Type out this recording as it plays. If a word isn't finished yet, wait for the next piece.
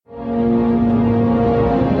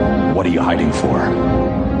are you hiding for?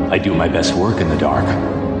 I do my best work in the dark.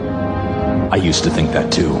 I used to think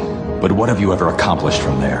that too. But what have you ever accomplished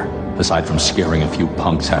from there? Aside from scaring a few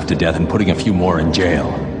punks half to death and putting a few more in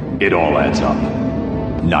jail. It all adds up.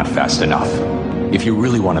 Not fast enough. If you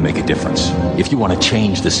really want to make a difference, if you want to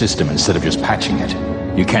change the system instead of just patching it,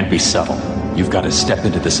 you can't be subtle. You've got to step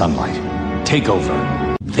into the sunlight. Take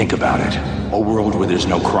over. Think about it. A world where there's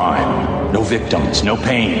no crime, no victims, no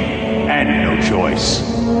pain, and no choice.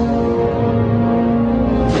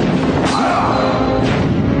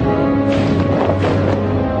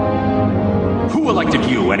 Who elected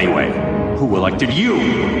you anyway? Who elected you?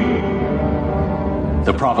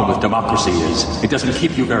 The problem with democracy is it doesn't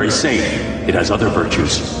keep you very safe. It has other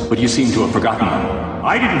virtues, but you seem to have forgotten them.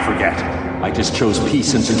 I didn't forget. I just chose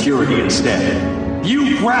peace and security instead.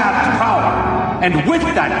 You grabbed power, and with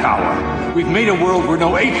that power, we've made a world where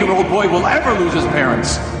no 8-year-old boy will ever lose his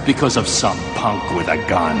parents because of some punk with a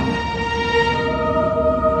gun.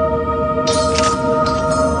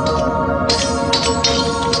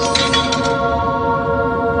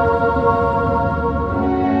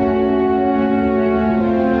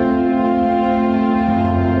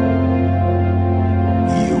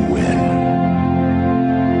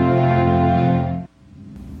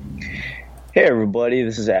 Hey everybody,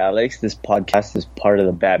 this is Alex. This podcast is part of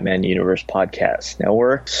the Batman Universe Podcast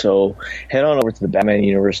Network, so head on over to the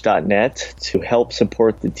BatmanUniverse.net to help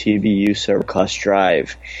support the TBU server cost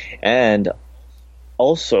drive. And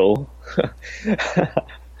also,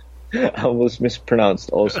 I almost mispronounced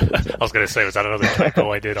also. I was going to say, was that another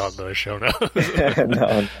typo I did on the show notes?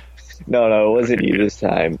 No, it wasn't you this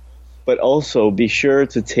time. But also, be sure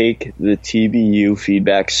to take the TBU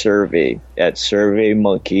feedback survey at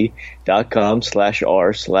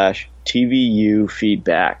surveymonkey.com/r/TBU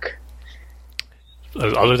feedback.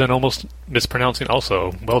 Other than almost mispronouncing,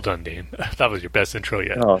 also, well done, Dean. That was your best intro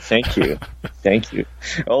yet. Oh, thank you. Thank you.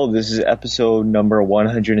 Oh, this is episode number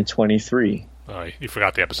 123. You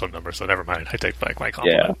forgot the episode number, so never mind. I take back my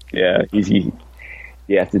compliment. Yeah. You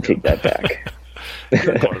have to take that back.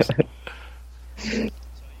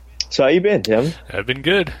 So how you been, Tim? I've been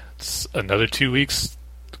good. It's another 2 weeks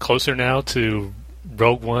closer now to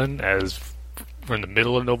Rogue One, as we're in the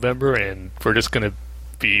middle of November, and we're just going to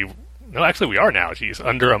be... No, actually, we are now. Geez,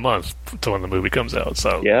 under a month to when the movie comes out.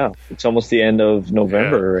 So yeah, it's almost the end of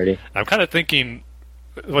November already. I'm kind of thinking,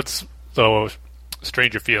 what's so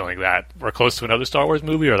strange a feeling that we're close to another Star Wars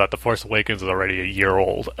movie, or that The Force Awakens is already a year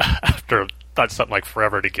old after that's something like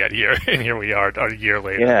forever to get here, and here we are a year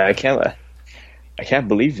later. Yeah, I can't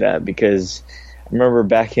believe that, because I remember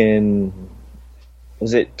back in,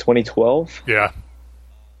 was it 2012? Yeah.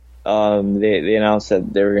 They announced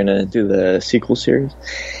that they were going to do the sequel series.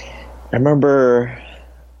 I remember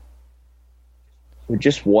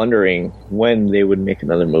just wondering when they would make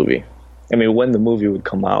another movie. I mean, when the movie would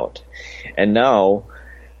come out. And now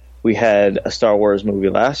we had a Star Wars movie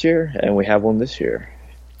last year, and we have one this year.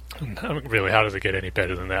 Really, how does it get any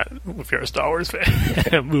better than that if you're a Star Wars fan?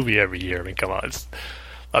 A movie every year. I mean, come on.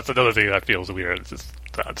 That's another thing that feels weird. It's just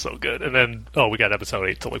not so good. And then, we got episode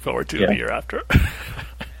 8 to look forward to the year after.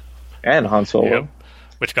 And Han Solo. Yep.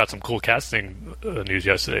 Which got some cool casting news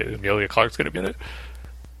yesterday. Emilia Clarke's going to be in it.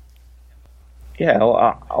 Yeah,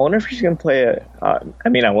 well, I wonder if she's going to play I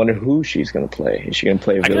wonder who she's going to play. Is she going to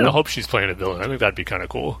play a villain? I kind of hope she's playing a villain. I think that'd be kind of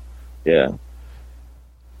cool. Yeah.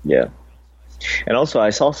 And also,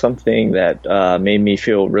 I saw something that made me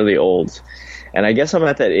feel really old. And I guess I'm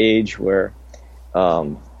at that age where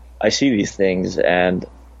I see these things, and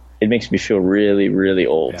it makes me feel really, really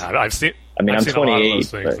old. Yeah, I'm 28. A lot of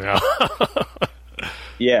those things now.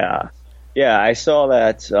 Yeah, I saw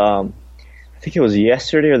that, I think it was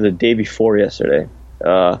yesterday or the day before yesterday,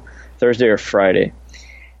 Thursday or Friday.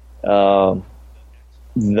 The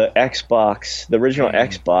original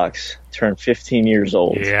Xbox turned 15 years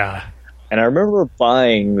old. Yeah. And I remember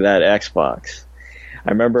buying that Xbox.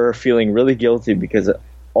 I remember feeling really guilty because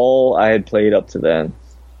all I had played up to then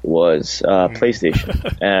was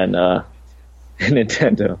PlayStation and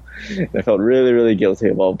Nintendo. And I felt really, really guilty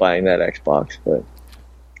about buying that Xbox, but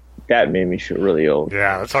that made me feel really old.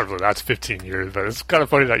 Yeah, that's hard. That's 15 years, but it's kind of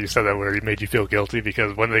funny that you said that where it made you feel guilty,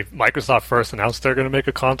 because when Microsoft first announced they're going to make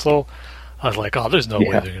a console, I was like, there's no way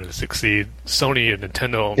they're going to succeed. Sony and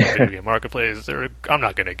Nintendo own the video game marketplace. I'm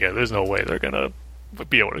not going to get it. There's no way they're going to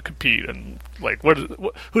be able to compete. And,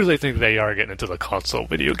 who do they think they are getting into the console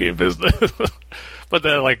video game business? But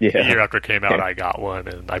then, a year after it came out, I got one,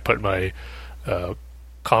 and I put my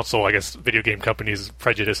console, I guess, video game companies'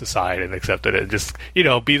 prejudice aside and accepted it and just,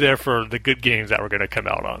 be there for the good games that were going to come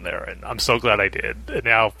out on there. And I'm so glad I did. And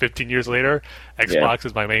now, 15 years later, Xbox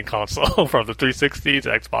is my main console from the 360 to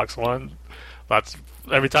Xbox One. That's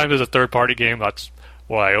every time there's a third-party game, that's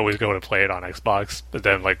why I always go to play it on Xbox. But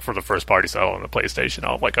then, like, for the first-party stuff on the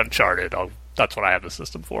PlayStation, like Uncharted, that's what I have the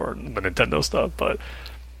system for, and the Nintendo stuff. But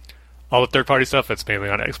all the third-party stuff, it's mainly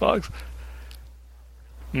on Xbox.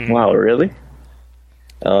 Wow, really?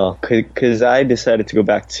 Oh, because I decided to go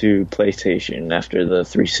back to PlayStation after the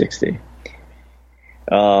 360.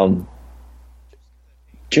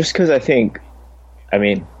 Just because I think,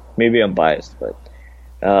 maybe I'm biased, but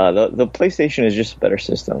the PlayStation is just a better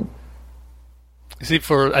system. You see,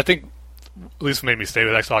 I think, at least made me stay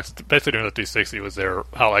with Xbox, especially during the 360, was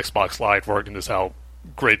how Xbox Live worked and just how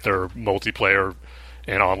great their multiplayer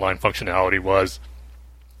and online functionality was.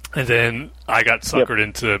 And then I got suckered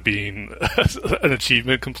into being an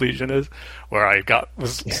achievement completionist, where I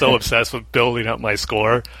was so obsessed with building up my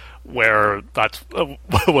score, where that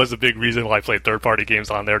was a big reason why I played third-party games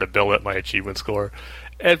on there, to build up my achievement score.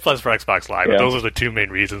 And plus for Xbox Live. Yeah. Those are the two main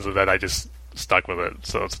reasons that I just stuck with it.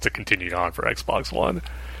 So it's to continue on for Xbox One.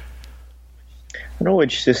 I don't know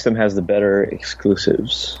which system has the better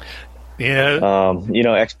exclusives. Yeah.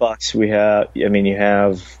 Xbox, you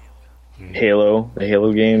have Halo, the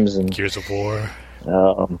Halo games, and Gears of War.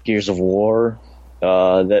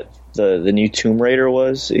 That the new Tomb Raider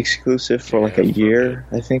was exclusive for a year,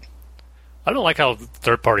 I think. I don't like how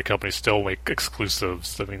third-party companies still make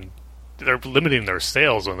exclusives. They're limiting their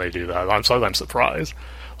sales when they do that. I'm surprised.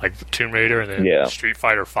 Like the Tomb Raider, and then Street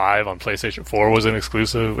Fighter V on PlayStation 4 was an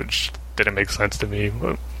exclusive, which didn't make sense to me.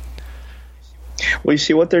 But... Well, you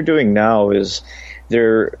see, what they're doing now is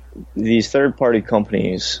these third-party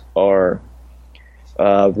companies are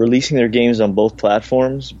releasing their games on both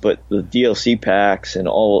platforms, but the DLC packs and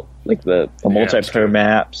all, like the multiplayer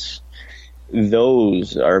maps,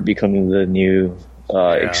 those are becoming the new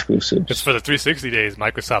exclusives. Because for the 360 days,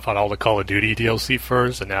 Microsoft had all the Call of Duty DLC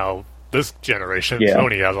first, and now this generation,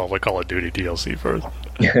 Sony has all the Call of Duty DLC first.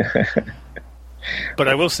 But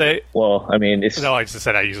I will say... Well, it's... No, I just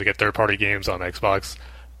said I usually get third-party games on Xbox.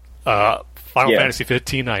 Final Fantasy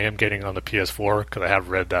 15 I am getting on the PS4, because I have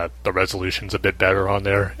read that the resolution's a bit better on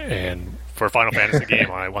there, and for a Final Fantasy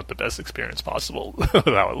game, I want the best experience possible,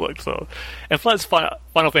 how it looked. So, and plus,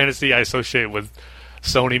 Final Fantasy I associate with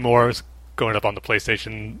Sony more, going up on the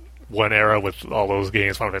PlayStation 1 era with all those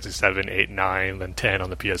games, Final Fantasy 7, 8, 9, then 10 on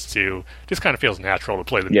the PS2. Just kind of feels natural to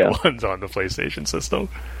play the new ones on the PlayStation system.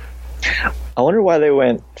 I wonder why they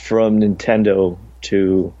went from Nintendo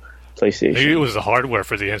to PlayStation. Maybe it was the hardware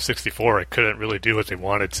for the N64. It couldn't really do what they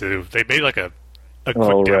wanted to. They made like a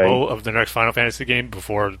quick demo of the next Final Fantasy game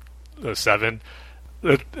before the 7.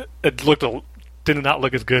 It did not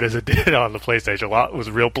look as good as it did on the PlayStation. It was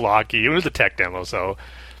real blocky. It was a tech demo, so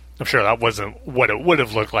I'm sure that wasn't what it would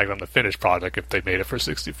have looked like on the finished product if they made it for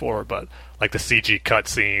 64. But like the CG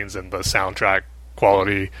cutscenes and the soundtrack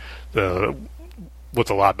quality, was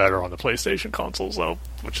a lot better on the PlayStation consoles, though,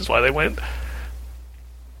 which is why they went.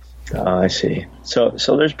 I see. So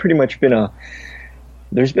there's pretty much been a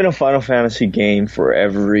Final Fantasy game for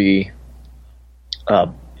every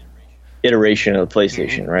iteration of the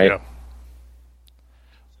PlayStation, right? Yeah.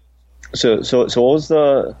 So what was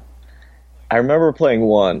the? I remember playing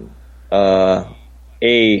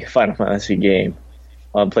a Final Fantasy game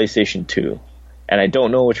on PlayStation 2, and I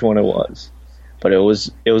don't know which one it was, but it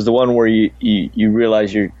was the one where you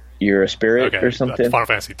realize you're a spirit or something. That's Final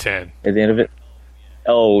Fantasy X. At the end of it.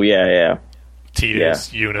 Oh yeah. Tidus,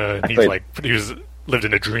 Yuna, he lived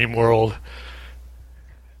in a dream world.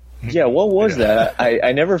 Yeah, what was that?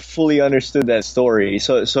 I never fully understood that story.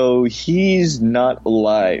 So he's not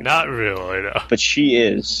alive. Not really, no. But she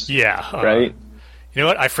is. Yeah. Right? You know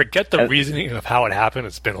what? I forget the reasoning of how it happened.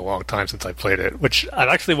 It's been a long time since I played it, which I'd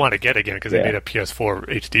actually want to get again because they made a PS4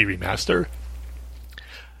 HD remaster.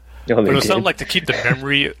 Oh, but it was something like to keep the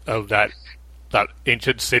memory of that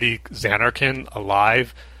ancient city Xanarkand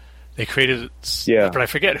alive. They created, but I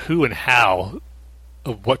forget who and how,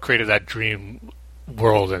 of what created that dream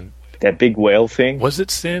world. And that big whale thing. Was it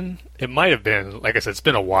Sin? It might have been. Like I said, it's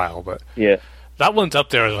been a while, but that one's up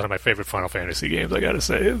there as one of my favorite Final Fantasy games. I gotta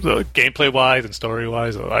say, the gameplay wise and story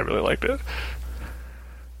wise, I really liked it.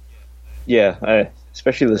 Yeah,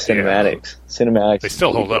 especially the cinematics. Cinematics. They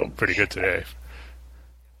still hold up pretty good today.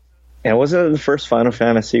 And wasn't it the first Final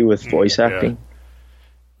Fantasy with voice acting?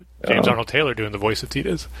 James Arnold Taylor doing the voice of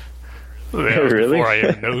Tidus. Really? Before I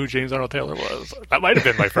even know who James Arnold Taylor was. That might have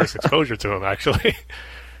been my first exposure to him, actually.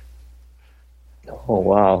 Oh,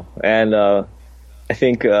 wow. And I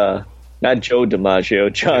think Not Joe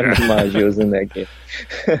DiMaggio. John DiMaggio's in that game.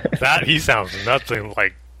 That he sounds nothing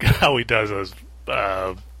like how he does as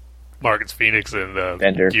Marcus Phoenix in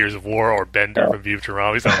Gears of War, or Bender from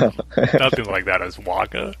Futurama. He sounds nothing like that as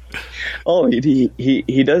Waka. Oh,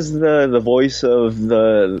 he does the voice of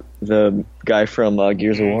the guy from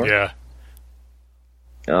Gears of War. Yeah.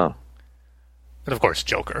 Oh. And of course,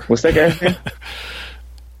 Joker. What's that guy's name?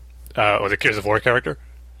 The Gears of War character?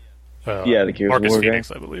 Yeah, the Gears Marcus of War Phoenix,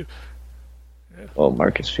 guy. I believe. Yeah. Oh,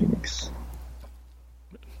 Marcus Phoenix.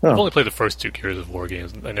 I've only played the first 2 Gears of War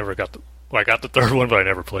games. I never got I got the third one, but I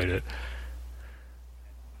never played it.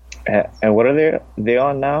 And what are they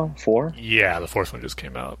on now? 4? Yeah, the 4th one just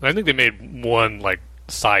came out. I think they made one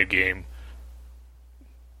side game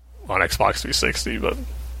on Xbox 360, but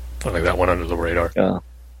I think that went under the radar. Yeah.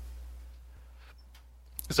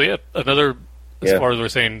 So yeah, another. As far as we're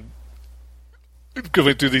saying,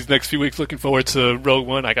 going through these next few weeks, looking forward to Rogue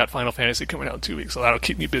One. I got Final Fantasy coming out in 2 weeks, so that'll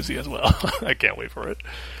keep me busy as well. I can't wait for it.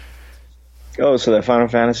 Oh, so that Final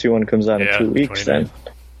Fantasy one comes out in 2 weeks 29th. then?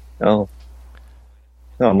 Oh.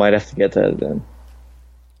 No, I might have to get that then.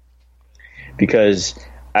 Because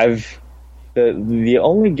the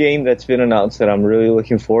only game that's been announced that I'm really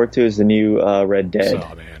looking forward to is the new Red Dead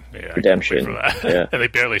Redemption. For that. Yeah. And they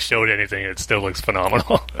barely showed anything, and it still looks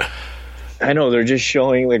phenomenal. I know, they're just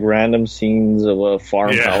showing random scenes of a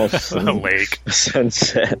farmhouse, a lake, a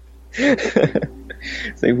sunset.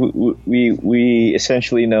 It's like we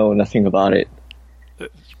essentially know nothing about it,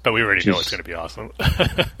 but we already know it's going to be awesome.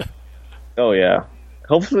 Oh yeah,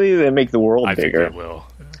 hopefully they make the world bigger. I think they will.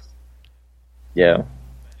 Yeah,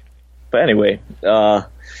 but anyway,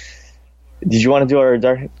 did you want to do our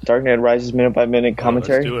Dark Knight Rises minute by minute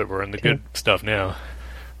commentary? Let's do it. We're in the good stuff now.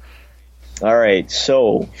 All right,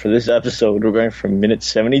 so for this episode, we're going from minute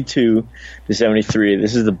 72 to 73.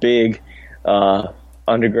 This is the big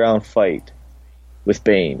underground fight with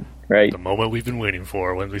Bane, right? The moment we've been waiting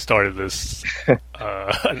for when we started this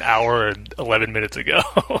an hour and 11 minutes ago.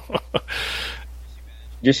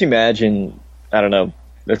 Just imagine, I don't know,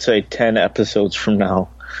 let's say 10 episodes from now,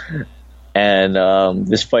 and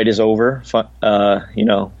this fight is over, and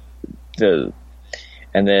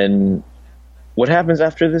then what happens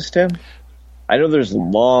after this, Tim? I know there's a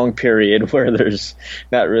long period where there's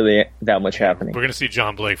not really that much happening. We're going to see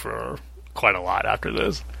John Blake for quite a lot after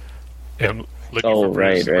this. Him looking for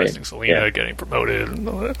Bruce, arresting Selena, getting promoted, and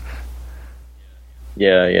all that.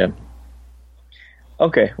 Yeah.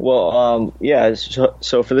 Okay, well,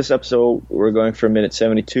 so for this episode, we're going from minute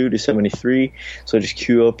 72 to 73. So just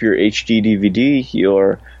queue up your HD DVD,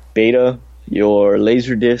 your beta, your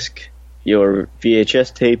Laserdisc, your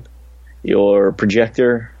VHS tape, your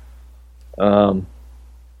projector. I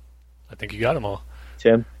think you got them all.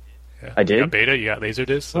 Tim? Yeah. I did? You got beta, you got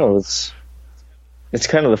Laserdisc. Oh, it's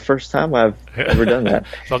kind of the first time I've ever done that.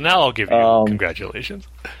 So now I'll give you congratulations.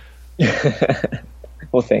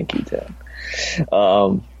 Well, thank you, Tim.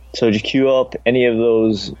 So just queue up any of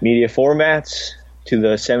those media formats to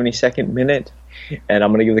the 72nd minute, and I'm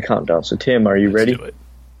going to give the countdown. So, Tim, are you ready? Do it.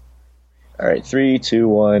 All right, 3, 2,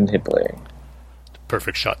 1, hit play.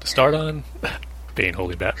 Perfect shot to start on. Bane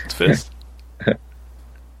holding Batman's fist.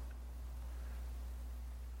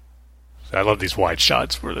 I love these wide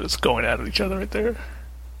shots where they're just going at each other right there.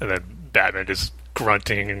 And then Batman just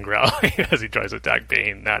grunting and growling as he tries to attack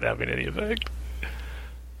Bane, not having any effect.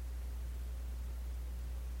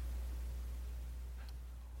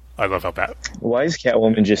 I love how Why is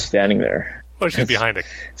Catwoman just standing there? Well, she's behind a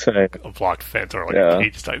blocked fence or a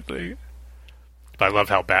cage type thing. But I love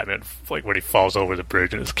how Batman, when he falls over the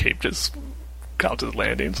bridge and his cape just counts as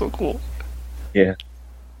landing. So cool. Yeah.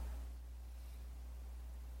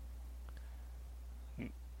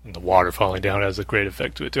 And the water falling down has a great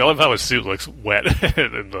effect to it too. I love how his suit looks wet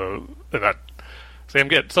in that. See, I'm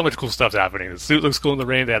getting so much cool stuff happening. The suit looks cool in the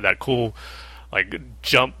rain. They have that cool,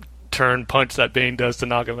 jump, turn, punch that Bane does to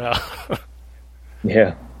knock him out.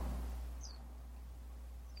 Yeah.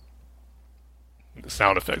 The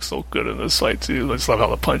sound effects so good in this fight too. I just love how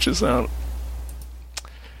the punches sound.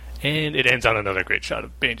 And it ends on another great shot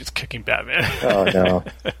of Bane just kicking Batman. Oh no.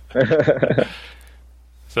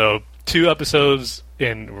 So 2 episodes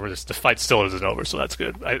in, the fight still isn't over, so that's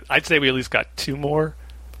good. I'd say we at least got 2 more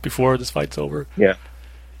before this fight's over. Yeah.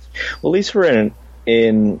 Well, at least we're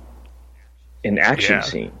in an action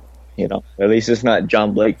scene. At least it's not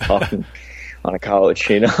John Blake talking on a couch.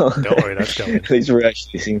 Don't worry, that's coming. At least we're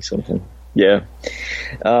actually seeing something. Yeah.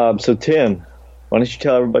 So Tim, why don't you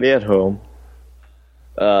tell everybody at home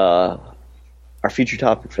our feature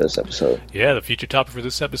topic for this episode? Yeah, the feature topic for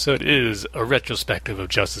this episode is a retrospective of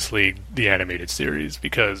Justice League, the animated series,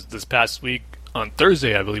 because this past week on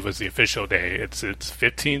Thursday, I believe, was the official day. It's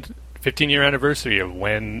 15-year anniversary of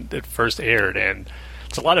when it first aired, and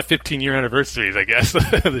it's a lot of 15-year anniversaries, I guess,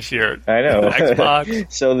 this year. I know.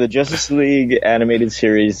 Xbox. So the Justice League animated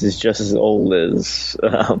series is just as old as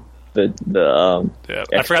the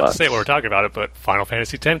I forgot to say when we're talking about it, but Final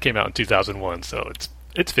Fantasy X came out in 2001, so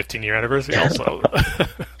it's 15-year anniversary also.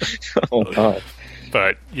 Oh God.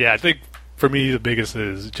 But yeah, I think for me the biggest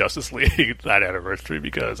is Justice League, that anniversary,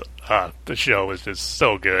 because the show was just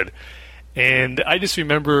so good. And I just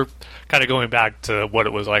remember kind of going back to what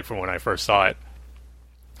it was like from when I first saw it.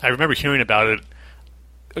 I remember hearing about it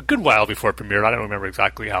a good while before it premiered. I don't remember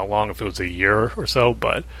exactly how long, if it was a year or so,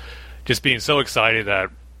 but just being so excited that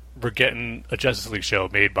we're getting a Justice League show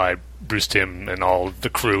made by Bruce Timm and all the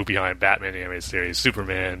crew behind Batman the Animated Series,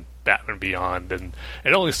 Superman, Batman Beyond, and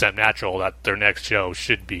it only seemed natural that their next show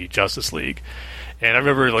should be Justice League. And I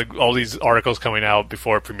remember like all these articles coming out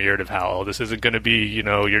before it premiered of how this isn't going to be,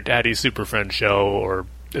 your daddy's Super Friend show, or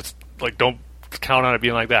it's like, don't count on it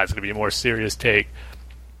being like that. It's going to be a more serious take.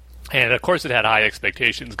 And of course it had high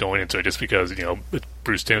expectations going into it just because,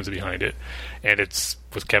 Bruce Timm's behind it. And it's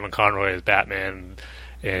with Kevin Conroy as Batman.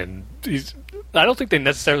 And I don't think they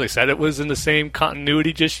necessarily said it was in the same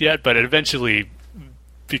continuity just yet, but it eventually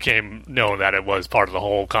became known that it was part of the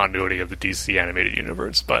whole continuity of the DC animated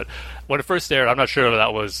universe. But when it first aired, I'm not sure if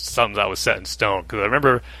that was something that was set in stone, because I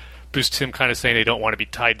remember Bruce Timm kind of saying they don't want to be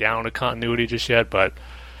tied down to continuity just yet, but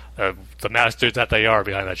the masters that they are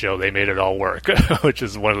behind that show, they made it all work, which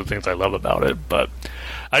is one of the things I love about it. But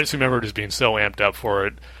I just remember just being so amped up for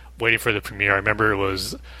it, waiting for the premiere. I remember it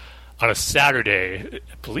was on a Saturday. I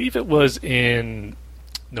believe it was in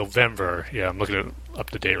November. Yeah, I'm looking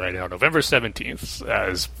up to date right now. November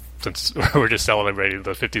 17th, since we're just celebrating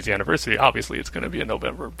the 50th anniversary, obviously it's going to be in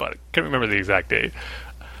November, but I can't remember the exact date.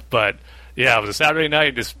 But yeah, it was a Saturday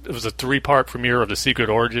night. It was a 3-part premiere of The Secret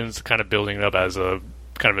Origins, kind of building it up as a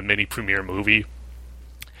kind of a mini premiere movie.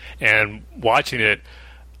 And watching it,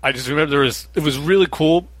 I just remember it was really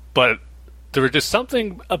cool, but there was just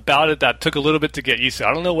something about it that took a little bit to get used to.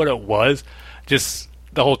 I don't know what it was, just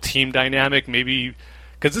the whole team dynamic, maybe,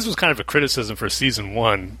 because this was kind of a criticism for season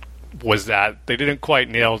 1, was that they didn't quite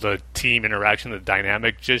nail the team interaction, the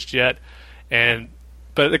dynamic just yet.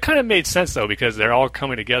 But it kind of made sense, though, because they're all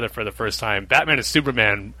coming together for the first time. Batman and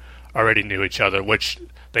Superman already knew each other, which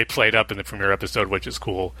they played up in the premiere episode, which is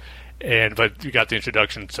cool. But you got the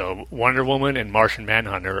introduction to Wonder Woman and Martian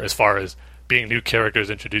Manhunter as far as being new characters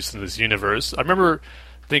introduced in this universe. I remember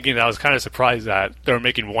thinking that I was kind of surprised that they were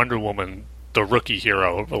making Wonder Woman the rookie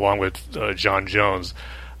hero along with John Jones,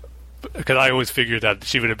 because I always figured that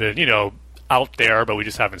she would have been, out there, but we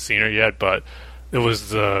just haven't seen her yet. But it was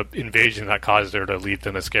the invasion that caused her to leave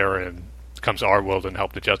Themyscira and come to our world and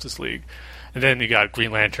help the Justice League. And then you got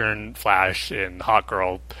Green Lantern, Flash, and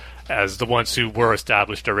Hawkgirl as the ones who were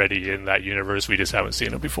established already in that universe. We just haven't seen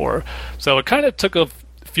them before. So it kind of took a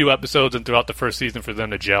few episodes and throughout the first season for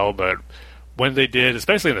them to gel, but when they did,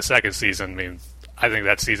 especially in the second season, I think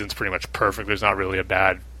that season's pretty much perfect. There's not really a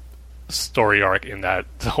bad story arc in that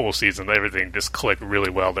whole season. Everything just clicked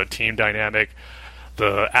really well. The team dynamic,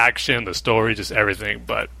 the action, the story, just everything.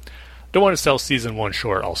 But don't want to sell season 1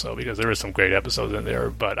 short also, because there is some great episodes in there.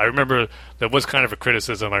 But I remember there was kind of a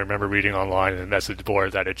criticism I remember reading online in the message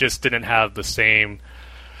board that it just didn't have the same,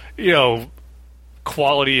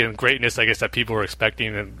 quality and greatness, I guess, that people were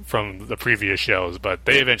expecting from the previous shows. But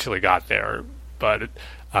they eventually got there. But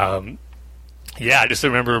I just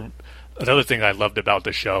remember another thing I loved about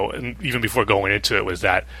the show, and even before going into it, was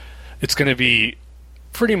that it's going to be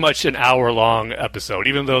pretty much an hour-long episode,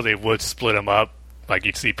 even though they would split them up. Like,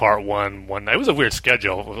 you'd see part 1 one night. It was a weird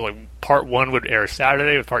schedule. Like, part 1 would air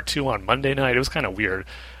Saturday with part 2 on Monday night. It was kind of weird.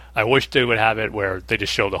 I wish they would have it where they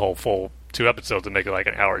just show the whole full 2 episodes and make it like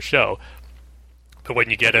an hour show. But when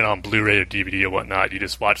you get it on Blu-ray or DVD or whatnot, you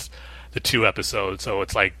just watch the 2 episodes. So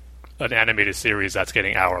it's like an animated series that's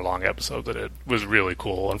getting hour-long episodes, and it was really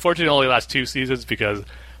cool. Unfortunately, it only lasts 2 seasons, because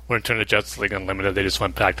when it turned to Justice League Unlimited, they just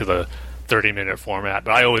went back to the 30-minute format.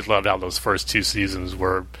 But I always loved how those first 2 seasons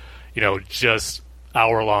were, just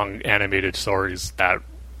hour-long animated stories, that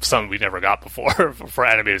something we never got before for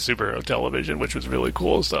animated superhero television, which was really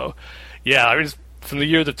cool. So, yeah, from the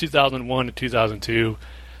years of 2001 to 2002,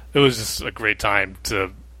 it was just a great time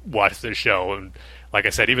to watch this show. And like I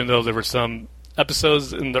said, even though there were some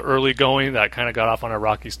episodes in the early going that kind of got off on a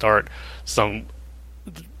rocky start,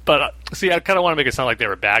 but I kind of want to make it sound like they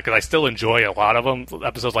were bad, because I still enjoy a lot of them.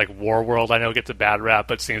 Episodes like War World, I know, gets a bad rap,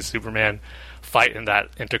 but seeing Superman fight in that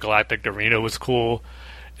intergalactic arena was cool.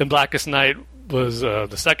 And Blackest Night was the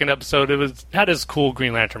second episode. It had its cool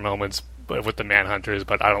Green Lantern moments, with the Manhunters,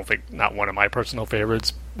 but I don't think not one of my personal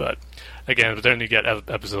favorites. But again, then you get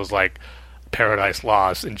episodes like Paradise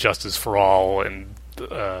Lost, Injustice for All, and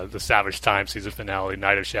the Savage Time season finale,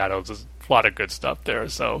 Night of Shadows. There's a lot of good stuff there.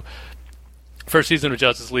 So first season of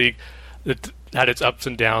Justice League, it had its ups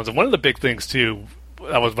and downs, and one of the big things too,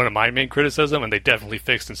 that was one of my main criticism, and they definitely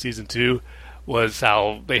fixed in season 2, was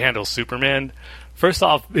how they handle Superman. First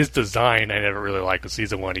off, his design I never really liked in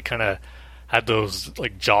season 1. He kind of had those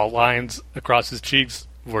like jaw lines across his cheeks,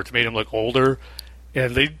 which made him look older,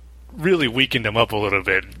 and they really weakened him up a little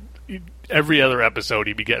bit. Every other episode,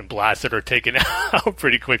 he'd be getting blasted or taken out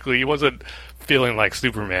pretty quickly. He wasn't feeling like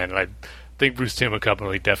Superman, and I think Bruce Timm and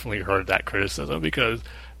company definitely heard that criticism, because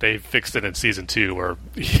they fixed it in season 2 where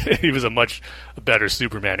he was a much better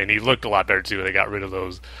Superman, and he looked a lot better too. They got rid of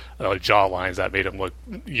those jaw lines that made him look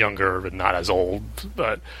younger and not as old.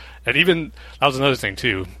 And even that was another thing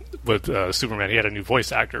too with Superman. He had a new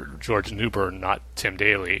voice actor, George Newbern, not Tim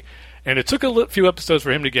Daly, and it took a few episodes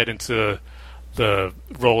for him to get into the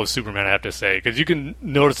role of Superman, I have to say, because you can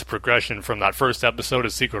notice the progression from that first episode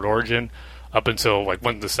of Secret Origin up until like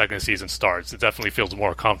when the second season starts. It definitely feels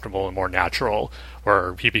more comfortable and more natural,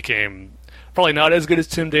 where he became probably not as good as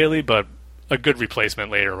Tim Daly, but a good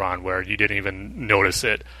replacement later on, where you didn't even notice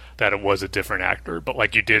it that it was a different actor, but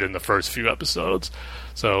like you did in the first few episodes.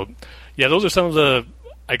 So yeah, those are some of the,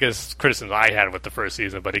 I guess, criticisms I had with the first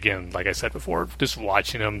season. But again, like I said before, just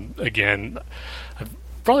watching them again, I've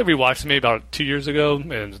probably rewatched them about 2 years ago,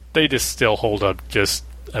 and they just still hold up just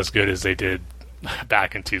as good as they did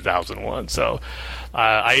back in 2001. So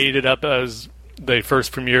I ate it up as they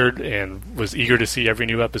first premiered and was eager to see every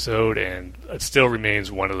new episode, and it still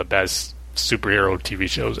remains one of the best superhero TV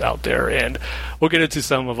shows out there. And we'll get into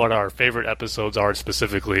some of what our favorite episodes are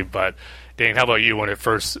specifically. But Dane, how about you when it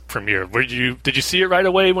first premiered? Did you see it right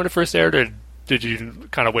away when it first aired, or did you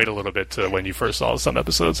kind of wait a little bit to when you first saw some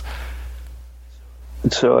episodes?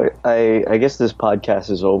 So I guess this podcast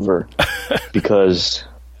is over because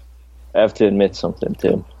I have to admit something,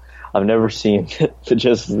 Tim. I've never seen the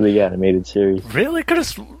Justice League animated series. Really?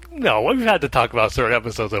 No, we've had to talk about certain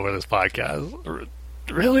episodes over this podcast.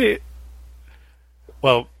 Really?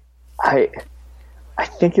 Well, I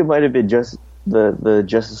think it might have been just the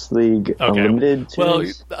Justice League Unlimited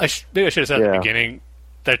series. Well, maybe I should have said at the beginning,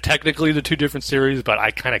 they're technically the two different series, but I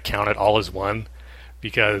kind of count it all as one,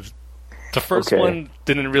 because the first one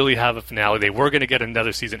didn't really have a finale. They were going to get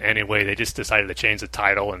another season anyway. They just decided to change the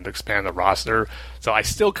title and expand the roster. So I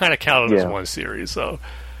still kind of count it as one series. So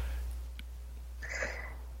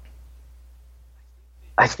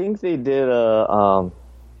I think they did a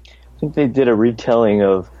retelling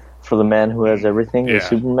of For the Man Who Has Everything, the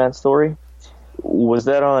Superman story. Was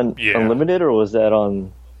that on Unlimited, or was that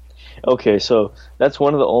on? Okay, so that's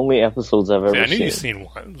one of the only episodes I've ever seen. I knew you've seen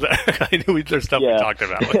one. I knew there's stuff we talked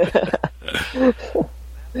about.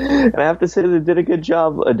 And I have to say they did a good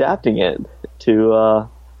job adapting it to a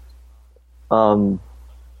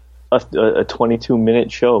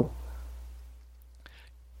 22-minute show.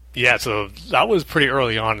 Yeah, so that was pretty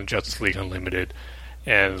early on in Justice League Unlimited.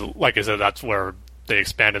 And like I said, that's where they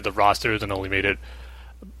expanded the rosters and only made it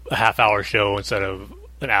a half-hour show instead of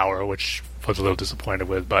an hour, which I was a little disappointed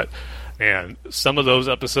with. But man, some of those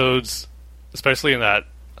episodes, especially in that,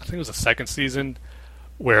 I think it was the second season,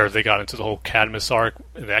 where they got into the whole Cadmus arc,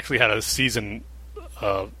 and they actually had a season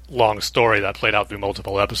long story that played out through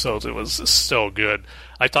multiple episodes. It was so good.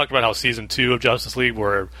 I talked about how season 2 of Justice League,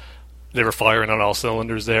 where they were firing on all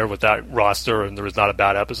cylinders there with that roster, and there was not a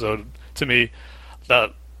bad episode to me.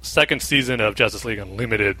 The second season of Justice League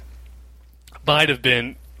Unlimited might have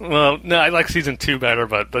been, well, no, I like season 2 better,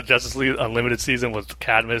 but the Justice League Unlimited season with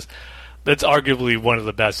Cadmus, that's arguably one of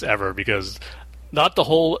the best ever, because not the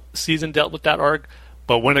whole season dealt with that arc,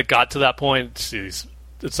 but when it got to that point, it's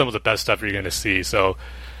some of the best stuff you're going to see. So,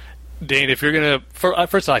 Dane, if you're going to...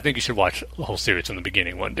 First of all, I think you should watch the whole series from the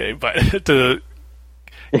beginning one day, but to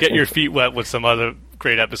get your feet wet with some other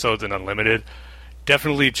great episodes in Unlimited,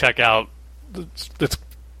 definitely check out... It's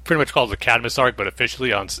pretty much called the Cadmus arc, but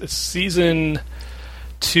officially it's season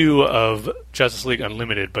 2 of Justice League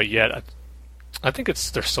Unlimited, but yet I think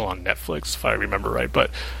they're still on Netflix, if I remember right.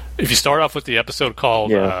 But if you start off with the episode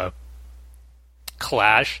called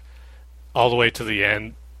Clash, all the way to the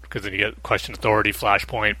end, because then you get Question Authority,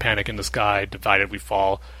 Flashpoint, Panic in the Sky, Divided We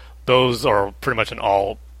Fall. Those are pretty much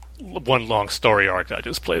one long story arc that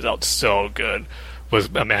just plays out so good,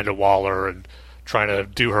 with Amanda Waller and trying to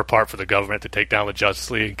do her part for the government to take down the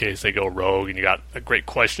Justice League in case they go rogue, and you got a great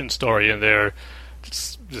Question story in there.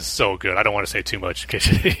 It's just so good. I don't want to say too much in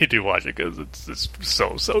case you do watch it, because it's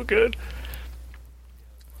so good.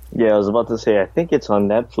 Yeah, I was about to say, I think it's on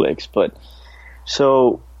Netflix, but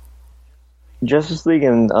so Justice League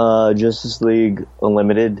and Justice League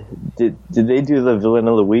Unlimited, did they do the villain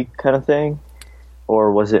of the week kind of thing?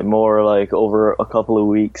 Or was it more like over a couple of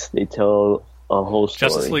weeks they tell a whole story?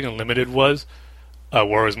 Justice League Unlimited was,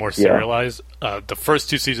 where it was more serialized. Yeah. The first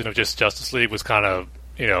two seasons of just Justice League was kind of,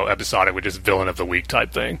 episodic with just villain of the week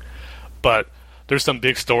type thing. But there's some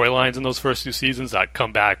big storylines in those first two seasons that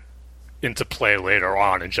come back into play later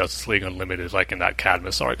on in Justice League Unlimited, like in that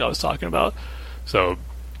Cadmus arc I was talking about. So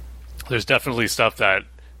there's definitely stuff that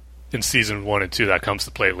in season 1 and 2 that comes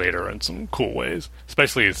to play later in some cool ways,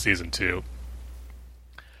 especially in season 2.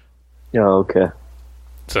 Yeah, okay.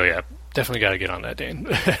 So yeah, definitely got to get on that, Dane.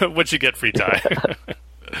 Once you get free time.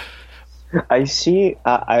 I've seen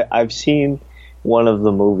one of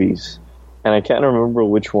the movies, and I can't remember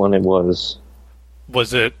which one it was.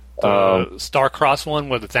 Was it the Starcross one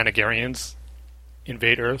where the Thanagarians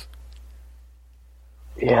invade Earth?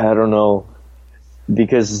 Yeah, I don't know,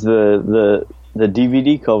 because the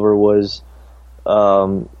DVD cover was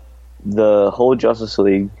the whole Justice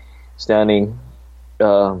League standing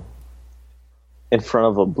in front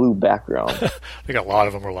of a blue background. I think a lot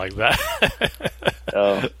of them were like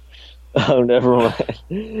that. Oh, never mind.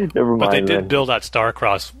 Never mind. But they did build that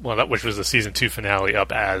Starcross one, which was the season 2 finale,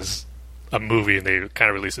 up as a movie, and they kind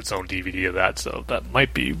of released its own DVD of that, so that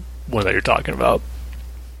might be one that you're talking about.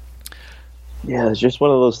 Yeah, it's just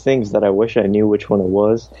one of those things that I wish I knew which one it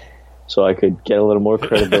was, so I could get a little more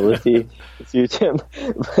credibility with you, Tim.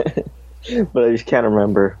 But I just can't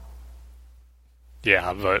remember.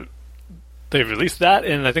 Yeah, but they released that,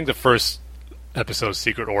 and I think the first episode,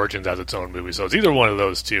 Secret Origins, as its own movie, so it's either one of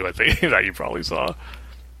those two, I think, that you probably saw.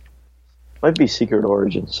 Might be Secret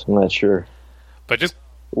Origins, I'm not sure. But just...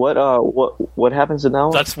 What happens in that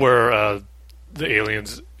one? That's where the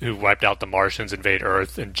aliens who wiped out the Martians invade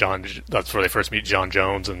Earth, and that's where they first meet John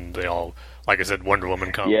Jones, and they all, like I said, Wonder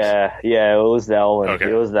Woman comes. Yeah, it was that one. Okay.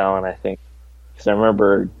 It was that one, I think. Because I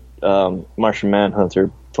remember Martian Manhunter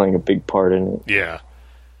playing a big part in it. Yeah.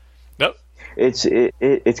 Nope. It's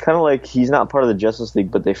kind of like he's not part of the Justice League,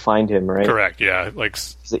 but they find him, right? Correct, yeah. Like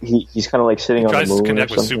he's kind of like sitting on the moon. Tries to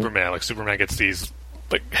connect with something. Superman. Like Superman gets these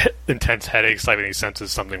intense headaches, like when he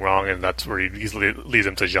senses something wrong, and that's where he easily leads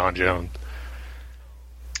him to John Jones.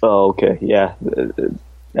 Oh, okay, yeah,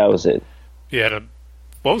 that was it. Yeah,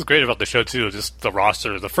 what was great about the show too is just the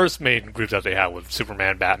roster. The first main group that they had with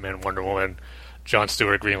Superman, Batman, Wonder Woman, Jon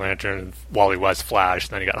Stewart, Green Lantern, Wally West, Flash,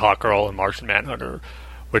 and then you got Hawkgirl and Martian Manhunter,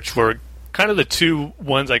 which were kind of the two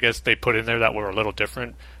ones I guess they put in there that were a little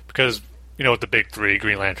different, because with the big three,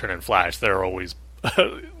 Green Lantern and Flash, they're always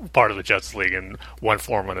part of the Justice League in one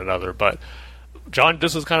form or another. But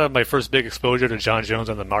this was kind of my first big exposure to John Jones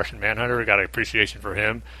and the Martian Manhunter. I got an appreciation for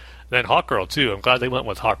him. Then Hawkgirl too. I'm glad they went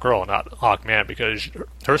with Hawkgirl, not Hawkman, because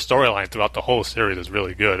her storyline throughout the whole series is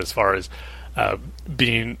really good, as far as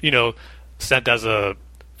being sent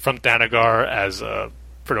from Thanagar as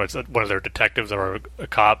pretty much one of their detectives or a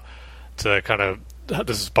cop to kind of,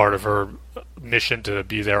 this is part of her mission to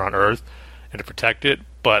be there on Earth and to protect it.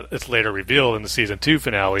 But it's later revealed in the season 2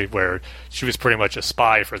 finale where she was pretty much a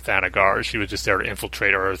spy for Thanagar. She was just there to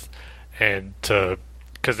infiltrate Earth, and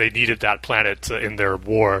because they needed that planet in their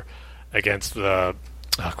war against the...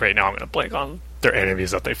 Oh, great, now I'm going to blank on their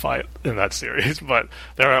enemies that they fight in that series. But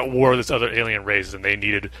they're at war with this other alien race, and they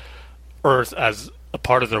needed Earth as a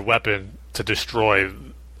part of their weapon to destroy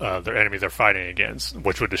their enemy they're fighting against,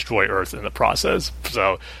 which would destroy Earth in the process.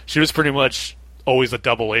 So she was pretty much always a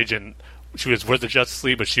double agent. She was with the Justice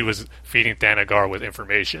League, but she was feeding Thanagar with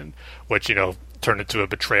information, which, turned into a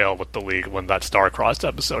betrayal with the League when that Starcrossed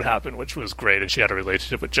episode happened, which was great. And she had a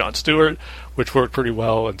relationship with Jon Stewart, which worked pretty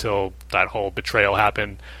well until that whole betrayal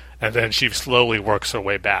happened. And then she slowly works her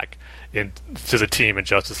way back into the team in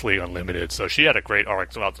Justice League Unlimited. So she had a great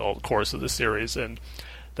arc throughout the whole course of the series. And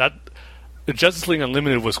that Justice League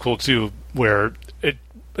Unlimited was cool, too, where it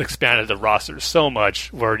expanded the roster so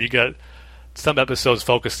much, where you get some episodes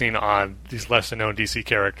focusing on these lesser-known DC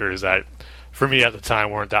characters that, for me at the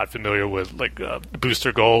time, weren't that familiar with, like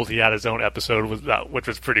Booster Gold. He had his own episode with that, which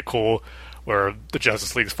was pretty cool, where the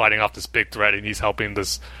Justice League's fighting off this big threat, and he's helping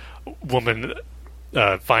this woman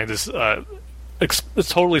find this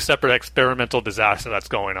totally separate experimental disaster that's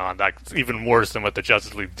going on. That's even worse than what the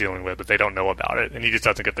Justice League's dealing with, but they don't know about it, and he just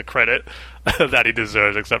doesn't get the credit that he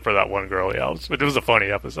deserves, except for that one girl he helps. But it was a funny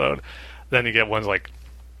episode. Then you get ones like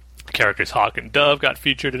characters Hawk and Dove got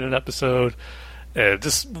featured in an episode.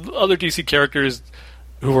 Just other DC characters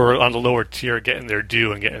who were on the lower tier getting their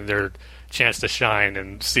due and getting their chance to shine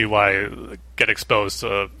and see why get exposed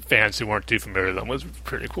to fans who weren't too familiar with them was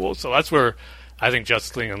pretty cool. So that's where I think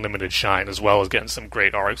Justice League Unlimited shine, as well as getting some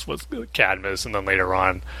great arcs with Cadmus, and then later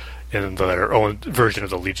on in their own version of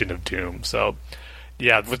the Legion of Doom. So,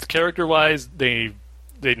 yeah, with character-wise, they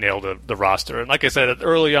nailed the roster. And like I said,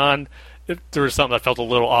 early on, there was something that felt a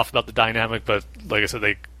little off about the dynamic, but like I said,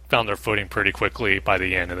 they found their footing pretty quickly by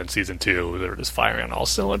the end, and then season 2, they were just firing on all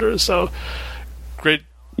cylinders. So, great.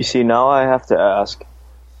 You see, now I have to ask,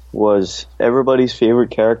 was everybody's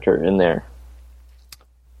favorite character in there?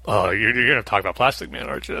 Oh, you're going to talk about Plastic Man,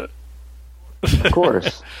 aren't you? Of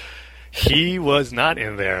course. He was not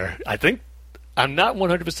in there. I'm not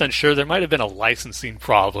 100% sure. There might have been a licensing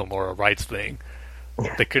problem or a rights thing.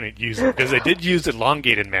 They couldn't use it, because they did use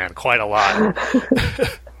Elongated Man quite a lot.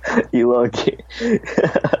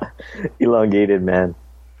 Elongated Man.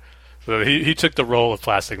 So he took the role of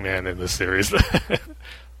Plastic Man in this series.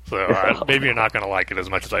 So maybe you're not going to like it as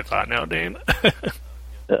much as I thought now, Dane.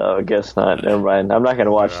 I guess not. Never mind. I'm not going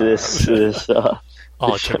to watch this.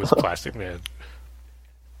 All it took was Plastic Man.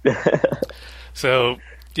 So,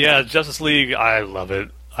 yeah, Justice League, I love it.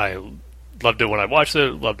 I loved it when I watched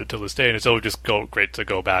it, loved it till this day, and it's always just great to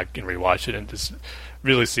go back and rewatch it and just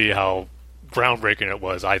really see how groundbreaking it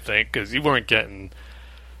was, I think, because you weren't getting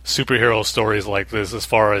superhero stories like this as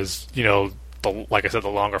far as, like I said, the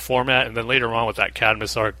longer format, and then later on with that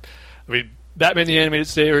Cadmus arc, I mean, Batman the Animated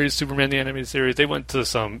Series, Superman the Animated Series, they went to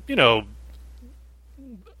some,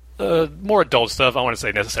 more adult stuff. I want to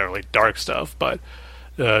say necessarily dark stuff, but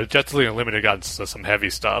Justice League Unlimited got into some heavy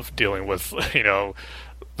stuff dealing with,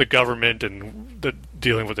 the government and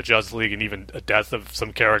dealing with the Justice League, and even a death of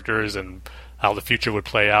some characters and how the future would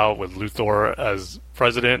play out with Luthor as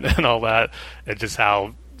president and all that, and just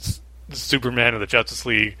how Superman and the Justice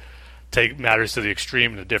League take matters to the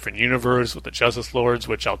extreme in a different universe with the Justice Lords,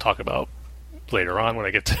 which I'll talk about later on when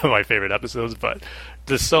I get to my favorite episodes. But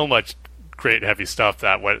there's so much great heavy stuff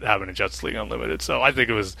that what happened in Justice League Unlimited. So I think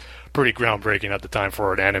it was pretty groundbreaking at the time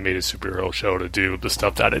for an animated superhero show to do the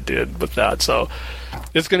stuff that it did with that. So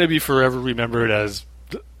it's going to be forever remembered as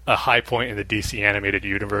a high point in the DC animated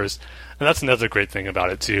universe. And that's another great thing about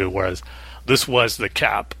it too, whereas this was the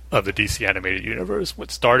cap of the DC animated universe. What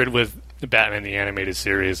started with Batman the Animated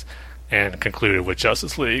Series and concluded with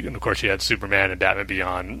Justice League. And of course you had Superman and Batman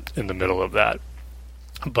Beyond in the middle of that.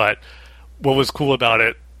 But what was cool about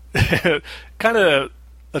it, kind of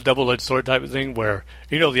a double-edged sword type of thing, where,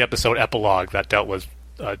 the episode Epilogue that dealt with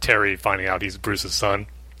Terry finding out he's Bruce's son,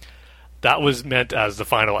 that was meant as the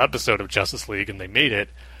final episode of Justice League, and they made it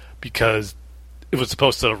because it was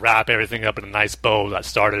supposed to wrap everything up in a nice bow that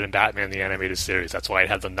started in Batman the Animated Series. That's why it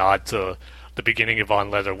had the nod to the beginning of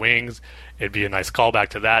On Leather Wings. It'd be a nice callback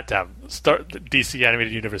to that, to have the DC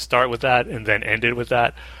Animated Universe start with that and then ended with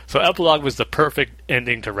that. So Epilogue was the perfect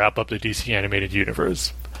ending to wrap up the DC Animated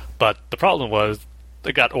Universe. But the problem was,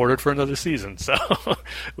 they got ordered for another season. So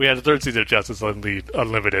we had a third season of Justice League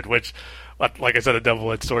Unlimited, which, like I said, a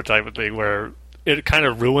double-edged sword type of thing, where it kind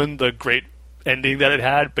of ruined the great ending that it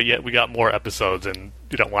had, but yet we got more episodes, and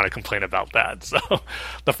you don't want to complain about that. So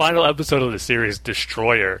the final episode of the series,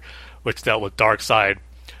 Destroyer, which dealt with Darkseid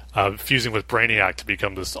fusing with Brainiac to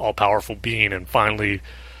become this all-powerful being and finally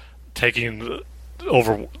taking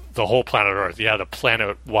over the whole planet Earth. You had a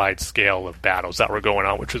planet-wide scale of battles that were going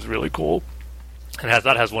on, which was really cool. And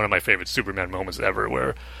that has one of my favorite Superman moments ever,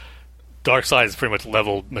 where Darkseid has pretty much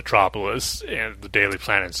leveled Metropolis and the Daily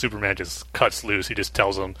Planet, and Superman just cuts loose. He just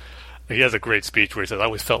tells him, he has a great speech where he says, I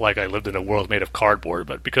always felt like I lived in a world made of cardboard,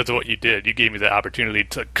 but because of what you did, you gave me the opportunity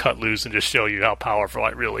to cut loose and just show you how powerful I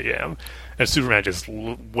really am. And Superman just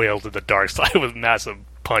wailed at the Darkseid with a massive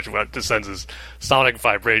punch that just sends his sonic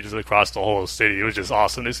vibrations across the whole city. It was just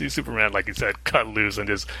awesome to see Superman, like you said, cut loose and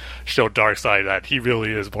just show Darkseid that he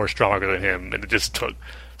really is more stronger than him, and it just took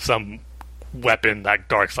some weapon that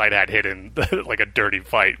Darkseid had hidden, like a dirty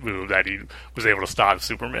fight move, that he was able to stop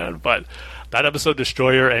Superman. But that episode,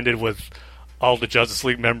 Destroyer, ended with all the Justice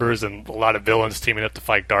League members and a lot of villains teaming up to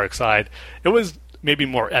fight Darkseid. It was maybe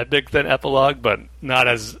more epic than Epilogue, but not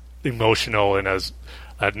as emotional and as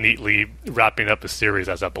neatly wrapping up the series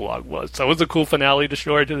as Epilogue was. So it was a cool finale,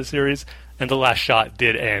 Destroyer, to the series, and the last shot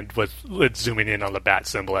did end with it zooming in on the bat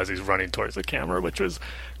symbol as he's running towards the camera, which was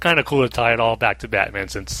kind of cool to tie it all back to Batman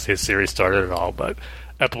since his series started it all. But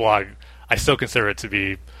Epilogue, I still consider it to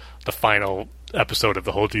be the final episode of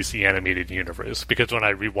the whole DC animated universe, because when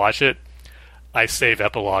I rewatch it, I save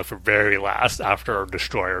Epilogue for very last after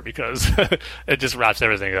Destroyer, because it just wraps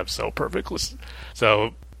everything up so perfectly.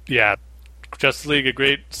 So, yeah, Justice League a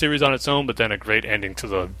great series on its own, but then a great ending to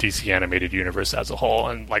the DC animated universe as a whole.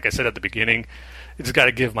 And like I said at the beginning, I just got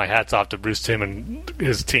to give my hats off to Bruce Timm and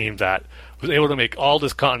his team that was able to make all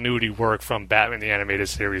this continuity work from Batman the Animated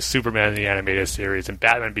Series, Superman the Animated Series, and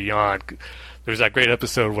Batman Beyond. There's that great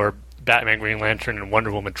episode where Batman, Green Lantern, and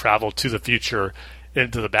Wonder Woman travel to the future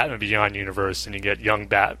into the Batman Beyond universe, and you get young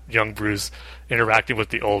Bruce interacting with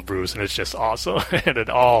the old Bruce, and it's just awesome. And it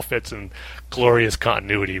all fits in glorious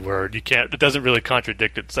continuity where it doesn't really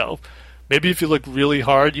contradict itself. Maybe if you look really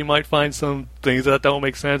hard, you might find some things that don't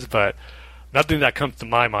make sense, but nothing that comes to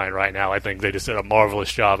my mind right now. I think they just did a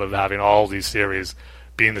marvelous job of having all these series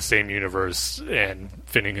be in the same universe and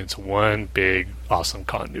fitting into one big, awesome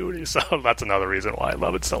continuity. So that's another reason why I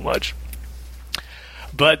love it so much.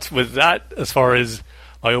 But with that, as far as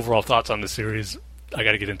my overall thoughts on the series, I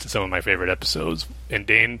got to get into some of my favorite episodes. And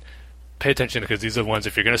Dane, pay attention, because these are the ones,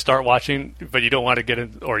 if you're going to start watching, but you don't want to get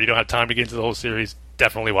in, or you don't have time to get into the whole series,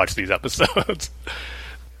 definitely watch these episodes.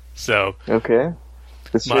 So, okay.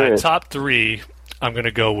 My top three, I'm going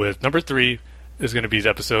to go with number 3 is going to be the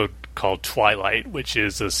episode called Twilight, which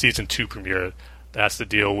is a season 2 premiere that has to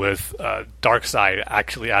deal with Darkseid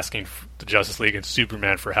actually asking the Justice League and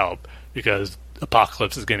Superman for help because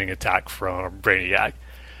Apocalypse is getting attacked from Brainiac.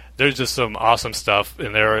 There's just some awesome stuff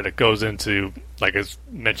in there, and it goes into, like I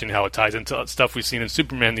mentioned, how it ties into stuff we've seen in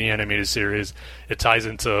Superman the Animated Series. It ties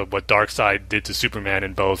into what Darkseid did to Superman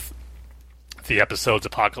in both the episodes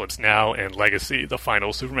Apocalypse Now and Legacy, the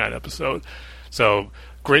final Superman episode. So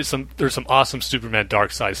great, there's some awesome Superman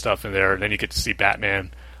Darkseid stuff in there, and then you get to see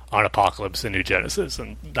Batman on Apocalypse and New Genesis,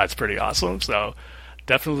 and that's pretty awesome. So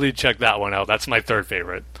definitely check that one out. That's my third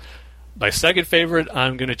favorite. My second favorite,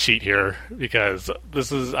 I'm going to cheat here because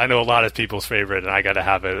this is, I know, a lot of people's favorite, and I got to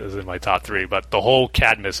have it as in my top 3, but the whole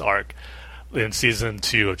Cadmus arc in Season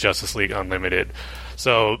 2 of Justice League Unlimited.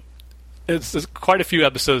 So there's quite a few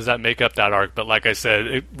episodes that make up that arc, but like I said,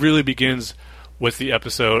 it really begins with the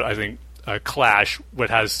episode, I think, Clash, which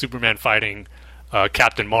has Superman fighting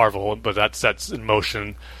Captain Marvel, but that sets in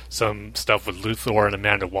motion some stuff with Luthor and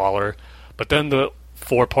Amanda Waller. But then the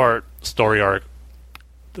 4-part story arc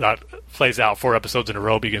that plays out 4 episodes in a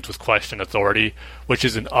row begins with Question Authority, which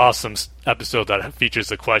is an awesome episode that features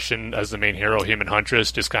the Question as the main hero, him and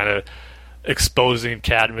Huntress, just kind of exposing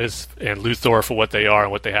Cadmus and Luthor for what they are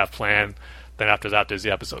and what they have planned. Then after that, there's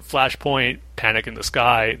the episode Flashpoint, Panic in the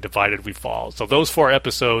Sky, Divided We Fall. So those 4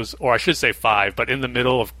 episodes, or I should say 5, but in the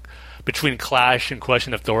middle of between Clash and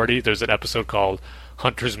Question Authority, there's an episode called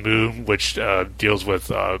Hunter's Moon, which deals with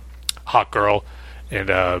Hawkgirl, and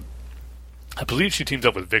I believe she teams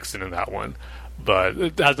up with Vixen in that one, but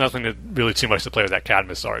it has nothing really too much to play with that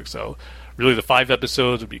Cadmus arc. So really the 5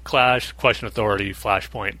 episodes would be Clash, Question Authority,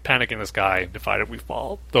 Flashpoint, Panic in the Sky, Divided We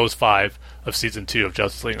Fall. Those 5 of Season 2 of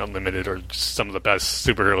Justice League Unlimited are just some of the best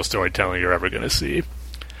superhero storytelling you're ever going to see.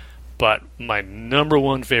 But my number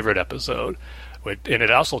 1 favorite episode, and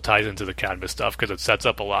it also ties into the Cadmus stuff because it sets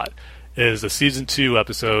up a lot, is the Season 2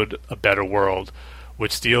 episode A Better World,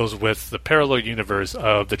 which deals with the parallel universe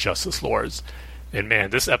of the Justice Lords. And man,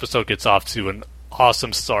 this episode gets off to an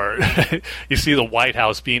awesome start. You see the White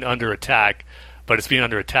House being under attack, but it's being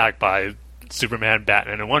under attack by Superman,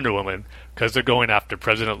 Batman, and Wonder Woman because they're going after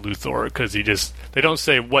President Luthor because they don't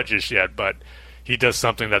say what just yet, but he does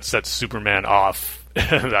something that sets Superman off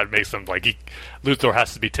that makes him Luthor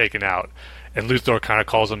has to be taken out. And Luthor kind of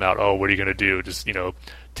calls him out, oh, what are you going to do? Just,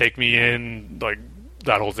 take me in,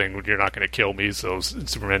 that whole thing, you're not going to kill me. So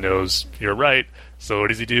Superman knows you're right. So what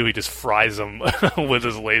does he do? He just fries him with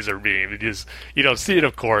his laser beam. You don't see it,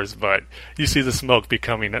 of course, but you see the smoke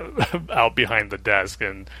becoming out behind the desk,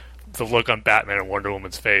 and the look on Batman and Wonder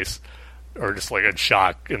Woman's face are just in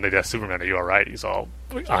shock. And they ask Superman, are you all right? He's all,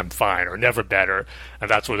 I'm fine, or never better. And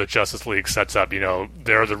that's where the Justice League sets up.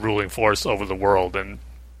 They're the ruling force over the world, and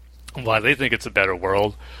why they think it's a better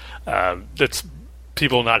world, it's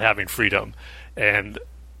people not having freedom. And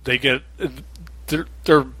they get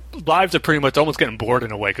their lives are pretty much almost getting bored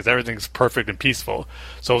in a way because everything's perfect and peaceful.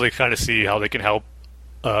 So they kind of see how they can help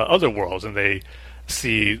other worlds, and they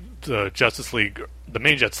see the Justice League, the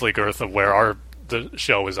main Justice League Earth of where the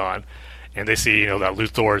show is on, and they see that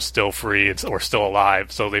Luthor is still free or still alive.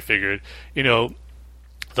 So they figured they'll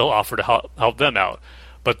offer to help them out.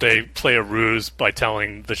 But they play a ruse by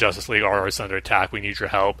telling the Justice League, it's under attack, we need your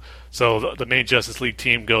help. So the main Justice League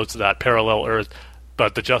team goes to that parallel Earth,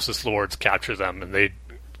 but the Justice Lords capture them, and they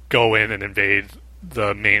go in and invade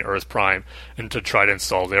the main Earth Prime and to try to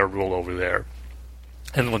install their rule over there.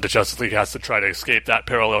 And when the Justice League has to try to escape that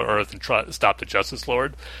parallel Earth and try to stop the Justice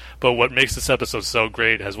Lord. But what makes this episode so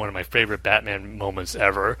great has one of my favorite Batman moments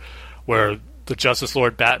ever, where the Justice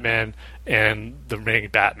Lord Batman and the main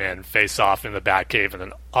Batman face off in the Batcave in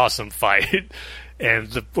an awesome fight. And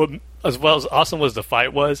as well as awesome as the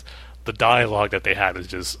fight was, the dialogue that they had is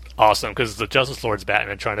just awesome, because the Justice Lord's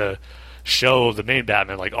Batman trying to show the main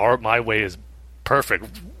Batman, like, my way is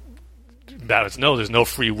perfect. Batman's, no, there's no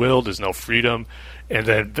free will, there's no freedom. And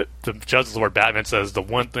then the Justice Lord Batman says the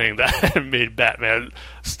one thing that made Batman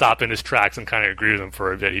stop in his tracks and kind of agree with him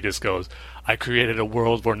for a bit. He just goes, I created a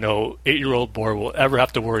world where no 8-year-old boy will ever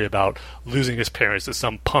have to worry about losing his parents to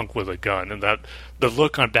some punk with a gun. And that the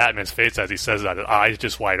look on Batman's face as he says that, his eyes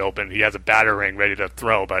just wide open. He has a batarang ready to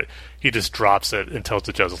throw, but he just drops it and tells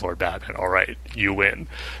the Justice Lord Batman, all right, you win.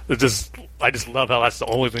 I just love how that's the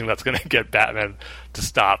only thing that's going to get Batman to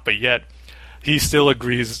stop. But yet, he still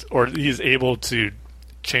agrees, or he's able to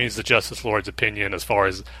change the Justice Lord's opinion as far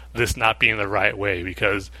as this not being the right way,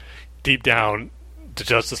 because deep down, the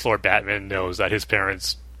Justice Lord Batman knows that his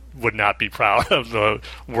parents would not be proud of the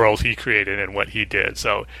world he created and what he did.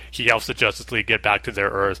 So he helps the Justice League get back to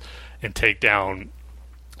their Earth and take down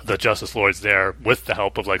the Justice Lords there with the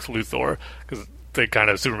help of Lex Luthor, because they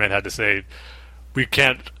kind of, Superman had to say, we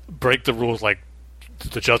can't break the rules like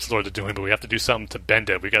the Justice Lords are doing, but we have to do something to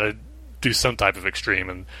bend it. We got to do some type of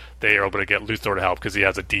extreme, and they are able to get Luthor to help because he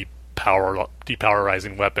has a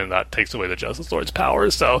depowerizing weapon that takes away the Justice Lord's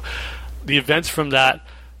powers. So the events from that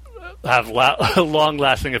have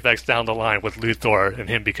long-lasting effects down the line with Luthor and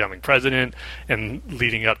him becoming president, and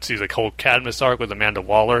leading up to the whole Cadmus arc with Amanda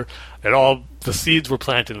Waller. And all the seeds were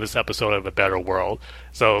planted in this episode of A Better World.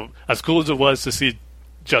 So as cool as it was to see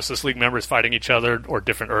Justice League members fighting each other, or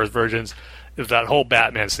different Earth versions, that whole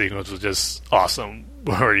Batman sequence was just awesome,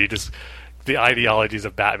 where the ideologies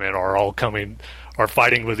of Batman are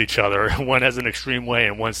fighting with each other. One has an extreme way,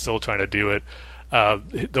 and one's still trying to do it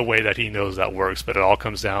the way that he knows that works. But it all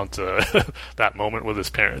comes down to that moment with his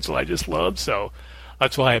parents, which I just loved. So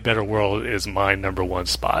that's why A Better World is my number one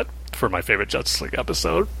spot for my favorite Justice League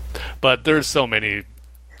episode. But there's so many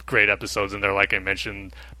great episodes in there. Like I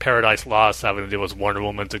mentioned, Paradise Lost having to deal with Wonder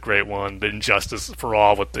Woman's a great one. The Injustice for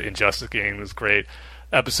All with the Injustice game is great.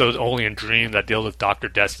 Episodes Only in Dream that deal with Dr.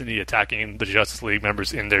 Destiny attacking the Justice League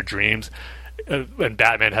members in their dreams. And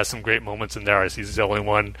Batman has some great moments in there, as he's the only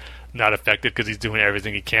one not affected because he's doing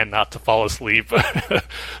everything he can not to fall asleep.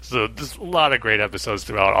 So there's a lot of great episodes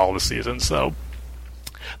throughout all the seasons. So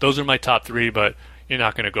those are my top 3, but you're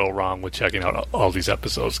not going to go wrong with checking out all these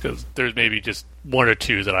episodes, because there's maybe just 1 or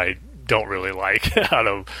 2 that I don't really like out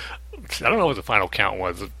of, I don't know what the final count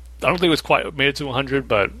was. I don't think it was quite made it to 100,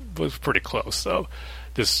 but it was pretty close. So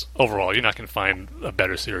just overall, you're not going to find a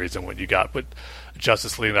better series than what you got with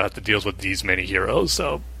Justice League that deals with these many heroes.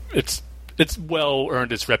 So it's well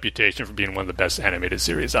earned its reputation for being one of the best animated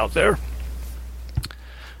series out there.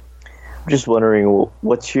 I'm just wondering,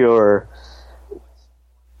 what's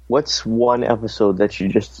one episode that you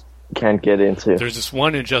just can't get into? There's this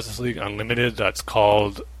one in Justice League Unlimited that's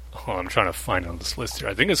called, I'm trying to find on this list here.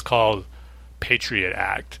 I think it's called Patriot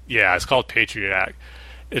Act. Yeah, it's called Patriot Act.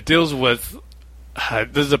 It deals with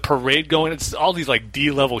there's a parade going. It's all these like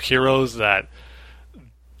D-level heroes that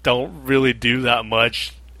don't really do that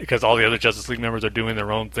much because all the other Justice League members are doing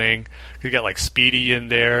their own thing. You got like Speedy in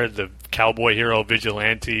there, the cowboy hero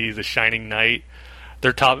Vigilante, the Shining Knight.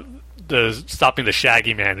 They're stopping the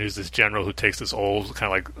Shaggy Man, who's this general who takes this old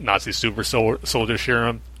kind of like Nazi super soldier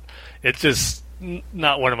serum. It's just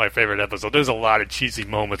not one of my favorite episodes. There's a lot of cheesy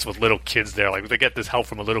moments with little kids there. Like they get this help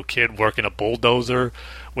from a little kid working a bulldozer,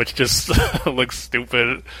 which just looks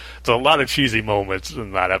stupid. So a lot of cheesy moments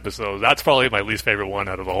in that episode. That's probably my least favorite one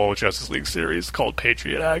out of the whole Justice League series, called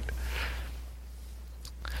Patriot Act.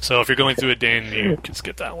 So if you're going through it, Dane, you can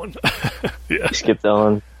skip that one. Yeah. Skip that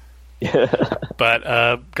one. Yeah. But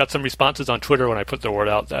got some responses on Twitter when I put the word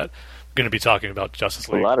out that I'm going to be talking about Justice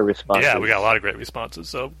League. A lot of responses. Yeah, we got a lot of great responses.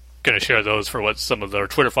 So going to share those for what some of our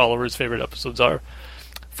Twitter followers' favorite episodes are.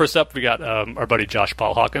 First up, we got our buddy Josh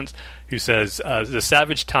Paul Hawkins, who says, "The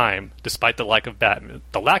Savage Time, despite the lack of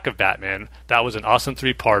Batman, that was an awesome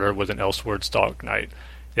 3-parter with an Elseworlds Dark Knight."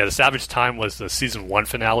 Yeah, The Savage Time was the season 1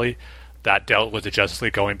 finale that dealt with the Justice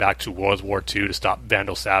League going back to World War II to stop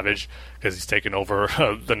Vandal Savage because he's taken over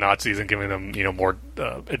the Nazis and giving them, more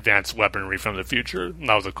advanced weaponry from the future. And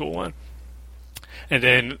that was a cool one. And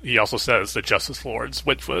then he also says the Justice Lords,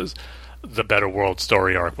 which was the Better World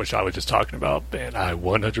story arc, which I was just talking about, and I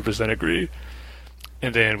 100% agree.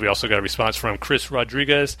 And then we also got a response from Chris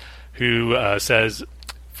Rodriguez, who says,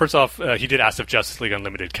 first off, he did ask if Justice League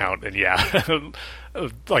Unlimited count, and yeah,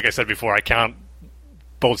 like I said before, I count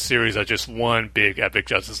both series are just one big epic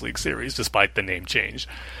Justice League series, despite the name change.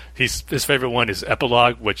 His favorite one is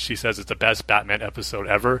Epilogue, which he says is the best Batman episode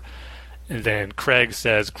ever. And then Craig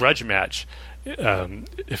says Grudge Match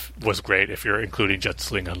was great if you're including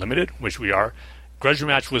Justice League Unlimited, which we are. Grudge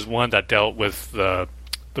Match was one that dealt with the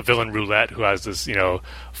villain Roulette, who has this, a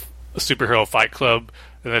superhero fight club,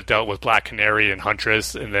 and that dealt with Black Canary and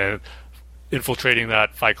Huntress, and then infiltrating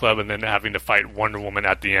that fight club and then having to fight Wonder Woman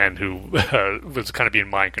at the end, who was kind of being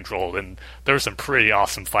mind controlled. And there were some pretty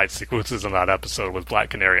awesome fight sequences in that episode with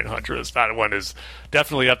Black Canary and Huntress. That one is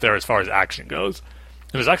definitely up there as far as action goes.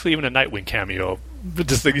 There's actually even a Nightwing cameo.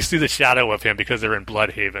 Just you see the shadow of him because they're in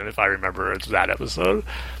Bloodhaven, if I remember, it's that episode.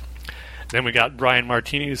 Then we got Brian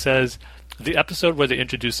Martini, who says, the episode where they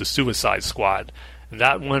introduced the Suicide Squad. And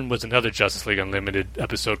that one was another Justice League Unlimited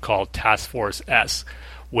episode called Task Force S,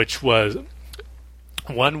 which was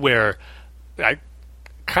one where I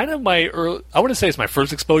wouldn't say it's my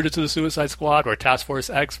first exposure to the Suicide Squad or Task Force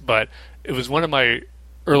X, but it was one of my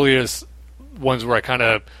earliest ones where I kind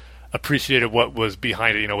of appreciated what was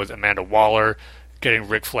behind it. With Amanda Waller getting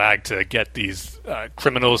Rick Flag to get these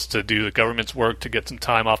criminals to do the government's work to get some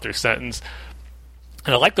time off their sentence.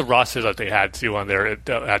 And I like the roster that they had too on there. It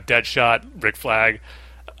had Deadshot, Rick Flag,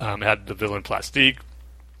 had the villain Plastique,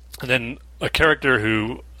 and then a character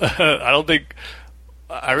who I don't think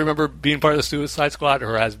I remember being part of the Suicide Squad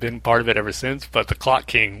or has been part of it ever since, but the Clock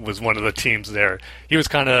King was one of the teams there. He was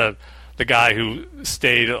kind of the guy who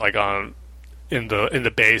stayed in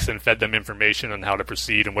the base and fed them information on how to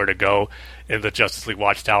proceed and where to go in the Justice League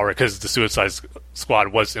Watchtower, because the Suicide Squad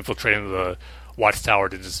was infiltrating the Watchtower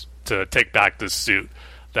to take back this suit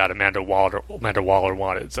that Amanda Waller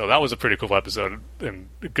wanted. So that was a pretty cool episode and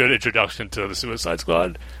a good introduction to the Suicide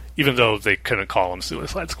Squad, even though they couldn't call them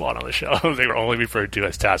Suicide Squad on the show. They were only referred to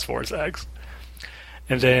as Task Force X.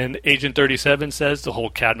 And then Agent 37 says the whole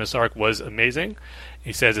Cadmus arc was amazing.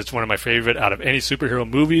 He says it's one of my favorite out of any superhero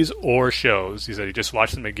movies or shows. He said he just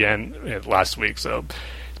watched them again last week, so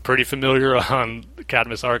pretty familiar on the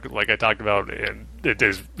Cadmus arc, like I talked about, and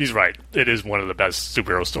he's right. It is one of the best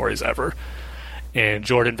superhero stories ever. And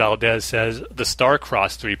Jordan Valdez says the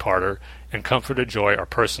Starcross 3-parter and Comfort of Joy are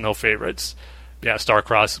personal favorites. Yeah,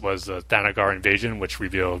 Starcross was the Thanagar invasion, which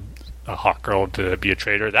revealed a Hawkgirl to be a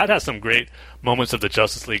traitor. That has some great moments of the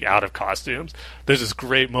Justice League out of costumes. There's this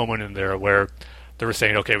great moment in there where they were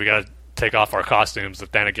saying, okay, we got to take off our costumes. The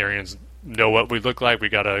Thanagarians know what we look like. We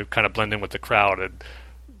got to kind of blend in with the crowd. And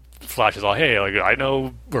Flash is all, hey, I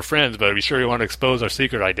know we're friends, but are we sure you want to expose our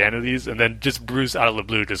secret identities? And then just Bruce out of the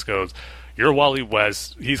blue just goes, you're Wally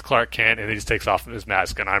West, he's Clark Kent, and he just takes off his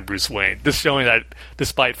mask, and I'm Bruce Wayne. Just showing that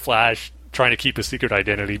despite Flash trying to keep a secret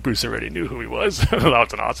identity, Bruce already knew who he was. That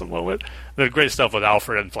was an awesome moment. The great stuff with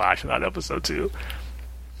Alfred and Flash in that episode, too.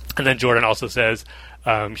 And then Jordan also says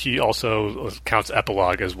he also counts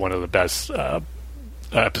Epilogue as one of the best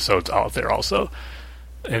episodes out there also.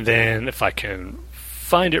 And then if I can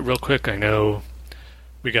find it real quick, I know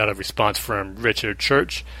we got a response from Richard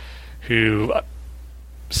Church, who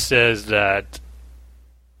says that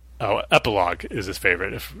Epilogue is his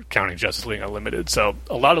favorite, if counting Justice League Unlimited. So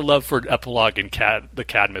a lot of love for Epilogue and the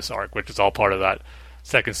Cadmus arc, which is all part of that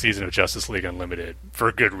second season of Justice League Unlimited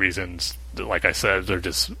for good reasons. Like I said, they're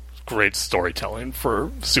just great storytelling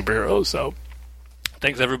for superheroes. So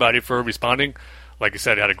thanks everybody for responding. Like I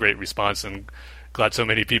said, I had a great response, and glad so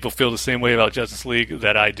many people feel the same way about Justice League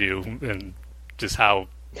that I do, and just how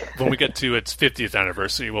when we get to its 50th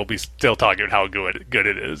anniversary, we'll be still talking about how good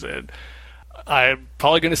it is. And I'm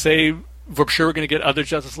probably going to say we're sure we're going to get other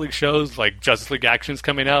Justice League shows, like Justice League Actions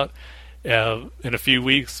coming out in a few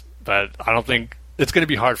weeks, but I don't think it's going to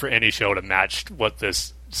be hard for any show to match what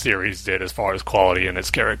this series did as far as quality and its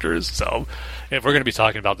characters. So if we're going to be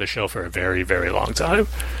talking about this show for a very, very long time.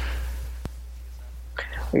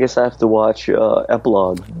 I guess I have to watch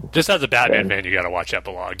Epilogue. Just as a Batman fan, you got to watch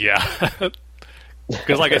Epilogue, yeah.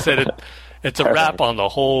 Because like I said, it's a wrap on the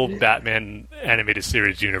whole Batman animated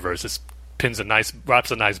series universe. It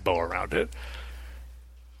wraps a nice bow around it.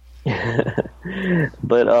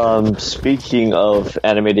 But speaking of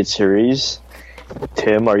animated series,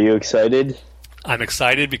 Tim, are you excited? I'm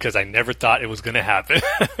excited because I never thought it was going to happen.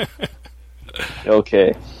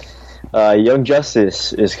 Okay. Young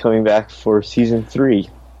Justice is coming back for season 3.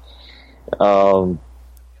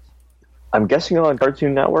 I'm guessing on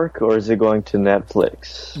Cartoon Network, or is it going to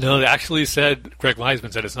Netflix? No, they actually said, Greg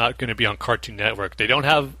Weisman said it's not going to be on Cartoon Network. They don't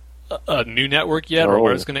have a new network yet or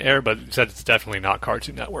where it's going to air, but said it's definitely not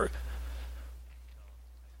Cartoon Network.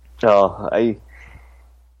 I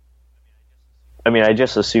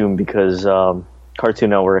just assumed because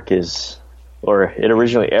Cartoon Network it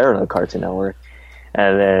originally aired on Cartoon Network,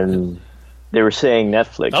 and then they were saying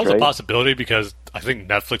Netflix. That was right? a possibility because I think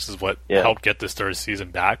Netflix is what helped get this third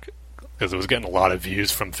season back. because it was getting a lot of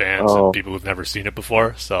views from fans and people who've never seen it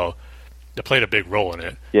before. So it played a big role in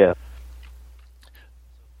it. Yeah.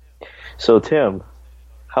 So, Tim,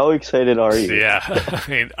 how excited are you? Yeah, I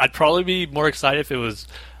mean, I'd probably be more excited if it was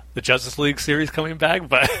the Justice League series coming back,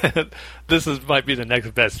 but might be the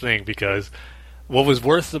next best thing, because what was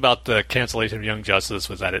worse about the cancellation of Young Justice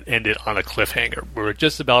was that it ended on a cliffhanger. We were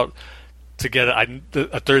just about to get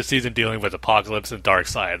a third season dealing with Apocalypse and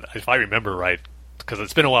Darkseid, if I remember right, because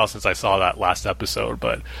it's been a while since I saw that last episode,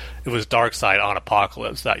 but it was Darkseid on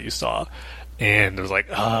Apocalypse that you saw. And it was like,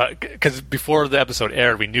 because before the episode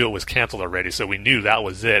aired, we knew it was canceled already, so we knew that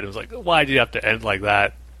was it. It was like, why do you have to end like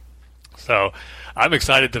that? So I'm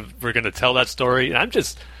excited we're going to tell that story, and I'm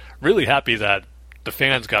just really happy that the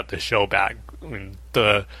fans got the show back. I mean,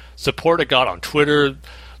 the support it got on Twitter,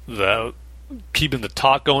 the keeping the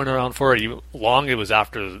talk going around for it, long it was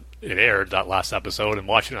after it aired, that last episode, and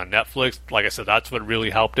watching it on Netflix, like I said, that's what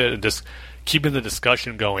really helped it, and just keeping the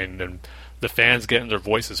discussion going and the fans getting their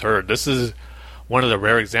voices heard. This is one of the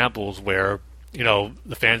rare examples where, you know,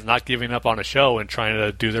 the fans not giving up on a show and trying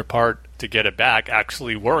to do their part to get it back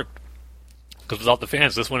actually worked. Because without the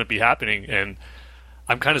fans, this wouldn't be happening. And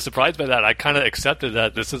I'm kind of surprised by that. I kind of accepted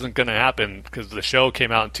that this isn't going to happen, because the show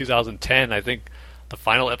came out in 2010. I think the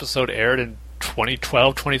final episode aired in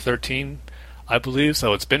 2012, 2013, I believe.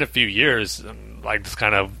 So it's been a few years. And I just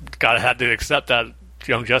kind of had to accept that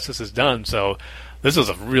Young Justice is done. So this was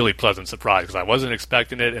a really pleasant surprise, because I wasn't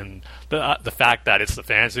expecting it, and the fact that it's the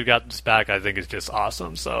fans who got this back, I think, is just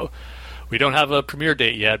awesome. So we don't have a premiere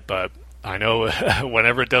date yet, but I know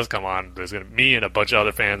whenever it does come on, there's going to me and a bunch of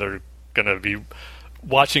other fans are going to be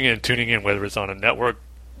watching it and tuning in, whether it's on a network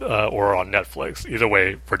or on Netflix. Either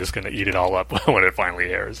way, we're just going to eat it all up when it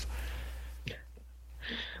finally airs.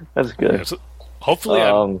 That's good. Yeah, so hopefully,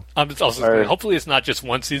 hopefully it's not just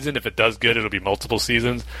one season. If it does good, it'll be multiple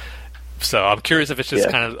seasons. So I'm curious if it's just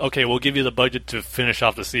kind of, okay, we'll give you the budget to finish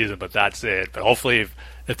off the season, but that's it. But hopefully,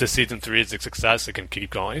 if the season 3 is a success, it can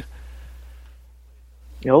keep going.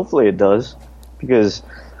 Yeah, hopefully it does, because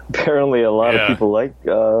apparently a lot of people like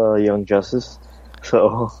Young Justice.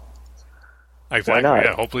 So exactly, why not?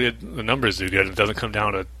 Yeah, hopefully the numbers do good. It doesn't come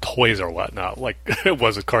down to toys or whatnot, like it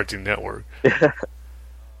was with Cartoon Network.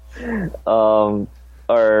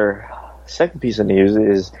 Our second piece of news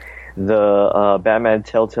is the Batman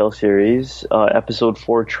Telltale series episode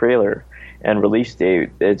 4 trailer and release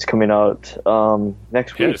date. It's coming out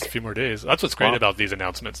next week. Yeah, just a few more days. That's what's great about these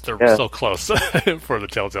announcements. They're so close for the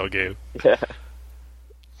Telltale game.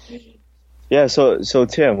 Yeah, so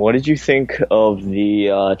Tim, what did you think of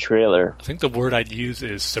the trailer? I think the word I'd use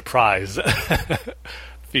is surprise.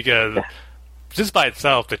 Because just by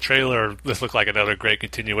itself, the trailer, this looked like another great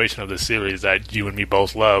continuation of the series that you and me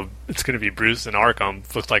both love. It's going to be Bruce and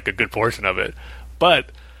Arkham. Looks like a good portion of it.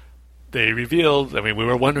 But they revealed, I mean, we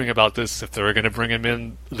were wondering about this, if they were going to bring him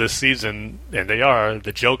in this season, and they are.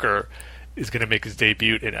 The Joker is going to make his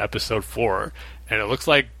debut in episode 4. And it looks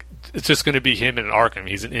like it's just going to be him in Arkham.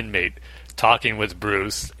 He's an inmate talking with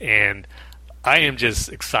Bruce. And I am just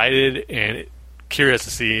excited and curious to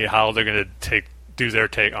see how they're going to do their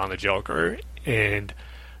take on the Joker. And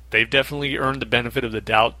they've definitely earned the benefit of the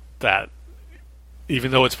doubt that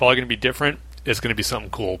even though it's probably going to be different, it's going to be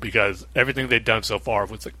something cool, because everything they've done so far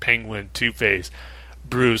with like Penguin, Two-Face,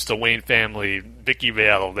 Bruce, the Wayne family, Vicky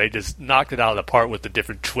Vale, they just knocked it out of the park with the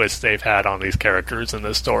different twists they've had on these characters in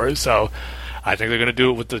this story. So I think they're going to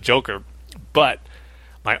do it with the Joker. But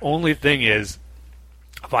my only thing is,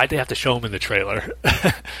 why'd they have to show him in the trailer?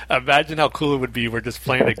 Imagine how cool it would be. We're just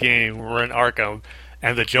playing a game, we're in Arkham,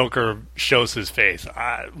 and the Joker shows his face.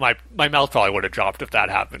 My mouth probably would have dropped if that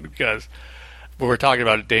happened, because we were talking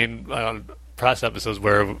about it, Dane, on press episodes,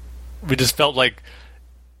 where we just felt like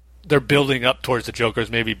they're building up towards the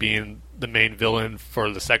Joker's maybe being the main villain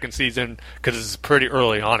for the second season, because this is pretty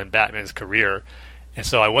early on in Batman's career. And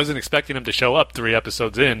so I wasn't expecting him to show up 3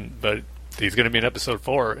 episodes in, but he's going to be in episode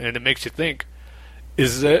 4, and it makes you think,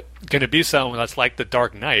 is it going to be something that's like The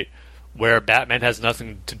Dark Knight, where Batman has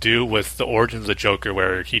nothing to do with the origins of the Joker,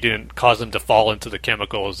 where he didn't cause him to fall into the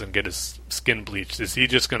chemicals and get his skin bleached? Is he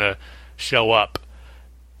just going to show up?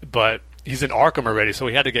 But he's in Arkham already, so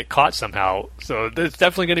he had to get caught somehow. So it's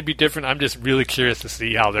definitely going to be different. I'm just really curious to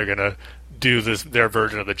see how they're going to do their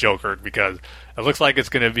version of the Joker, because it looks like it's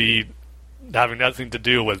going to be having nothing to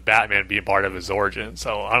do with Batman being part of his origin.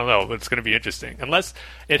 So I don't know. It's going to be interesting. Unless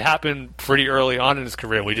it happened pretty early on in his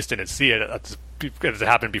career and we just didn't see it. That's because it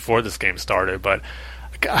happened before this game started. But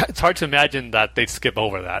it's hard to imagine that they'd skip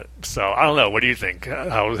over that. So I don't know. What do you think?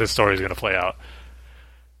 How his story is going to play out?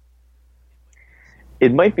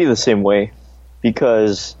 It might be the same way,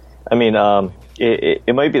 because, I mean,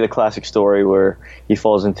 it might be the classic story where he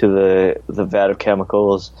falls into the vat of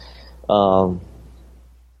chemicals,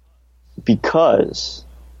 because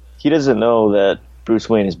he doesn't know that Bruce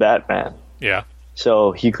Wayne is Batman. Yeah.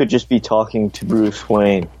 So he could just be talking to Bruce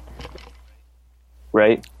Wayne,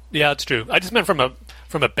 right? Yeah, that's true. I just meant from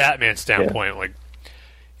a Batman standpoint. Like,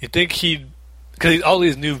 you think because all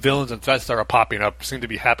these new villains and threats that are popping up seem to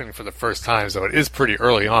be happening for the first time, so it is pretty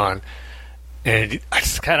early on. And I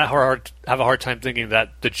just kind of have a hard time thinking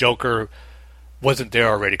that the Joker wasn't there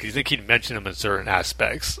already, because you think he'd mention him in certain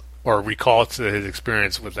aspects or recall to his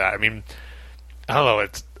experience with that. I mean, I don't know.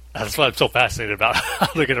 That's why I'm so fascinated about how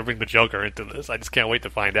they're going to bring the Joker into this. I just can't wait to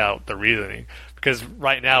find out the reasoning, because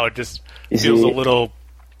right now it just feels a little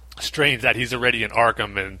strange that he's already in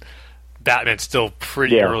Arkham and Batman's still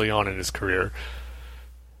pretty early on in his career.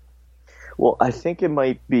 Well, I think it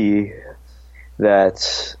might be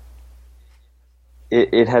that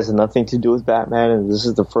it has nothing to do with Batman, and this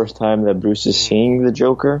is the first time that Bruce is seeing the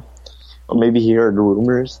Joker, or maybe he heard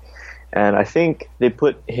rumors. And I think they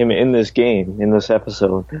put him in this game, in this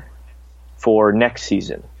episode, for next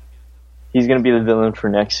season. He's going to be the villain for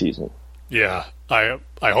next season. Yeah, I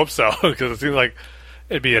hope so, because it seems like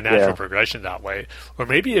it'd be a natural progression that way. Or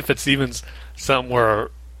maybe if it's even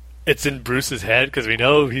somewhere it's in Bruce's head, because we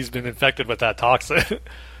know he's been infected with that toxin.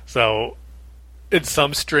 So in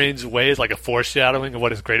some strange ways, like a foreshadowing of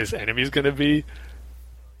what his greatest enemy is going to be.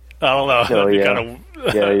 I don't know. That'd be kind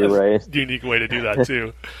of you're right. unique way to do that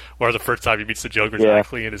too. Or the first time he meets the Joker is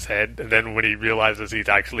actually in his head, and then when he realizes he's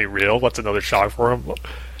actually real, what's another shock for him?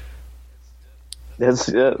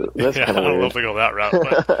 That's kind of weird. I don't know if they go that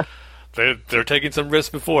route, but they're taking some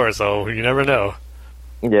risks before, so you never know.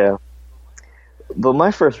 Yeah. But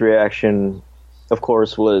my first reaction, of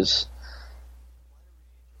course, was,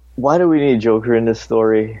 why do we need Joker in this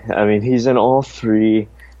story? I mean, he's in all 3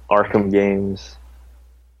 Arkham games.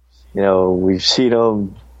 You know, we've seen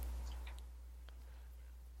him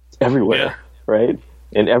everywhere, right?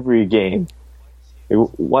 In every game.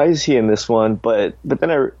 Why is he in this one? But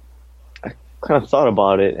then I kind of thought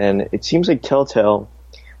about it, and it seems like Telltale,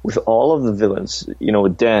 with all of the villains, you know,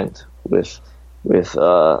 with Dent, with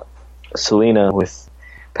Selina, with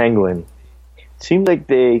Penguin, it seems like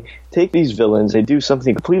they take these villains, they do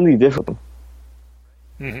something completely different,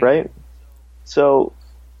 right? So,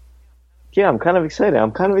 yeah, I'm kind of excited.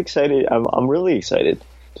 I'm really excited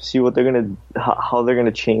to see what how they're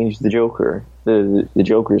gonna change the Joker, the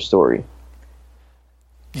Joker story.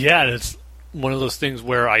 Yeah, it's one of those things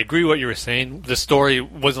where I agree with what you were saying. The story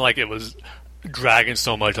wasn't like it was dragging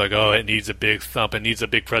so much, like, oh, it needs a big thump, it needs a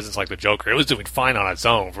big presence like the Joker. It was doing fine on its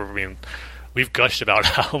own. We've gushed about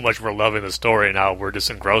how much we're loving the story and how we're just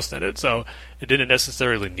engrossed in it. So it didn't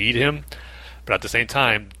necessarily need him, but at the same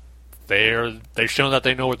time, they've shown that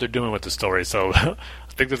they know what they're doing with the story. So I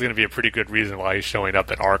think there's going to be a pretty good reason why he's showing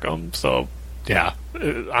up in Arkham. So yeah,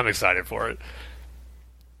 I'm excited for it.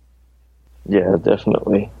 Yeah,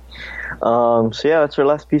 definitely. So yeah, that's our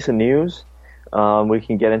last piece of news. We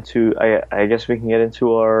can get into, I guess we can get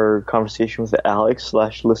into our conversation with Alex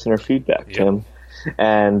 / listener feedback, Tim.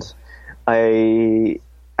 And I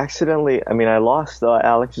lost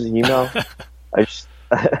Alex's email.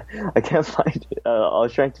 I can't find it. I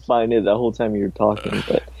was trying to find it the whole time you were talking,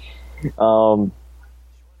 but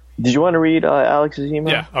did you want to read Alex's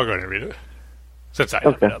email? Yeah, I'll go ahead and read it, since I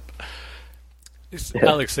have it up.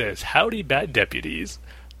 Alex says, "Howdy, Bat Deputies.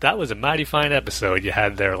 That was a mighty fine episode you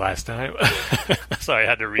had there last time." Sorry, I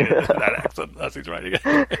had to read it in that accent as he's writing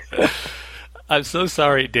it. "I'm so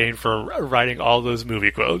sorry, Dane, for writing all those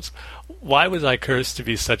movie quotes. Why was I cursed to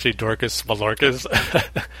be such a Dorcas Malorcas?"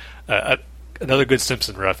 Another good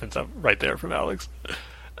Simpson reference right there from Alex.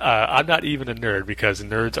 "I'm not even a nerd because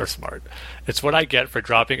nerds are smart. It's what I get for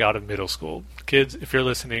dropping out of middle school. Kids, if you're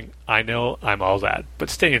listening, I know I'm all that,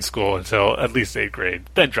 but stay in school until at least 8th grade,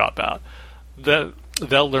 then drop out.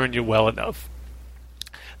 They'll learn you well enough.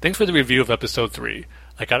 Thanks for the review of episode 3.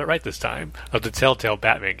 I got it right this time, of the Telltale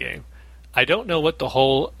Batman game. I don't know what the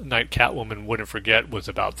whole night Catwoman wouldn't forget was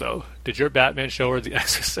about, though. Did your Batman show her The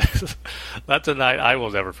Exorcist? That's a night I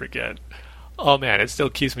will never forget. Oh man, it still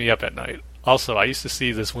keeps me up at night. Also, I used to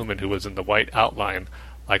see this woman who was in the white outline,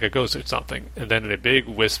 like a ghost or something, and then in a big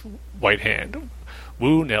wisp white hand.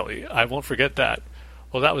 Woo Nelly, I won't forget that.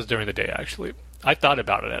 Well, that was during the day, actually. I thought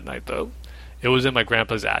about it at night, though. It was in my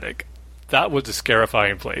grandpa's attic. That was a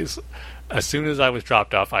scarifying place. As soon as I was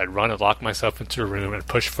dropped off, I'd run and lock myself into a room and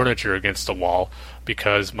push furniture against the wall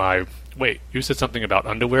because my... Wait, you said something about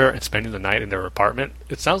underwear and spending the night in their apartment?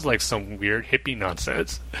 It sounds like some weird hippie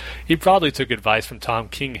nonsense. He probably took advice from Tom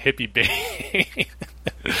King hippie bait.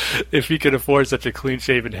 If he can afford such a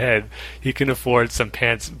clean-shaven head, he can afford some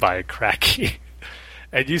pants by a cracky.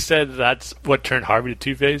 And you said that's what turned Harvey to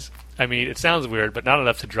Two-Face? I mean, it sounds weird, but not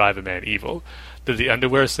enough to drive a man evil. Did the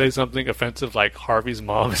underwear say something offensive like Harvey's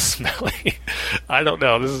mom is smelly? I don't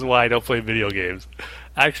know. This is why I don't play video games.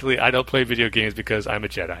 Actually, I don't play video games because I'm a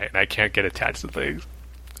Jedi and I can't get attached to things.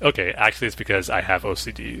 Okay, actually it's because I have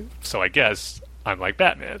OCD, so I guess I'm like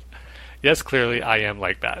Batman. Yes, clearly I am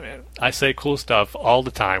like Batman. I say cool stuff all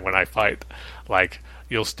the time when I fight, like,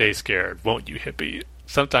 "You'll stay scared, won't you, hippie?"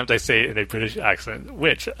 Sometimes I say it in a British accent,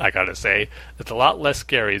 which, I gotta say, is a lot less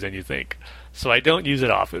scary than you think. So I don't use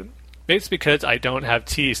it often. Maybe it's because I don't have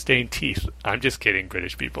tea-stained teeth. I'm just kidding,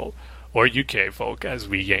 British people. Or UK folk, as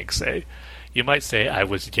we Yanks say. You might say I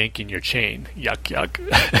was yanking your chain. Yuck, yuck.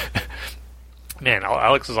 Man,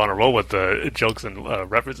 Alex is on a roll with the jokes and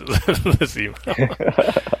references in this email.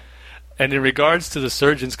 And in regards to the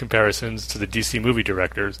surgeons' comparisons to the DC movie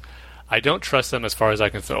directors, I don't trust them as far as I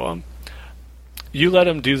can throw them. You let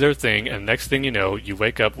them do their thing, and next thing you know, you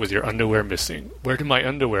wake up with your underwear missing. Where did my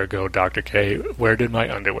underwear go, Dr. K? Where did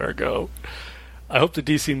my underwear go? I hope the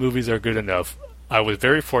DC movies are good enough. I was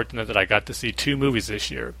very fortunate that I got to see 2 movies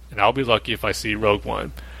this year, and I'll be lucky if I see Rogue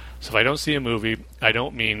One. So if I don't see a movie, it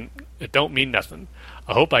don't mean nothing.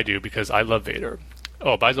 I hope I do because I love Vader.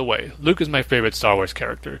 Oh, by the way, Luke is my favorite Star Wars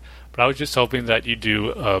character, but I was just hoping that you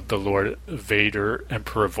do the Lord Vader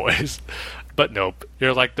Emperor voice. But nope,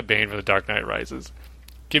 you're like the Bane from The Dark Knight Rises.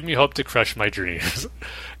 Give me hope to crush my dreams.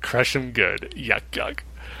 Crush them good. Yuck, yuck.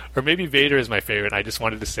 Or maybe Vader is my favorite, and I just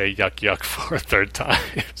wanted to say yuck, yuck for a third time.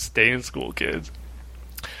 Stay in school, kids.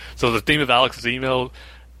 So the theme of Alex's email,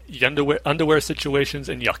 underwear situations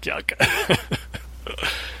and yuck, yuck.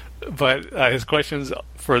 But his questions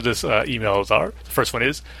for this emails are, the first one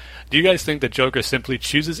is, do you guys think that Joker simply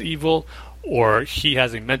chooses evil, or he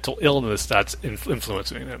has a mental illness that's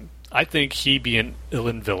influencing him? I think he be an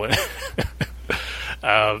villain.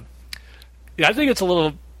 Yeah, I think it's a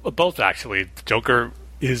little of both, actually. Joker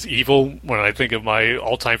is evil. When I think of my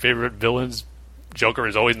all-time favorite villains, Joker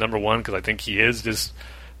is always number one because I think he is just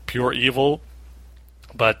pure evil.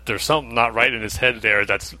 But there's something not right in his head there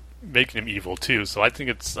that's making him evil, too. So I think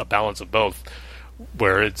it's a balance of both,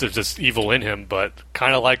 where it's just evil in him, but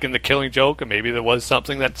kind of like in The Killing Joke, maybe there was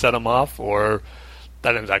something that set him off, or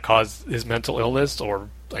that caused his mental illness, or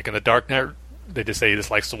like in The Dark Knight, they just say he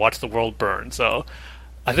just likes to watch the world burn. So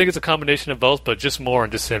I think it's a combination of both, but just more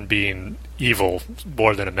in just him being evil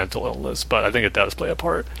more than a mental illness. But I think it does play a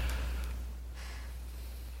part.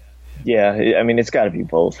 Yeah, I mean, it's got to be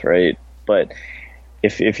both, right? But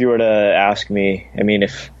if you were to ask me, I mean,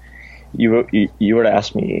 if you were to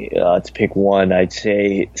ask me to pick one, I'd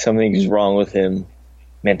say something's wrong with him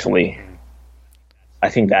mentally. I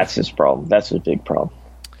think that's his problem. That's his big problem.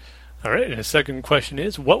 All right, and the second question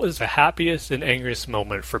is, what was the happiest and angriest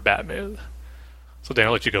moment for Batman? So Dan,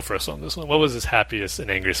 I'll let you go first on this one. What was his happiest and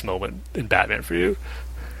angriest moment in Batman for you?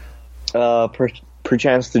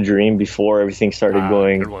 Perchance the Dream, before everything started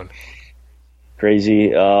going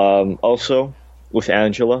crazy. Also, with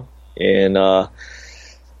Angela in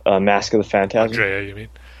Mask of the Phantasm. Andrea, you mean?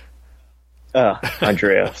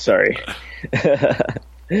 Andrea, sorry.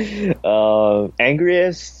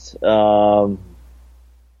 Angriest?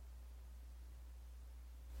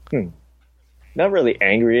 Not really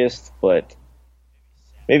angriest, but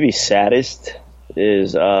maybe saddest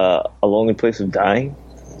is A Lonely Place of Dying.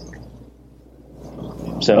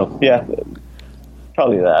 So, yeah,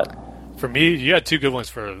 probably that. For me, you had 2 good ones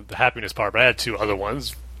for the happiness part, but I had 2 other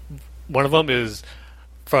ones. One of them is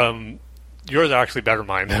from... Yours are actually better than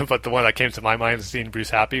mine, but the one that came to my mind seeing Bruce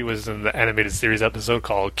happy was in the animated series episode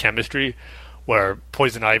called Chemistry, where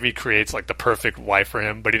Poison Ivy creates like the perfect wife for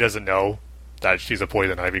him, but he doesn't know that she's a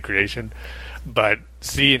Poison Ivy creation. But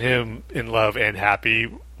seeing him in love and happy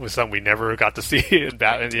was something we never got to see in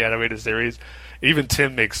Batman the animated series. Even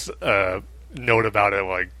Tim makes a note about it,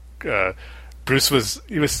 like Bruce was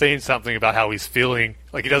saying something about how he's feeling,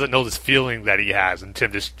 like he doesn't know this feeling that he has, and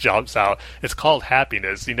Tim just jumps out. It's called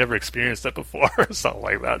happiness. He never experienced it before, or something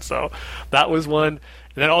like that. So that was one.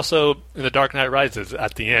 And then also in The Dark Knight Rises,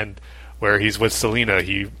 at the end, where he's with Selina,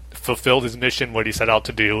 he fulfilled his mission, what he set out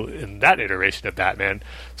to do in that iteration of Batman,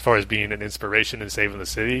 as far as being an inspiration and saving the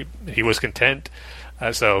city. He was content.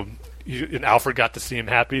 And Alfred got to see him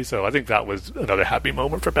happy, so I think that was another happy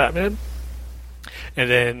moment for Batman. And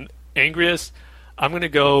then angriest, I'm going to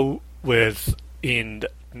go with in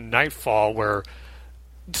Nightfall, where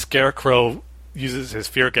Scarecrow uses his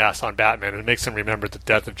fear gas on Batman and makes him remember the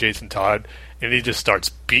death of Jason Todd, and he just starts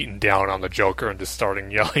beating down on the Joker and just starting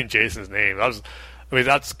yelling Jason's name.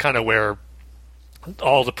 That's kind of where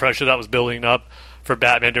all the pressure that was building up for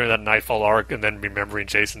Batman during that Nightfall arc, and then remembering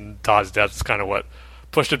Jason Todd's death is kind of what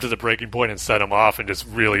pushed him to the breaking point and set him off and just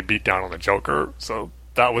really beat down on the Joker. So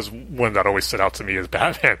that was one that always stood out to me as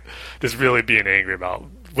Batman, just really being angry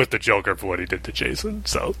with the Joker for what he did to Jason.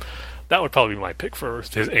 So that would probably be my pick for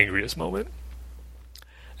his angriest moment.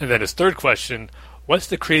 And then his third question, what's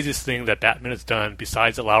the craziest thing that Batman has done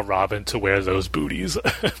besides allow Robin to wear those booties?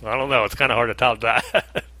 I don't know. It's kind of hard to top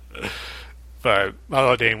that. But,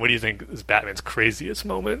 Dane, what do you think is Batman's craziest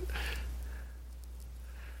moment?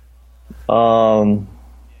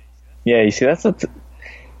 Yeah, you see, that's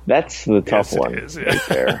the tough one is, yeah. right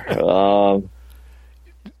there.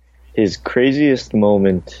 His craziest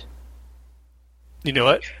moment. You know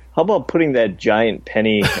what? How about putting that giant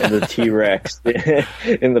penny and the T-Rex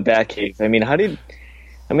in the Batcave?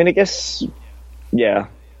 I guess, yeah,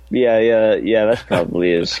 that's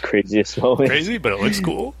probably his craziest moment. Crazy, but it looks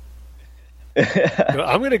cool.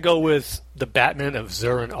 I'm going to go with the Batman of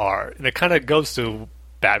Zur-En-Arrh, and it kind of goes to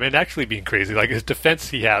Batman actually being crazy, like his defense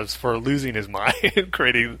he has for losing his mind,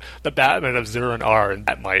 creating the Batman of Zur-En-Arrh, and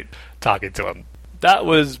that might talking to him. That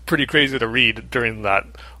was pretty crazy to read during that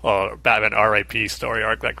Batman R.I.P. story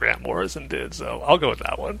arc that Grant Morrison did, so I'll go with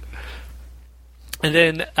that one. And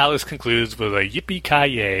then Alex concludes with a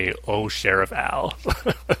yippee-ki-yay, oh Sheriff Al.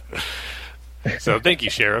 So thank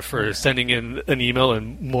you, Sheriff, for sending in an email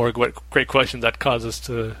and more great questions that cause us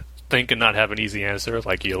to think and not have an easy answer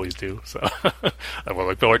like you always do. So I will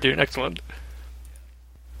look forward to your next one.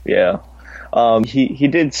 Yeah. He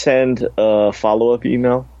did send a follow-up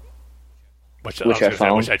email. Which I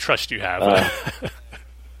found. Which I trust you have.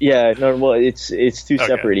 Yeah, no, well, it's two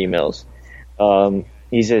separate emails.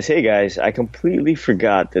 He says, "Hey guys, I completely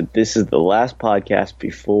forgot that this is the last podcast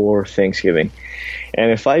before Thanksgiving,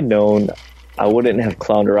 and if I'd known, I wouldn't have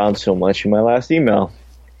clowned around so much in my last email.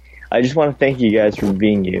 I just want to thank you guys for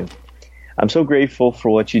being you. I'm so grateful for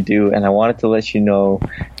what you do, and I wanted to let you know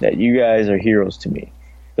that you guys are heroes to me.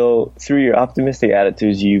 Though through your optimistic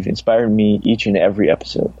attitudes, you've inspired me each and every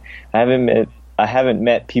episode. I haven't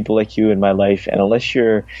met people like you in my life, and unless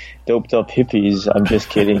you're doped up hippies, I'm just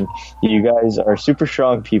kidding. You guys are super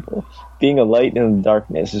strong people. Being a light in the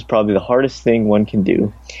darkness is probably the hardest thing one can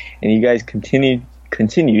do, and you guys continue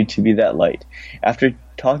to be that light. After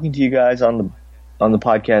talking to you guys on the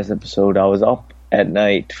podcast episode, I was up at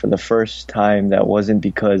night for the first time. That wasn't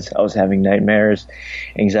because I was having nightmares,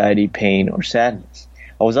 anxiety, pain, or sadness.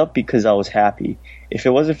 I was up because I was happy. If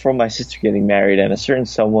it wasn't for my sister getting married and a certain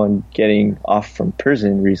someone getting off from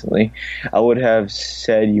prison recently, I would have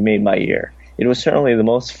said you made my year. It was certainly the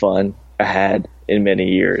most fun I had in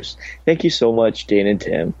many years. Thank you so much, Dane and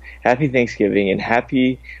Tim. Happy Thanksgiving and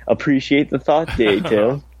happy Appreciate the Thought Day,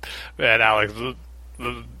 Tim." Man, Alex,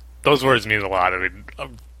 those words mean a lot. I mean,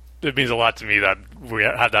 it means a lot to me that we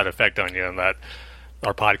have that effect on you, and that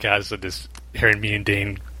our podcast and just hearing me and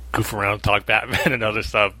Dane goof around, talk Batman and other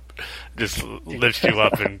stuff, just lifts you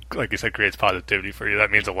up and, like you said, creates positivity for you.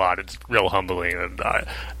 That means a lot. It's real humbling. And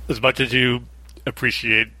as much as you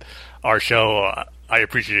appreciate our show, I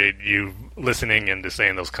appreciate you listening and just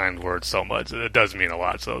saying those kind words so much. It does mean a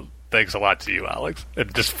lot. So thanks a lot to you, Alex.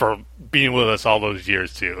 And just for being with us all those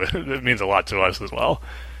years, too. It means a lot to us as well.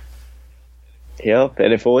 Yep.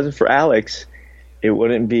 And if it wasn't for Alex, it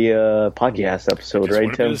wouldn't be a podcast episode, right, Tim? It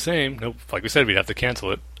wouldn't be the same. Nope. Like we said, we'd have to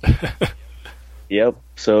cancel it. Yep.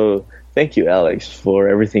 So thank you, Alex, for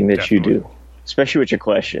everything that you do, especially with your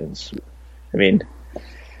questions. I mean,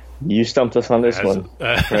 you stumped us on this one,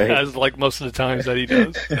 right? As like most of the times that he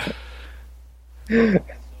does.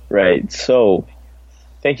 Right. So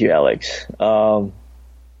thank you, Alex.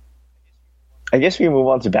 I guess we can move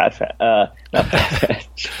on to Batfan. Not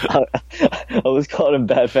Batfan. I was calling him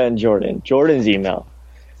Batfan Jordan. Jordan's email.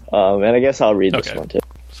 And I guess I'll read this one too.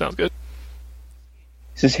 Sounds good. It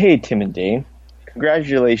says, "Hey, Tim and Dane.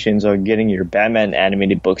 Congratulations on getting your Batman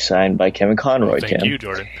animated book signed by Kevin Conroy, Tim. Thank you,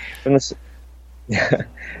 Jordan. From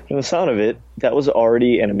the sound of it, that was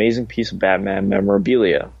already an amazing piece of Batman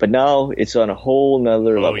memorabilia. But now it's on a whole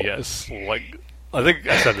nother level." Oh, yes. Like, I think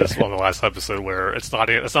I said this on the last episode where it's not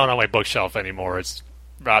on my bookshelf anymore. It's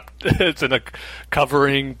wrapped. It's in a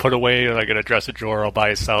covering, put away like in a dresser drawer all by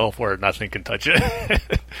itself where nothing can touch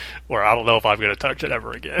it. Or I don't know if I'm going to touch it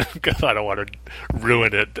ever again because I don't want to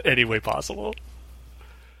ruin it any way possible.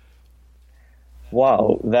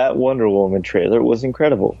 Wow, that Wonder Woman trailer was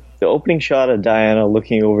incredible. The opening shot of Diana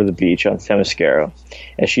looking over the beach on Themyscira,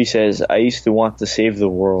 as she says, "I used to want to save the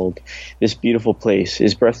world. This beautiful place,"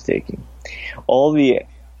 is breathtaking. All the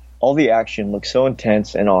action looks so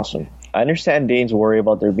intense and awesome. I understand Dane's worry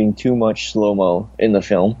about there being too much slow-mo in the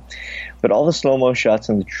film, but all the slow-mo shots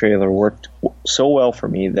in the trailer worked so well for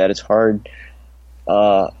me that it's hard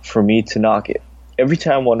for me to knock it. Every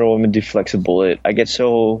time Wonder Woman deflects a bullet, I get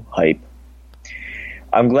so hype.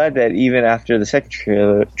 I'm glad that even after the second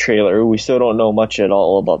trailer, we still don't know much at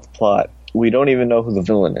all about the plot. We don't even know who the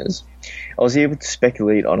villain is. I was able to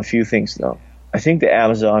speculate on a few things, though. I think the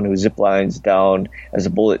Amazon who ziplines down as a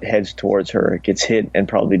bullet heads towards her gets hit and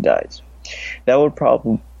probably dies. That will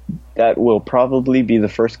probably be the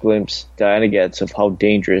first glimpse Diana gets of how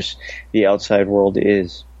dangerous the outside world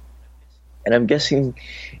is. And I'm guessing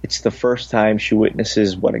it's the first time she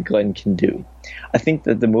witnesses what a gun can do. I think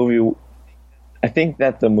that the movie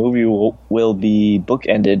will be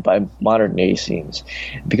bookended by modern day scenes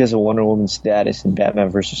because of Wonder Woman's status in Batman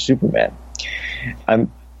vs Superman.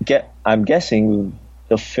 I'm guessing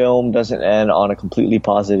the film doesn't end on a completely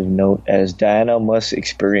positive note, as Diana must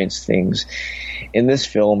experience things in this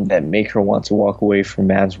film that make her want to walk away from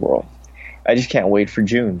man's world. I just can't wait for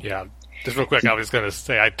June. Yeah, just real quick, I was going to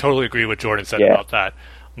say I totally agree with Jordan said about that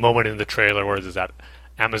moment in the trailer where there's that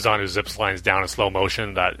Amazon who zips lines down in slow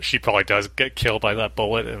motion, that she probably does get killed by that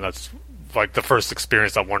bullet, and that's like the first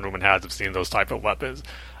experience that Wonder Woman has of seeing those type of weapons.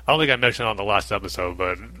 I don't think I mentioned it on the last episode,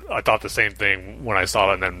 but I thought the same thing when I saw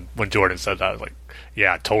it, and then when Jordan said that, I was like,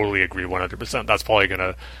 yeah, I totally agree 100%. That's probably going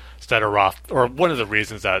to set her off, or one of the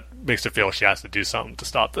reasons that makes her feel she has to do something to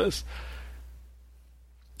stop this.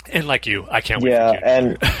 And like you, I can't wait for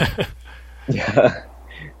June.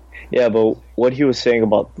 Yeah, but what he was saying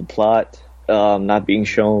about the plot not being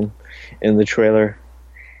shown in the trailer,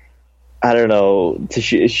 I don't know.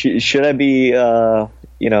 Should I be,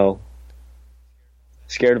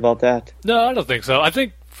 scared about that? No, I don't think so. I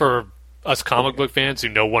think for us comic book fans who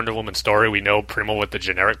know Wonder Woman's story, we know pretty much what the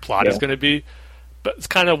generic plot is going to be. But it's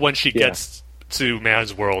kind of when she gets to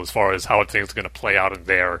man's world, as far as how things are going to play out in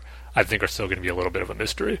there, I think are still going to be a little bit of a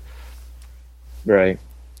mystery. Right.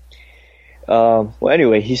 Well,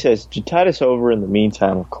 anyway, he says, to tide us over in the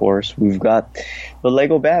meantime, of course, we've got the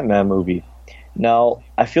Lego Batman movie. Now,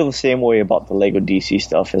 I feel the same way about the Lego DC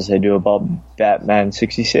stuff as I do about Batman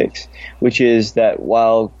 66, which is that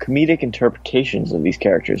while comedic interpretations of these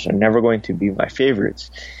characters are never going to be my favorites,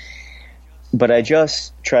 but I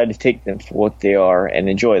just try to take them for what they are and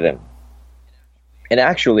enjoy them. And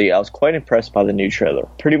actually, I was quite impressed by the new trailer.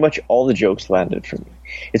 Pretty much all the jokes landed for me.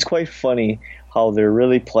 It's quite funny how they're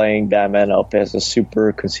really playing Batman up as a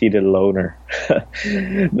super conceited loner.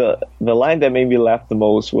 The line that made me laugh the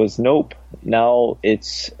most was, "Nope, now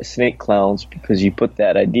it's snake clowns because you put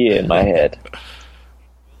that idea in my head."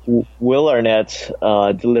 Will Arnett's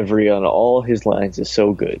delivery on all his lines is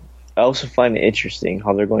so good. I also find it interesting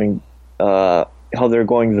how they're going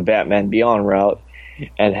the Batman Beyond route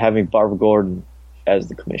and having Barbara Gordon as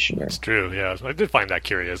the commissioner. It's true, yeah. I did find that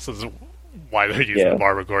curious. This is why they're using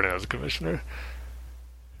Barbara Gordon as a commissioner.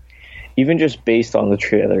 Even just based on the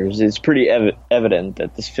trailers, it's pretty evident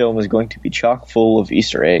that this film is going to be chock full of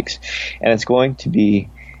Easter eggs, and it's going to be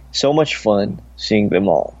so much fun seeing them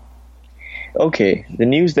all. Okay, the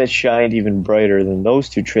news that shined even brighter than those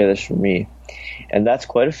two trailers for me, and that's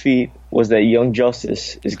quite a feat, was that Young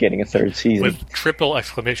Justice is getting a third season. With triple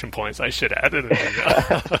exclamation points, I should add it.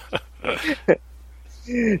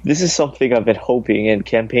 This is something I've been hoping and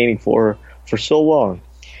campaigning for so long,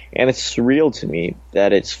 and it's surreal to me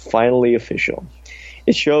that it's finally official.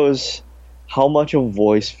 It shows how much of a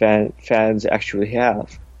voice fans actually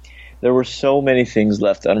have. There were so many things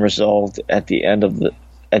left unresolved at the end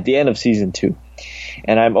of season 2,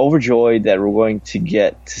 and I'm overjoyed that we're going to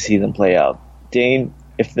get to see them play out. Dane,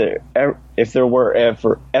 if there were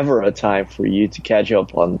ever a time for you to catch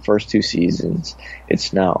up on the first 2 seasons,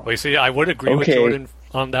 it's now. Well, you see, I would agree with Jordan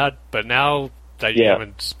on that, but now that you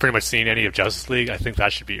haven't pretty much seen any of Justice League, I think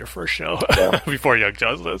that should be your first show before Young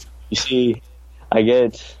Justice. You see, I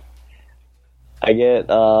get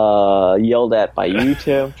yelled at by you,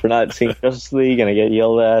 Tim, for not seeing Justice League, and I get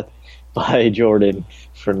yelled at by Jordan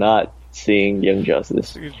for not seeing Young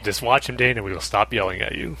Justice. Just watch him, Dane, and we will stop yelling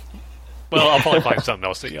at you. Well, I'll probably find something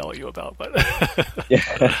else to yell at you about, but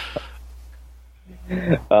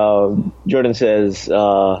Jordan says,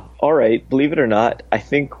 all right, believe it or not, I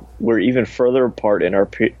think we're even further apart in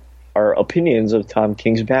our opinions of Tom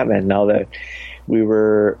King's Batman now that we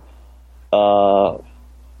were let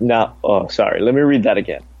me read that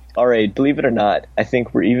again. All right, believe it or not, I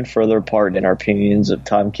think we're even further apart in our opinions of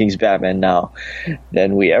Tom King's Batman now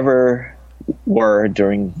than we ever were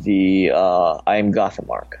during the I Am Gotham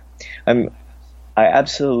arc. I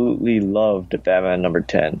absolutely loved Batman number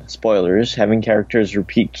 10. Spoilers, having characters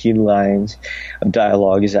repeat key lines of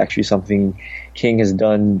dialogue is actually something King has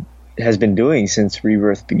been doing since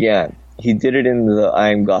Rebirth began. He did it in the I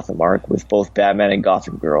Am Gotham arc with both Batman and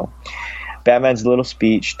Gotham Girl. Batman's little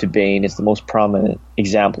speech to Bane is the most prominent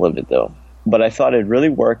example of it, though. But I thought it really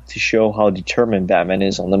worked to show how determined Batman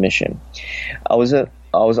is on the mission. I was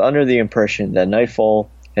under the impression that Nightfall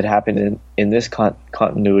had happened in this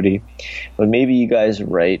continuity, but maybe you guys are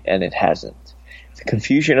right and it hasn't. The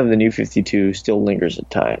confusion of the New 52 still lingers at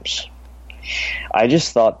times. I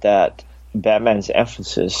just thought that Batman's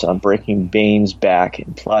emphasis on breaking Bane's back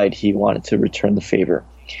implied he wanted to return the favor.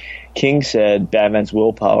 King said Batman's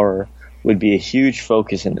willpower would be a huge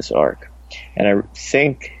focus in this arc, and I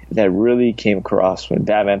think that really came across when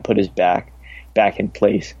Batman put his back in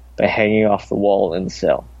place by hanging off the wall in the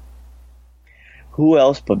cell. Who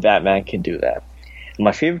else but Batman can do that? And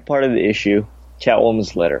my favorite part of the issue,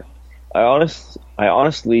 Catwoman's letter. I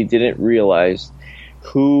honestly didn't realize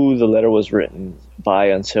who the letter was written by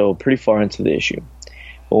until pretty far into the issue.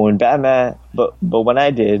 But when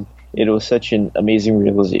I did, it was such an amazing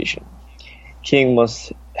realization. King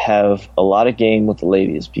must have a lot of game with the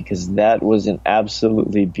ladies, because that was an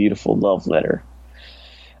absolutely beautiful love letter.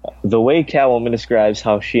 The way Catwoman describes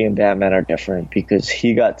how she and Batman are different because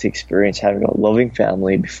he got to experience having a loving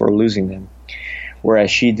family before losing them, whereas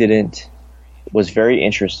she didn't, was very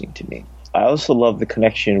interesting to me. I also love the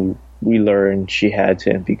connection we learned she had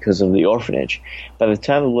to him because of the orphanage. By the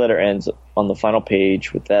time the letter ends on the final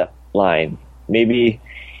page with that line, maybe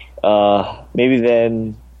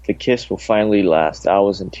then the kiss will finally last. I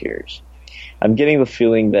was in tears. I'm getting the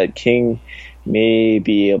feeling that King may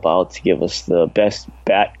be about to give us the best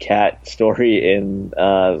Bat-Cat story in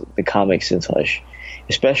the comics since Hush,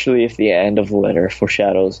 especially if the end of the letter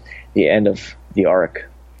foreshadows the end of the arc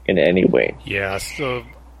in any way. Yeah, so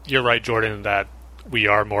you're right, Jordan, that we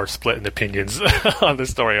are more split in opinions on the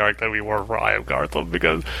story arc than we were for I Am Gotham,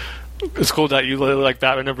 because it's cool that you really like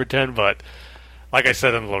Batman number 10, but like I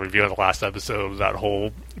said in the review of the last episode, that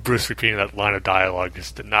whole Bruce repeating that line of dialogue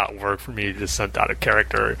just did not work for me. It just sent out of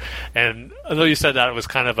character. And I know you said that it was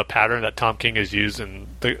kind of a pattern that Tom King has used in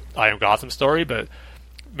the I Am Gotham story, but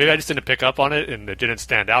maybe I just didn't pick up on it, and it didn't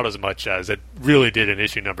stand out as much as it really did in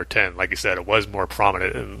issue number 10. Like you said, it was more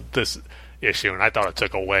prominent in this issue, and I thought it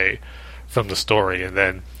took away from the story. And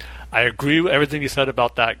then I agree with everything you said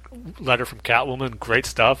about that letter from Catwoman. Great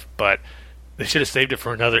stuff, but they should have saved it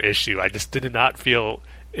for another issue. I just did not feel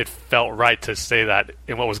it felt right to say that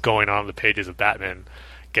in what was going on in the pages of Batman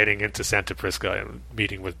getting into Santa Prisca and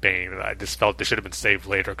meeting with Bane. I just felt they should have been saved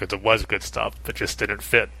later because it was good stuff, but just didn't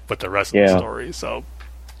fit with the rest of the story. So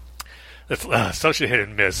it's such a hit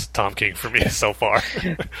and miss, Tom King, for me so far.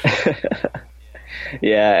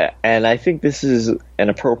 Yeah, and I think this is an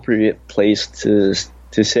appropriate place to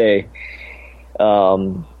say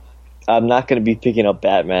I'm not going to be picking up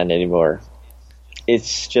Batman anymore.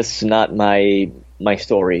 It's just not my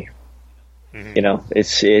story. Mm-hmm. You know,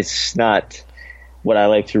 it's not what I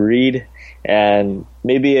like to read. And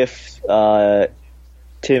maybe if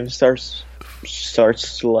Tim starts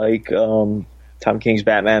to like Tom King's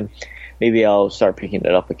Batman, maybe I'll start picking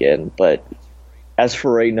it up again. But as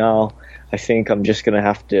for right now, I think I'm just going to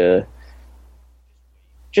have to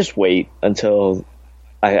just wait until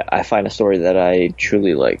I find a story that I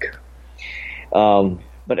truly like.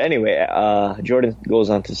 But anyway, Jordan goes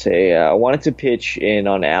on to say, I wanted to pitch in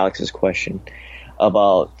on Alex's question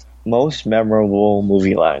about most memorable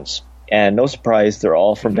movie lines. And no surprise, they're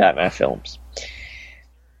all from Batman films.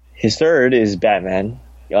 His third is Batman.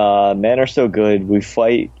 Men are so good. We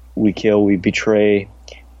fight, we kill, we betray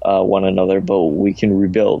one another, but we can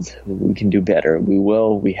rebuild. We can do better. We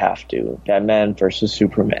will, we have to. Batman versus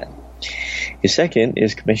Superman. His second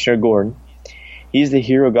is Commissioner Gordon. He's the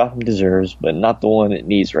hero Gotham deserves, but not the one it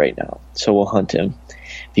needs right now. So we'll hunt him,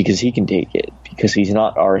 because he can take it, because he's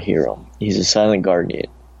not our hero. He's a silent guardian,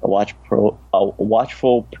 a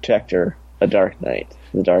watchful protector, a dark knight.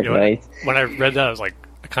 The Dark Knight. When I read that, I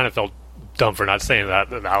kind of felt dumb for not saying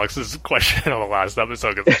that in Alex's question on the last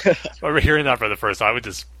episode. Cause I remember hearing that for the first time.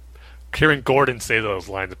 Hearing Gordon say those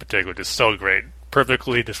lines in particular is so great.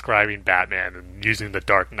 Perfectly describing Batman and using the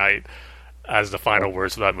Dark Knight as the final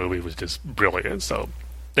words of that movie was just brilliant. So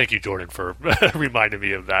thank you, Jordan, for reminding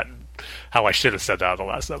me of that, how I should have said that in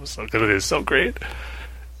the last episode, because it is so great.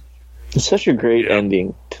 It's such a great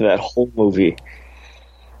ending to that whole movie.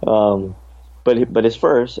 But his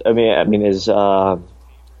first,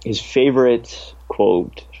 his favorite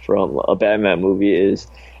quote from a Batman movie is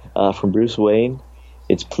from Bruce Wayne.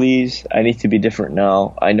 It's, "Please, I need to be different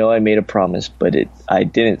now. I know I made a promise, but I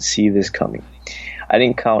didn't see this coming. I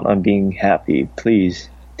didn't count on being happy. Please,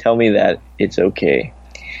 tell me that it's okay."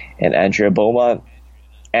 And Andrea Beaumont,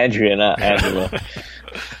 not Angela.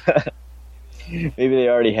 Maybe they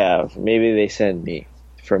already have. Maybe they send me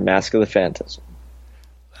for Mask of the Phantasm.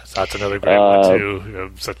 So that's another great one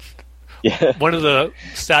too. Yeah. One of the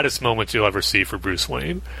saddest moments you'll ever see for Bruce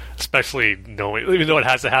Wayne, especially knowing, even though it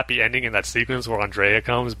has a happy ending in that sequence where Andrea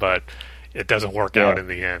comes, but it doesn't work out in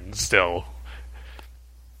the end still.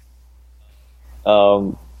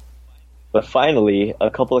 But finally,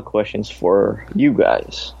 a couple of questions for you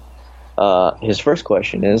guys. His first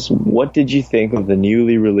question is, what did you think of the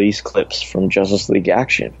newly released clips from Justice League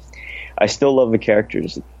Action? I still love the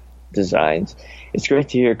characters' designs. It's great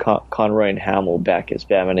to hear Conroy and Hamill back as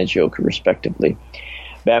Batman and Joker, respectively.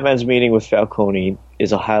 Batman's meeting with Falcone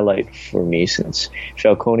is a highlight for me, since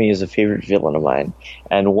Falcone is a favorite villain of mine,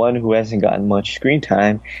 and one who hasn't gotten much screen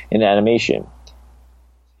time in animation.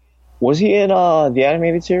 Was he in the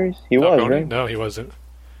animated series? He was, right? No, he wasn't.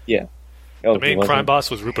 Yeah. The main crime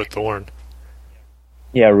boss was Rupert Thorne.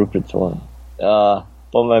 Yeah, Rupert Thorne.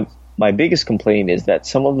 But my biggest complaint is that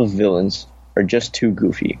some of the villains are just too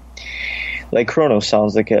goofy. Like Chronos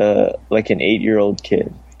sounds like an 8-year-old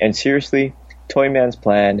kid. And seriously, Toyman's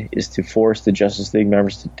plan is to force the Justice League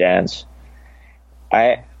members to dance.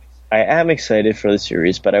 I am excited for the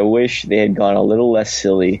series, but I wish they had gone a little less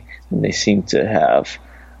silly than they seem to have.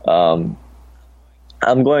 I'm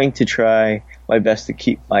going to try my best to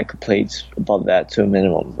keep my complaints about that to a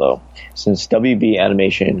minimum, though, since WB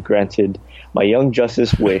Animation granted my Young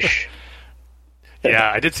Justice wish.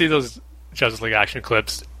 Yeah, I did see those Justice League Action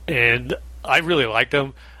clips, and I really liked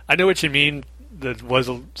them. I know what you mean. There was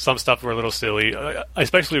some stuff were a little silly. I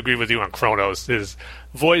especially agree with you on Chronos. His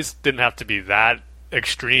voice didn't have to be that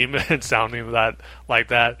extreme and sounding like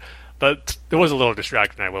that, but it was a little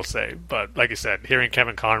distracting, I will say. But like I said, hearing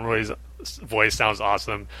Kevin Conroy's voice sounds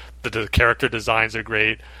awesome. The character designs are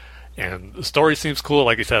great, and the story seems cool.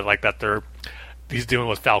 Like you said, like that he's dealing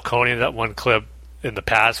with Falcone in that one clip in the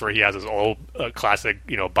past where he has his old classic,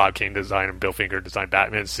 Bob Kane design and Bill Finger designed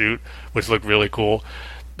Batman suit, which looked really cool.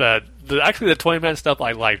 But actually the Toyman stuff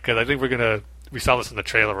I liked, because I think we saw this in the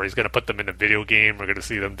trailer where he's going to put them in a video game. We're going to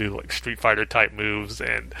see them do like Street Fighter type moves,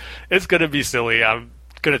 and it's going to be silly. I'm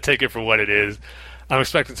going to take it for what it is. I'm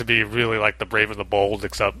expecting to be really like the Brave and the Bold,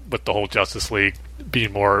 except with the whole Justice League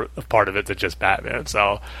being more a part of it than just Batman.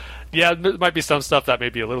 So, yeah, there might be some stuff that may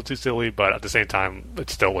be a little too silly, but at the same time, it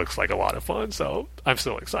still looks like a lot of fun. So I'm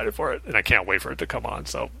still excited for it, and I can't wait for it to come on.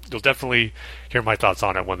 So you'll definitely hear my thoughts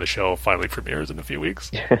on it when the show finally premieres in a few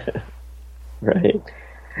weeks. Right.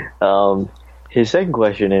 His second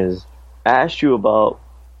question is, I asked you about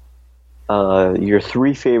your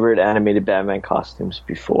 3 favorite animated Batman costumes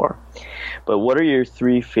before, but what are your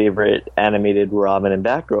 3 favorite animated Robin and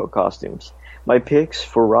Batgirl costumes? My picks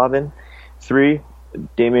for Robin: 3,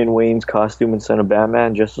 Damian Wayne's costume in Son of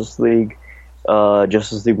Batman, Justice League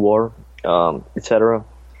War, etc.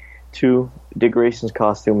 2, Dick Grayson's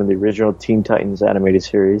costume in the original Teen Titans animated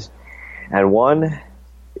series, and 1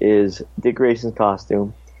 is Dick Grayson's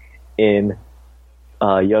costume in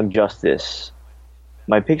Young Justice.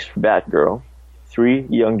 My picks for Batgirl: 3,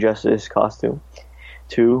 Young Justice costume;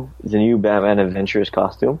 2, the new Batman Adventures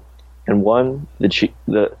costume; and 1,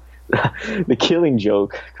 the Killing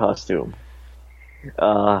Joke costume.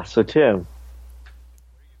 So Tim,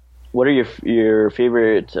 what are your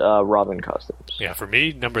favorite Robin costumes? Yeah, for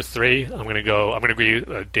me, number 3, I'm going to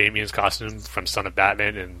agree. Damian's costume from Son of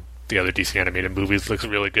Batman and the other DC animated movies looks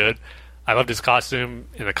really good. I loved his costume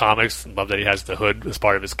in the comics. Love that he has the hood as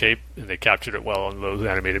part of his cape, and they captured it well in those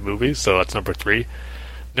animated movies. So that's number 3.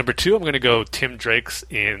 Number 2, I'm going to go Tim Drake's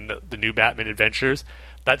in the new Batman Adventures.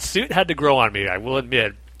 That suit had to grow on me, I will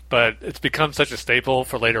admit, but it's become such a staple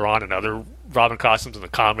for later on in other Robin costumes in the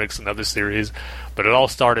comics and other series. But it all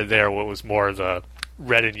started there, where it was more the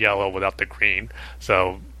red and yellow without the green.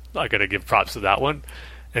 So I got to give props to that one.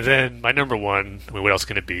 And then my number 1, what else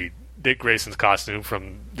can it be? Dick Grayson's costume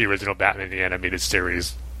from the original Batman the Animated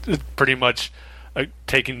Series. It's pretty much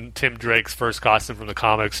taking Tim Drake's first costume from the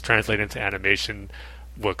comics, translated into animation.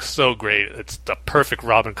 Looks so great. It's the perfect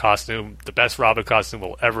Robin costume, the best Robin costume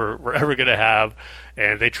we're ever going to have,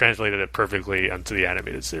 and they translated it perfectly into the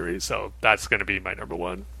animated series. So that's going to be my number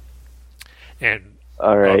 1. And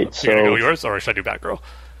all right, so you're going to go yours, or should I do Batgirl?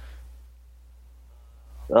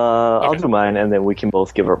 Okay. I'll do mine, and then we can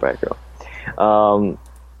both give our Batgirl.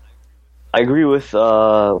 I agree with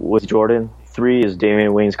Jordan. 3 is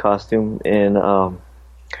Damian Wayne's costume in,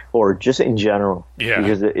 or just in general,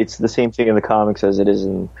 because it's the same thing in the comics as it is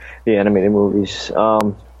in the animated movies.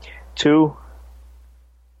 2,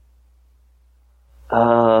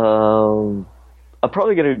 I'm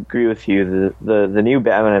probably going to agree with you. The new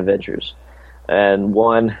Batman Adventures, and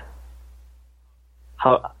 1.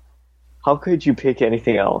 How could you pick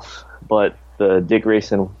anything else but the Dick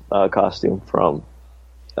Grayson costume from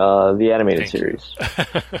The animated Thank you. series.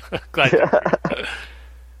 Glad you agree.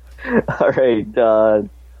 All right,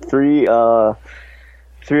 three of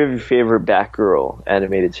your favorite Batgirl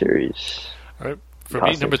animated series. All right. For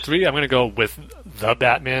me, number 3, I'm going to go with the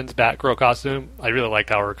Batman's Batgirl costume. I really liked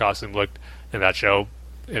how her costume looked in that show.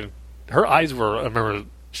 And her eyes were, I remember,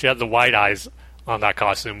 she had the wide eyes on that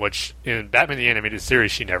costume, which in Batman the Animated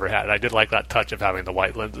Series she never had. I did like that touch of having the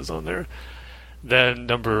white lenses on there. Then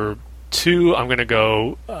number 2, I'm going to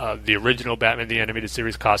go the original Batman the Animated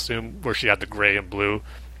Series costume, where she had the gray and blue.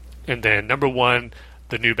 And then number 1,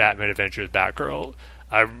 the new Batman Adventures Batgirl.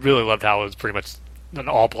 I really loved how it was pretty much an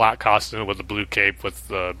all-black costume with a blue cape with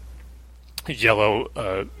the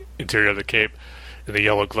yellow interior of the cape and the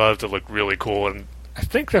yellow gloves that look really cool. And I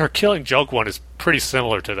think her Killing Joke one is pretty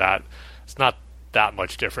similar to that. It's not that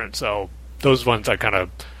much different. So those ones I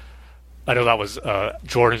know that was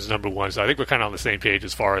Jordan's number 1, so I think we're kind of on the same page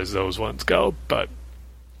as far as those ones go. But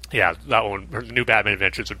yeah, that one, her new Batman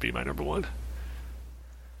Adventures, would be my number 1.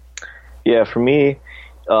 Yeah, for me,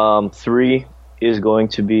 3 is going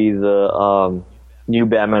to be the new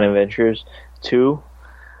Batman Adventures. 2,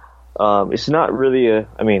 it's not really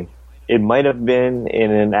it might have been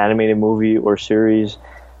in an animated movie or series,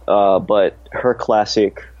 but her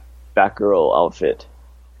classic Batgirl outfit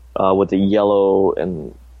with the yellow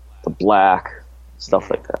and the black,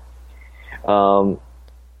 stuff like that.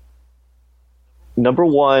 Number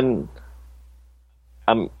 1,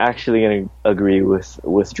 I'm actually going to agree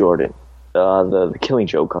with Jordan. The Killing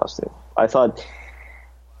Joke costume. I thought,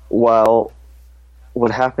 while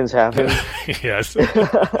what happens happens, yes,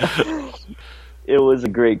 it was a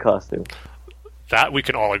great costume. That we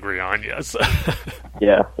can all agree on. Yes.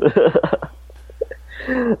 Yeah.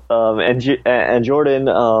 And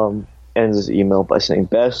Jordan ends his email by saying,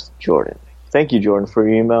 "Best Jordan." Thank you, Jordan, for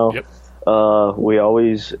your email. Yep. We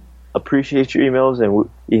always appreciate your emails, and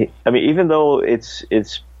even though it's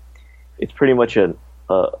pretty much an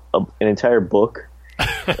entire book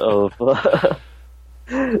of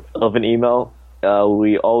an email,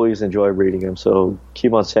 we always enjoy reading them. So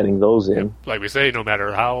keep on sending those in. Yep. Like we say, no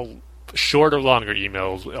matter how short or long your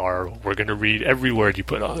emails are, we're going to read every word you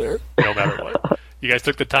put on there, no matter what. You guys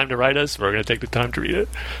took the time to write us, we're going to take the time to read it.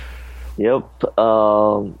 Yep.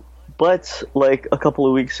 But like a couple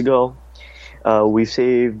of weeks ago, we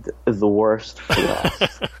saved the worst for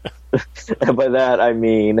last. And by that I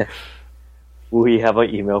mean we have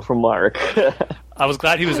an email from Mark. I was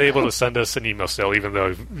glad he was able to send us an email still, even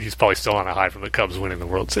though he's probably still on a high from the Cubs winning the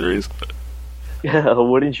World Series. Yeah,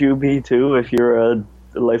 wouldn't you be too if you're a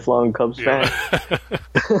lifelong Cubs fan?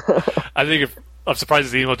 I think I'm surprised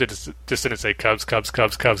his email just didn't say Cubs, Cubs,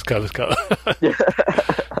 Cubs, Cubs, Cubs, Cubs.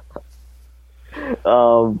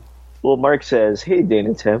 Well, Mark says, "Hey, Dane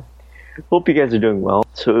and Tim, hope you guys are doing well.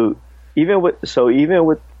 So even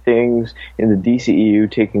with things in the DCEU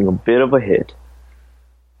taking a bit of a hit,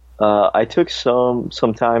 I took some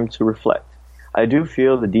time to reflect. I do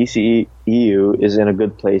feel the DCEU is in a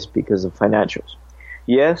good place because of financials.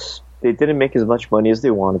 Yes, they didn't make as much money as they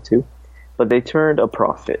wanted to, but they turned a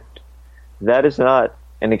profit. That is not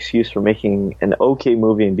an excuse for making an okay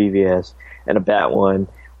movie in BVS and a bad one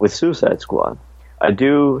with Suicide Squad. I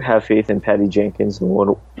do have faith in Patty Jenkins and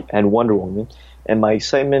Wonder Woman, and my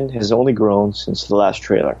excitement has only grown since the last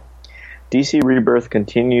trailer. DC Rebirth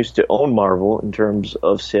continues to own Marvel in terms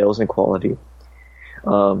of sales and quality.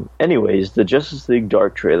 Anyways, the Justice League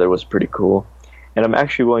Dark trailer was pretty cool, and I'm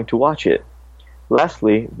actually going to watch it.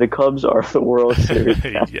 Lastly, the Cubs are the World Series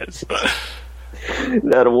yes.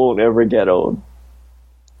 that won't ever get old.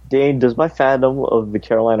 Dane, does my fandom of the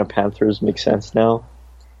Carolina Panthers make sense now?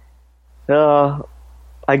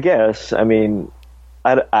 I guess. I mean,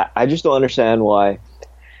 I just don't understand why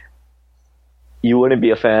you wouldn't be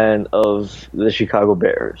a fan of the Chicago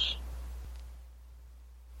Bears.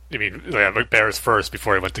 You mean Bears first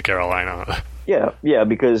before he went to Carolina? Yeah,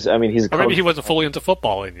 because I mean or maybe he wasn't fully into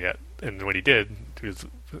football yet, and when he did, he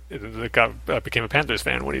became a Panthers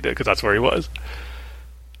fan when he did, because that's where he was.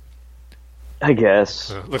 I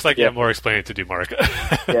guess. Looks like you have more explaining to do, Mark.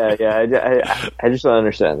 yeah. I just don't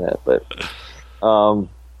understand that, but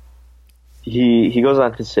he goes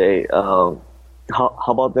on to say, how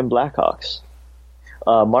about them Blackhawks?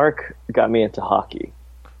 Mark got me into hockey.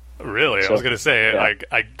 Really? So, I was going to say, yeah.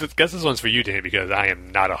 I guess this one's for you, Danny, because I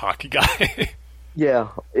am not a hockey guy. Yeah,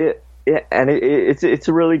 it's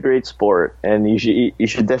a really great sport, and you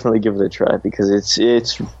should definitely give it a try, because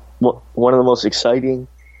it's one of the most exciting,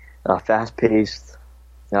 fast-paced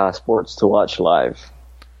sports to watch live.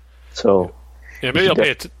 So yeah, maybe I'll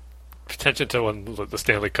pay attention to when the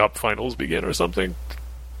Stanley Cup finals begin or something.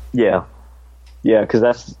 Yeah, because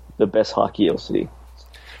that's the best hockey you'll see.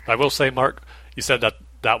 I will say, Mark, you said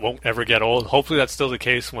that won't ever get old. Hopefully that's still the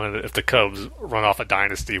case if the Cubs run off a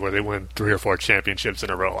dynasty where they win 3 or 4 championships in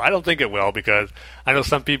a row. I don't think it will, because I know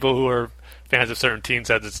some people who are fans of certain teams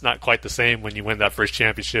said it's not quite the same when you win that first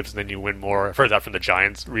championships and then you win more. I've heard that from the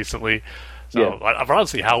Giants recently. So yeah. I don't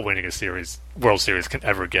see how winning a World Series can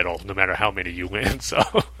ever get old, no matter how many you win. So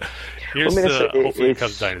here's hopefully it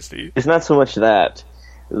comes dynasty. It's not so much that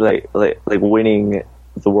like winning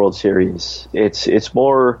the World Series. It's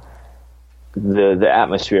more the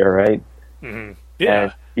atmosphere, right? Mm-hmm.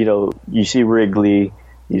 Yeah. And, you see Wrigley,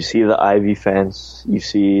 you see the Ivy fence, you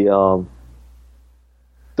see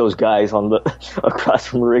those guys across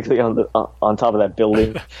from Wrigley on top of that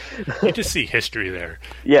building. You just see history there.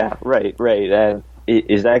 Yeah, right. And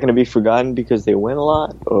is that going to be forgotten because they win a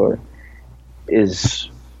lot, or is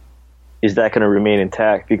that going to remain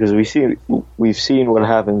intact? Because we've seen what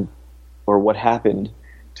happened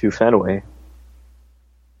to Fenway.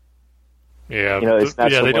 Yeah,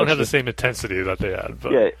 they don't have the same intensity that they had.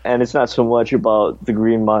 But. Yeah, and it's not so much about the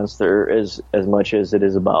Green Monster as much as it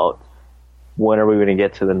is about when are we going to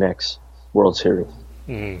get to the next World Series.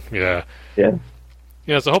 Yeah.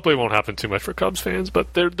 Yeah, so hopefully it won't happen too much for Cubs fans,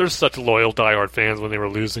 but they're such loyal, diehard fans. When they were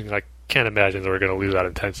losing, I can't imagine they were going to lose that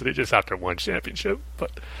intensity just after one championship.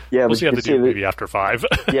 But we'll see how they do maybe after 5.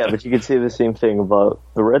 Yeah, but you could say the same thing about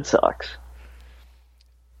the Red Sox.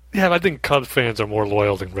 Yeah, I think Cubs fans are more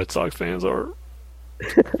loyal than Red Sox fans are.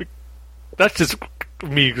 That's just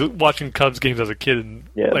me watching Cubs games as a kid and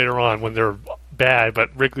later on when they're bad, but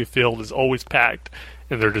Wrigley Field is always packed,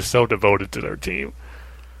 and they're just so devoted to their team.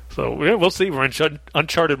 So we'll see. We're in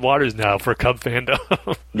uncharted waters now for Cub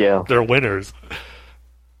fandom. Yeah. They're winners.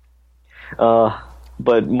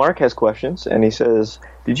 But Mark has questions, and he says,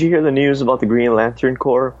 did you hear the news about the Green Lantern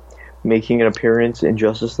Corps making an appearance in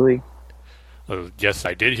Justice League? Yes,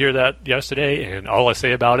 I did hear that yesterday, and all I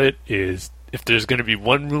say about it is if there's going to be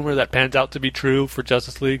one rumor that pans out to be true for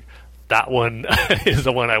Justice League, that one is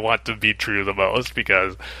the one I want to be true the most,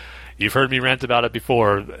 because you've heard me rant about it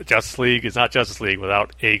before. Justice League is not Justice League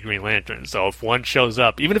without a Green Lantern. So if one shows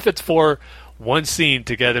up, even if it's for one scene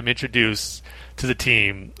to get him introduced to the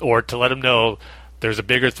team or to let him know there's a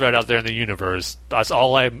bigger threat out there in the universe, that's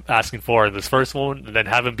all I'm asking for in this first one, and then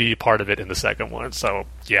have him be part of it in the second one. So,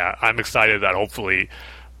 yeah, I'm excited that hopefully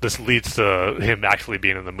this leads to him actually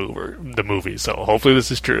being in the movie. So hopefully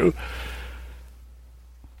this is true.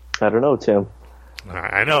 I don't know, Tim.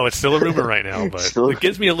 I know, it's still a rumor right now, but it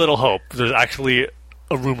gives me a little hope. There's actually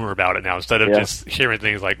a rumor about it now, instead of just hearing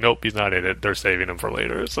things like, nope, he's not in it, they're saving him for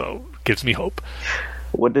later. So it gives me hope.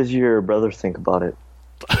 What does your brother think about it?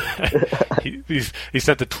 he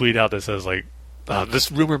sent a tweet out that says, like,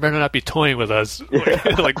 this rumor better not be toying with us.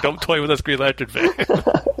 Like, don't toy with us, Green Lantern fan.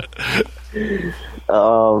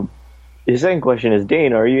 His second question is,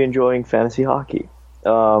 Dane, are you enjoying fantasy hockey?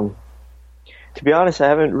 To be honest, I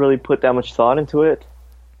haven't really put that much thought into it.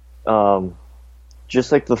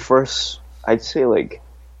 Just like the first, I'd say, like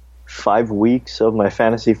 5 weeks of my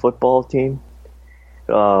fantasy football team.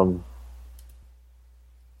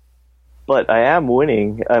 But I am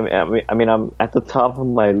winning. I mean, I'm at the top of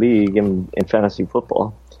my league in fantasy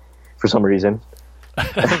football for some reason.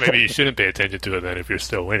 Maybe you shouldn't pay attention to it then if you're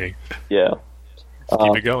still winning. Yeah.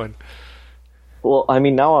 Keep it going. Well, I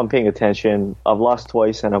mean, now I'm paying attention. I've lost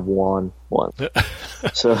twice and I've won once.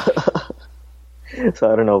 So I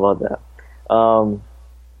don't know about that.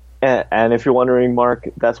 And if you're wondering, Mark,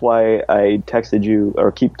 that's why I texted you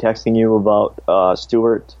or keep texting you about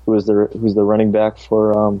Stewart, who's the running back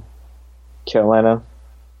for Carolina,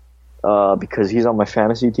 because he's on my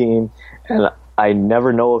fantasy team, and I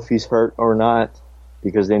never know if he's hurt or not,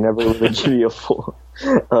 because they never really give you a full,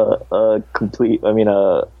 complete,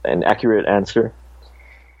 an accurate answer.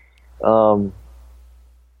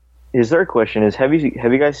 His third question is, have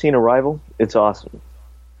you guys seen Arrival? It's awesome.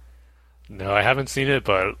 No, I haven't seen it,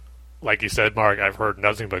 but like you said, Mark, I've heard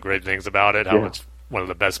nothing but great things about it. How it's one of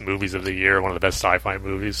the best movies of the year, one of the best sci-fi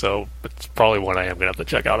movies, so it's probably one I am going to have to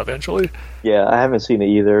check out eventually. Yeah, I haven't seen it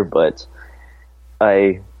either, but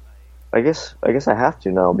I guess I have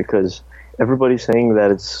to now, because everybody's saying that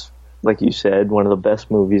it's, like you said, one of the best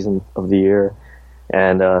movies of the year,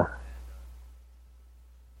 and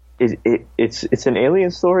it's an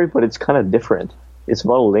alien story, but it's kind of different. It's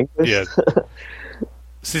about a linguist. Yeah.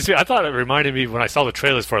 See, I thought it reminded me when I saw the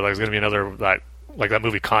trailers for it, like it was going to be another like that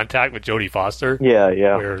movie Contact with Jodie Foster. Yeah.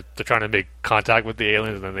 Where they're trying to make contact with the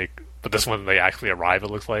aliens, and then but this one they actually arrive.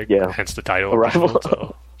 It looks like, hence the title. Arrival.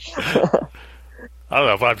 So. I don't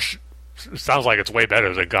know, but it sounds like it's way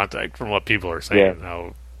better than Contact from what people are saying.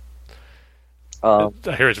 Yeah.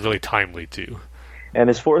 I hear it's really timely too. And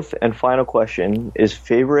his fourth and final question is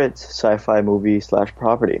favorite sci-fi movie /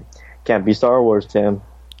 property. Can't be Star Wars, Tim.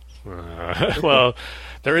 Well,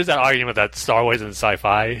 there is that argument that Star Wars isn't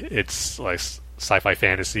sci-fi. It's like sci-fi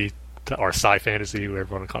fantasy or sci-fantasy, whatever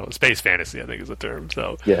you want to call it. Space fantasy, I think is the term.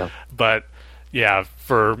 So yeah. But yeah,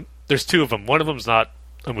 there's two of them. One of them's not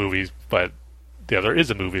a movie, but the other is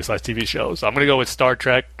a movie / TV show. So I'm going to go with Star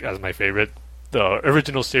Trek as my favorite. The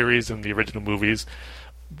original series and the original movies,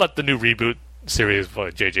 but the new reboot series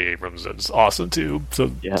by J.J. Abrams is awesome too.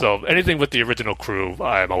 So anything with the original crew,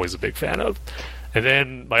 I'm always a big fan of. And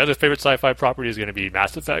then my other favorite sci-fi property is going to be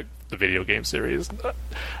Mass Effect, the video game series.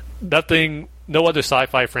 No other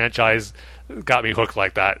sci-fi franchise got me hooked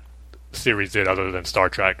like that series did, other than Star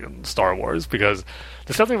Trek and Star Wars, because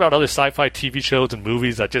there's something about other sci-fi TV shows and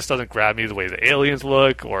movies that just doesn't grab me, the way the aliens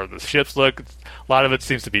look or the ships look. A lot of it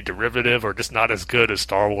seems to be derivative or just not as good as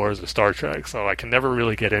Star Wars or Star Trek, so I can never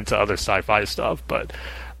really get into other sci-fi stuff. But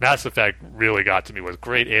Mass Effect really got to me with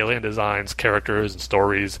great alien designs, characters, and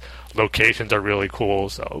stories. Locations are really cool,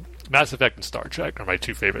 so Mass Effect and Star Trek are my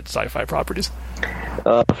two favorite sci-fi properties.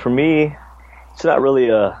 For me, it's not really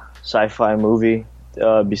a sci-fi movie,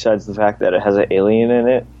 besides the fact that it has an alien in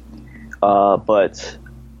it. But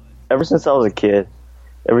ever since I was a kid,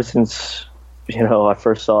 ever since I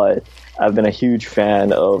first saw it, I've been a huge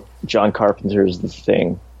fan of John Carpenter's The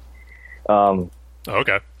Thing.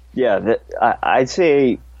 Okay. Yeah, I'd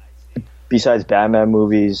say besides Batman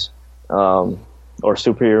movies or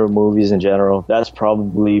superhero movies in general, that's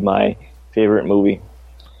probably my favorite movie.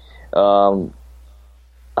 I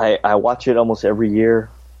watch it almost every year,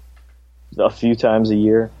 a few times a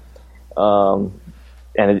year, and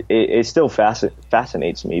it still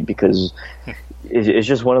fascinates me because it's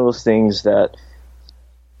just one of those things that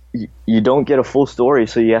you don't get a full story,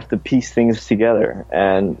 so you have to piece things together,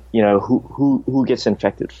 and who gets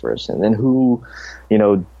infected first, and then who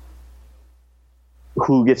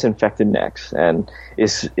gets infected next, and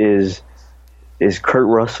is Kurt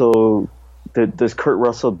Russell. Does Kurt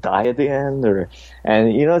Russell die at the end,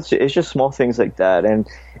 it's just small things like that, and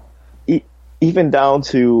even down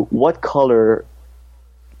to what color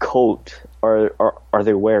coat are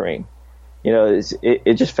they wearing?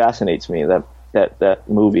 It just fascinates me that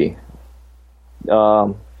movie.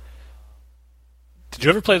 Did you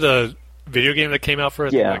ever play the video game that came out for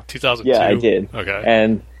it? Yeah, like 2002. Yeah, I did. Okay,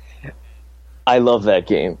 and I love that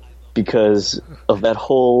game because of that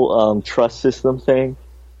whole trust system thing.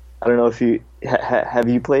 I don't know if you have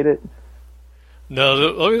you played it. No,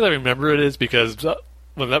 the only reason I remember it is because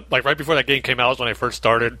right before that game came out was when I first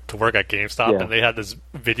started to work at GameStop, and they had this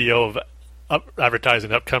video of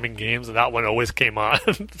advertising upcoming games, and that one always came on.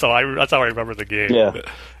 So that's how I remember the game. Yeah,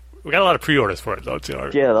 we got a lot of pre-orders for it though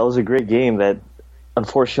too. Yeah, that was a great game that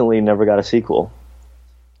unfortunately never got a sequel.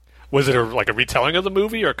 Was it like a retelling of the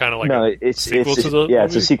movie, or kind of like a sequel to the movie?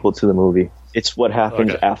 It's a sequel to the movie. It's what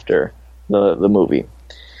happens after the movie.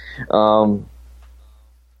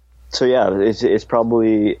 So yeah, it's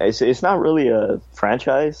probably it's not really a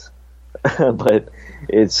franchise, but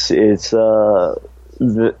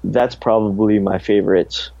that's probably my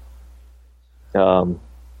favorite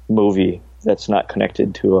movie that's not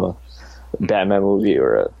connected to a Batman movie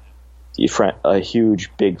or a huge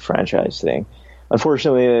big franchise thing.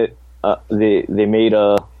 Unfortunately, they made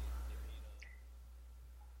a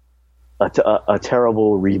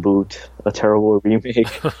terrible reboot, a terrible remake,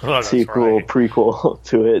 sequel, right. Prequel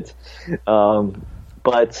to it.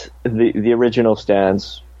 But the original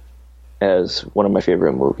stands as one of my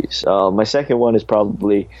favorite movies. My second one is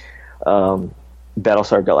probably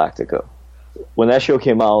Battlestar Galactica. When that show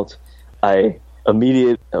came out, I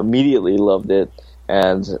immediately loved it,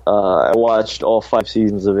 and I watched all 5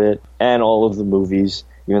 seasons of it and all of the movies,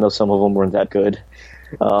 even though some of them weren't that good.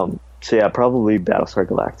 So yeah, probably Battlestar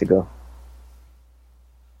Galactica.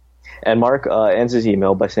 And Mark ends his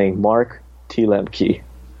email by saying, Mark T. Lemke.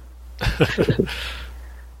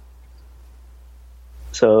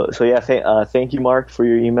 So yeah, thank you, Mark, for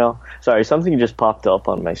your email. Sorry, something just popped up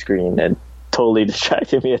on my screen and totally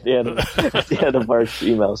distracted me at the end of Mark's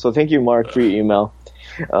email. So thank you, Mark, for your email.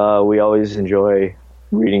 We always enjoy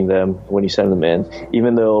reading them when you send them in,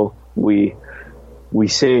 even though we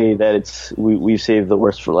say that we've saved the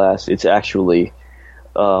worst for last. It's actually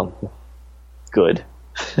good.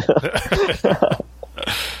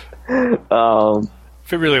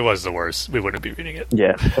 If it really was the worst, we wouldn't be reading it.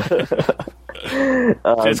 Yeah.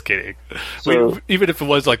 Just kidding. Even if it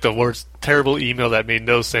was like the worst, terrible email that made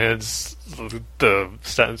no sense, the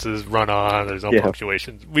sentences run on, there's no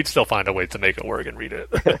punctuation, we'd still find a way to make it work and read it.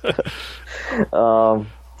 So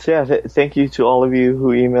yeah, thank you to all of you who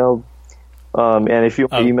emailed. And if you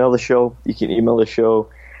email the show, you can email the show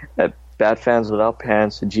at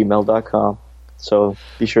batfanswithoutpants@gmail.com. So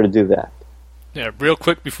be sure to do that. Yeah, real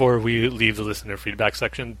quick before we leave the listener feedback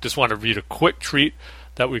section, just want to read a quick tweet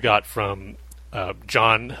that we got from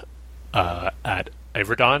John at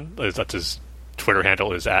Averdon. That's his Twitter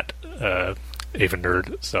handle, is at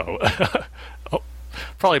AvaNerd. So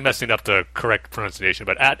probably messing up the correct pronunciation,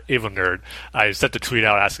 but at AvaNerd. I sent the tweet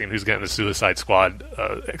out asking who's getting the Suicide Squad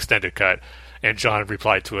extended cut, and John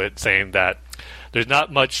replied to it saying that there's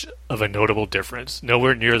not much of a notable difference,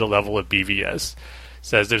 nowhere near the level of BVS.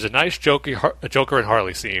 Says there's a nice Joker and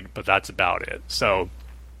Harley scene, but that's about it. So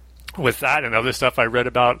with that and other stuff I read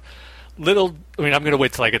about, I'm going to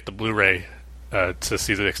wait till I get the Blu-ray to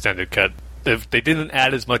see the extended cut. If they didn't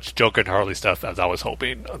add as much Joker and Harley stuff as I was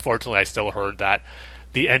hoping. Unfortunately, I still heard that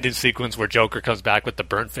the ending sequence where Joker comes back with the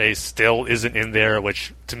burnt face still isn't in there,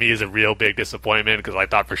 which to me is a real big disappointment because I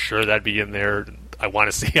thought for sure that'd be in there. I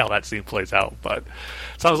want to see how that scene plays out, but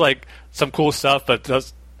sounds like some cool stuff, but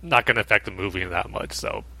that's not going to affect the movie that much.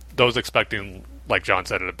 So those expecting, like John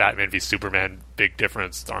said, a Batman v Superman big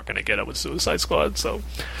difference aren't going to get it with Suicide Squad. So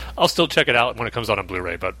I'll still check it out when it comes out on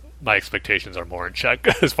Blu-ray, but my expectations are more in check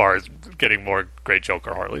as far as getting more great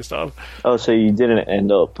Joker Harley stuff. Oh, so you didn't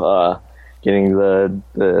end up getting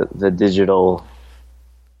the digital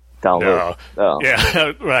download? No. Oh.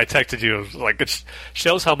 Yeah, when I texted you, it was like, it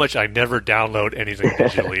shows how much I never download anything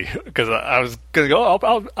digitally, because I was going to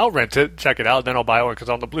go, I'll rent it, check it out, and then I'll buy it when it comes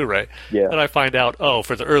on the Blu-ray. Yeah. And I find out,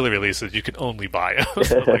 for the early releases, you can only buy it.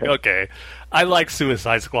 So I'm like, okay, I like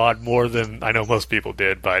Suicide Squad more than I know most people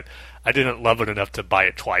did, but I didn't love it enough to buy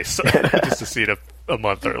it twice, just to see it a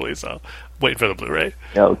month early, so waiting for the Blu-ray.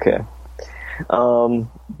 Okay.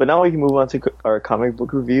 But now we can move on to our comic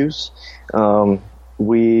book reviews.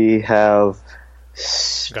 We have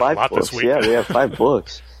 5 books. Yeah, we have 5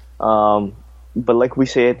 books. But like we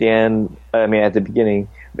say at the beginning,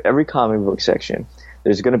 every comic book section,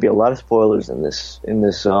 there's going to be a lot of spoilers in this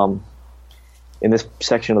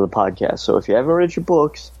section of the podcast. So if you haven't read your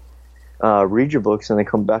books, read your books and then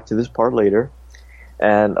come back to this part later.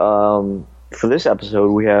 And for this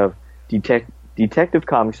episode, we have Detective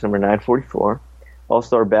Comics number 944,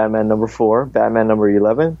 All-Star Batman number 4, Batman number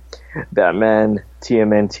 11, Batman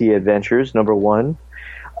TMNT Adventures number 1.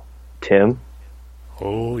 Tim?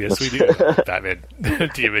 Oh, yes we do. Batman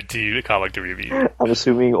TMNT comic to review. I'm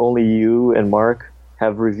assuming only you and Mark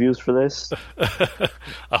have reviews for this.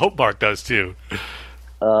 I hope Mark does too.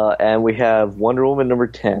 And we have Wonder Woman number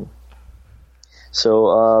 10.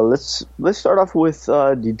 So let's start off with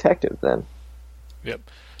Detective then. Yep.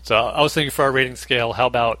 So I was thinking for our rating scale, how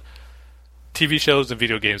about TV shows and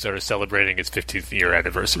video games that are celebrating its 15th year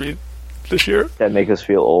anniversary this year? That make us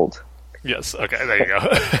feel old. Yes. Okay, there you go.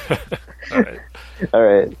 All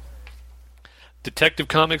right. Detective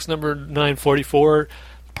Comics number 944,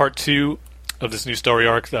 part 2 of this new story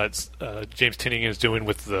arc that James Tynion is doing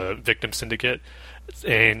with the Victim Syndicate.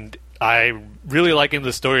 And I really liking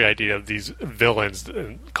the story idea of these villains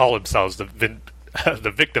call themselves the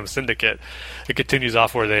Victim Syndicate. It continues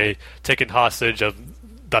off where they taken hostage of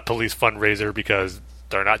the police fundraiser because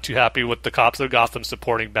they're not too happy with the cops of Gotham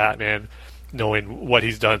supporting Batman, knowing what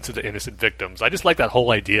he's done to the innocent victims. I just like that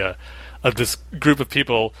whole idea of this group of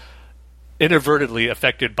people inadvertently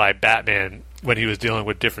affected by Batman when he was dealing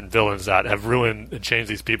with different villains that have ruined and changed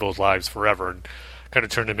these people's lives forever and kind of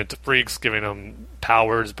turned them into freaks, giving them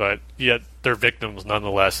powers, but yet they're victims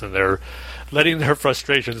nonetheless, and they're letting their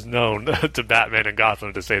frustrations known to Batman and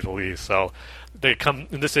Gotham, to say the least. So they come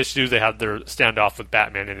in this issue, they have their standoff with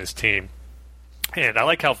Batman and his team. And I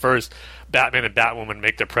like how first Batman and Batwoman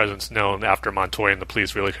make their presence known after Montoya and the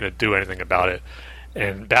police really couldn't do anything about it.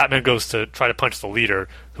 And Batman goes to try to punch the leader,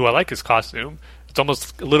 who I like his costume. It's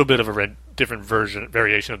almost a little bit of a different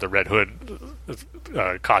variation of the Red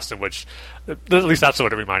Hood costume, which at least that's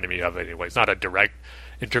what it reminded me of anyway. It's not a direct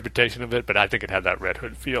interpretation of it, but I think it had that Red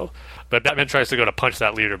Hood feel. But Batman tries to go to punch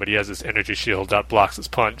that leader, but he has this energy shield that blocks his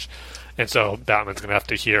punch. And so Batman's going to have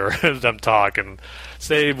to hear them talk and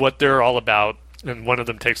say what they're all about. And one of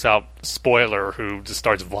them takes out Spoiler, who just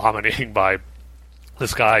starts vomiting by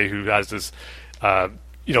this guy who has this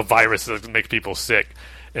virus that makes people sick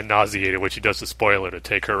and nauseated, which he does to Spoiler to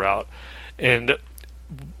take her out. And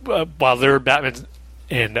while they're Batman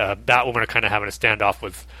and Batwoman are kind of having a standoff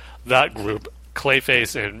with that group,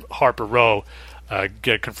 Clayface and Harper Row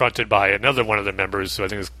get confronted by another one of the members, who I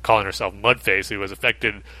think is calling herself Mudface, who was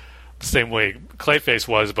affected the same way Clayface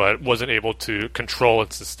was, but wasn't able to control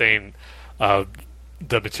and sustain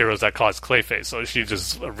the materials that caused Clayface. So she's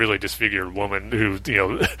just a really disfigured woman who,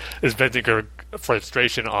 is venting her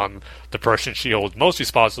frustration on the person she holds most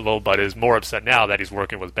responsible, but is more upset now that he's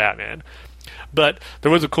working with Batman. But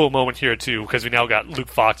there was a cool moment here, too, because we now got Luke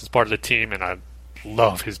Fox as part of the team, and I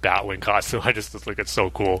love his Batwing costume. I just think it's so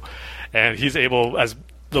cool. And he's able, as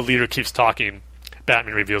the leader keeps talking,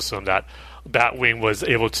 Batman reveals to him that Batwing was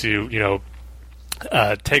able to,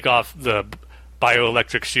 take off the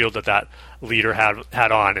bioelectric shield that leader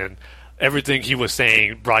had on, and everything he was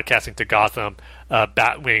saying, broadcasting to Gotham,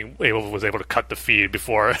 Batwing was able to cut the feed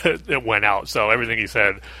before it went out. So everything he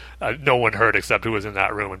said, no one heard except who was in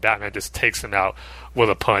that room, and Batman just takes him out with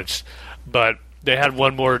a punch. But they had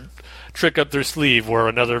one more trick up their sleeve, where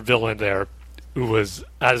another villain there, who has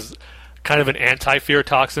kind of an anti-fear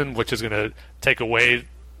toxin, which is going to take away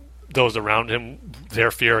those around him,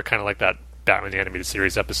 their fear, kind of like that Batman the Animated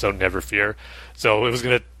Series episode, Never Fear. So it was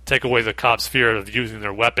going to take away the cops' fear of using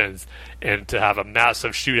their weapons and to have a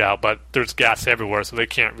massive shootout, but there's gas everywhere, so they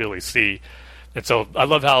can't really see. And so I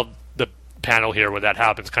love how the panel here where that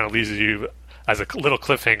happens kind of leaves you as a little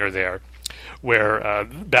cliffhanger there, where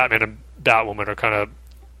Batman and Batwoman are kind of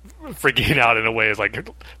freaking out in a way. It's like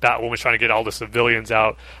Batwoman's trying to get all the civilians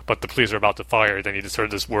out, but the police are about to fire. Then you just heard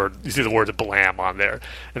this word, you see the word blam on there,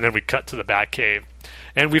 and then we cut to the Batcave.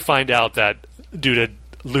 And we find out that due to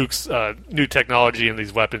Luke's new technology and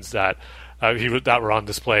these weapons that were on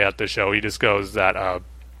display at the show, he disclosed that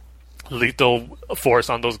lethal force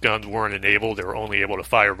on those guns weren't enabled. They were only able to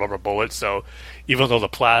fire rubber bullets. So even though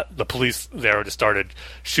the police there just started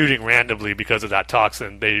shooting randomly because of that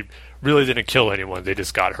toxin, they really didn't kill anyone. They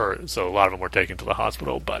just got hurt. So a lot of them were taken to the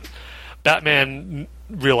hospital. But Batman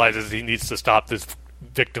realizes he needs to stop this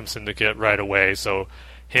victim syndicate right away. So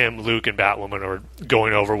him, Luke, and Batwoman are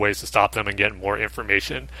going over ways to stop them and get more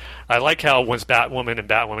information. I like how once Batwoman and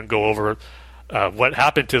Batwoman go over what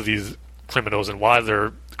happened to these criminals and why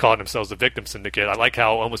they're calling themselves the victim syndicate, I like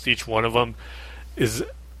how almost each one of them is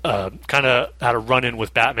kind of had a run-in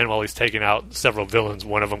with Batman while he's taking out several villains.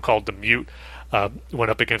 One of them, called the Mute,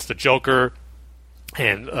 went up against the Joker,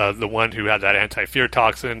 and the one who had that anti-fear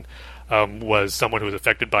toxin was someone who was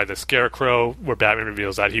affected by the Scarecrow, where Batman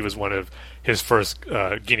reveals that he was one of his first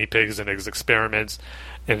guinea pigs in his experiments.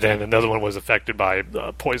 And then another one was affected by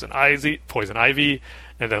Poison Ivy.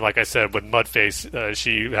 And then, like I said, with Mudface,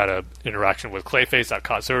 she had an interaction with Clayface that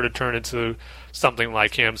caused her to turn into something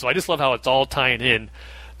like him. So I just love how it's all tying in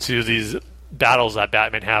to these battles that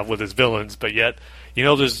Batman have with his villains. But yet,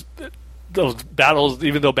 there's those battles,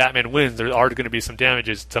 even though Batman wins, there are going to be some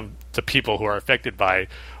damages to people who are affected by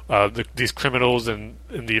these criminals and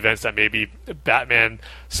the events that maybe Batman,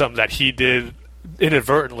 some that he did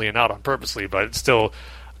inadvertently and not on purposely, but it still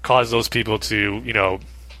caused those people to,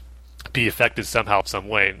 be affected somehow, some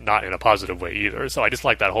way, not in a positive way either. So I just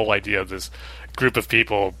like that whole idea of this group of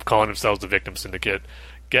people calling themselves the Victim Syndicate,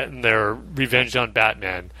 getting their revenge on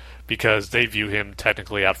Batman because they view him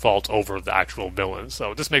technically at fault over the actual villains.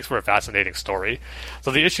 So this makes for a fascinating story.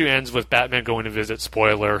 So the issue ends with Batman going to visit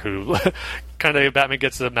Spoiler, who Batman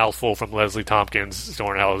gets a mouthful from Leslie Tompkins,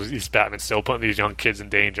 showing how Batman's still putting these young kids in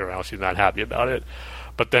danger, how she's not happy about it.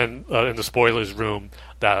 But then in the Spoiler's room,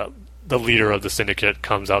 the leader of the syndicate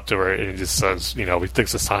comes up to her and he just says, he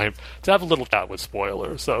thinks it's time to have a little chat with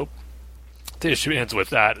Spoiler. So the issue ends with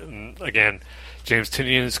that. And again, James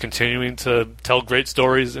Tynion is continuing to tell great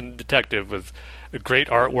stories in Detective with great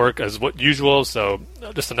artwork as usual. So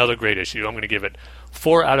just another great issue. I'm going to give it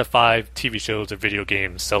 4 out of 5 TV shows or video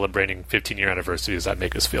games celebrating 15-year anniversaries that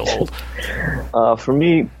make us feel old. For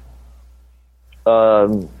me,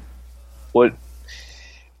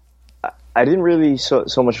 I didn't really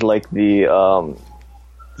so much like the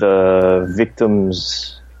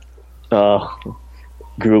victims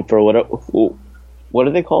group, or what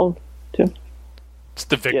are they called, Tim? It's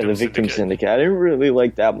the Victim Syndicate. Victim Syndicate. I didn't really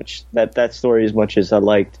like that story as much as I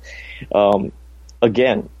liked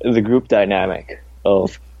again the group dynamic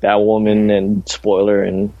of Batwoman and Spoiler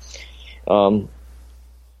and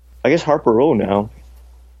I guess Harper Row now.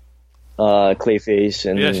 Clayface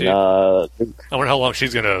and Luke. I wonder how long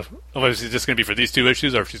she's gonna. Is it just gonna be for these 2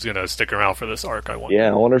 issues, or if she's gonna stick around for this arc? I wonder.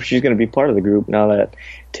 Yeah, I wonder if she's gonna be part of the group now that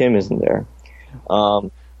Tim isn't there. I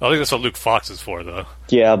think that's what Luke Fox is for, though.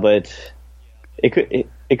 Yeah, but it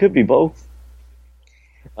could be both.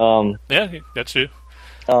 Yeah, that's true.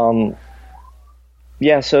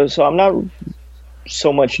 Yeah, so I'm not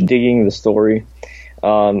so much digging the story.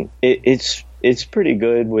 It's pretty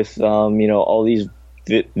good with all these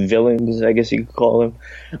villains, I guess you could call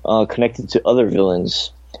them, connected to other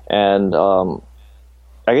villains, and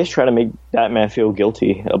I guess try to make Batman feel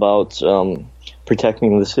guilty about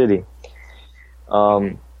protecting the city.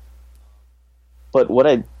 But what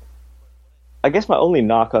I guess my only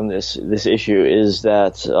knock on this issue is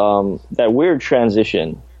that that weird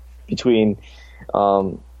transition between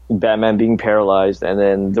Batman being paralyzed and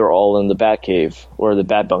then they're all in the Batcave or the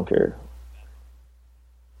Bat Bunker.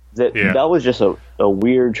 That was just a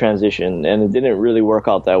weird transition, and it didn't really work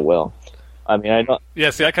out that well. I mean, I know. Yeah,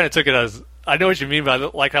 see, I kind of took it as I know what you mean, but I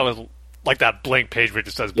like how it like that blank page where it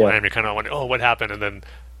just says Blam. You're kind of wondering, oh, what happened? And then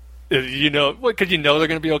because they're going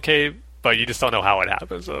to be okay, but you just don't know how it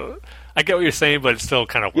happened. So I get what you're saying, but it's still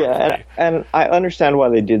kind of weird. And I understand why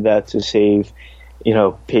they did that to save,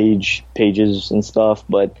 pages and stuff.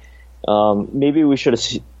 But maybe we should have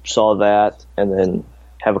saw that and then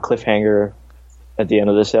have a cliffhanger at the end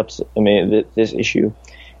of this episode. I mean, this issue,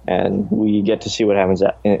 and we get to see what happens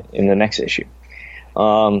in the next issue.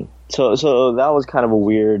 So that was kind of a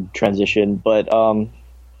weird transition, but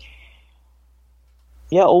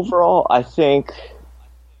overall, I think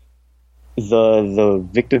the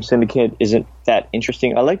Victim Syndicate isn't that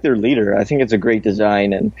interesting. I like their leader. I think it's a great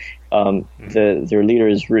design, and their leader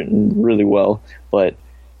is written really well, but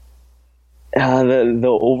the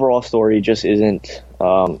overall story just isn't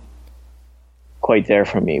quite there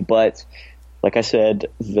for me. But like I said,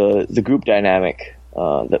 the group dynamic,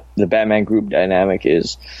 the Batman group dynamic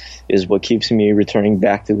is what keeps me returning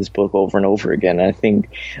back to this book over and over again. I think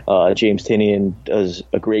James Tynion does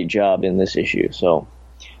a great job in this issue. So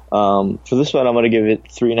for this one, I'm going to give it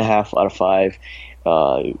 3.5 out of 5.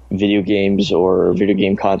 Video games or video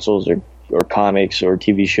game consoles or comics or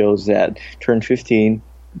TV shows that turn 15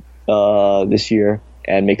 this year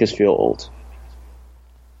and make us feel old.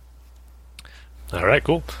 All right,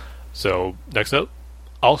 cool. So next up,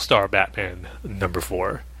 All-Star Batman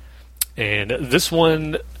 #4. And this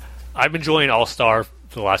one, I'm enjoying All-Star for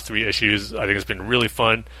the last 3 issues. I think it's been really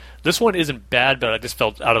fun. This one isn't bad, but I just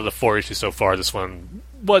felt out of the 4 issues so far, this one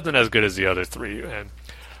wasn't as good as the other 3. And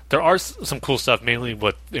there are some cool stuff, mainly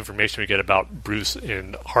with information we get about Bruce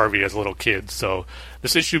and Harvey as little kids. So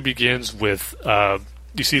this issue begins with,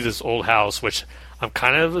 you see this old house, which I'm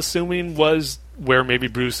kind of assuming was where maybe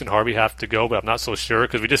Bruce and Harvey have to go, but I'm not so sure,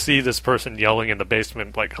 because we just see this person yelling in the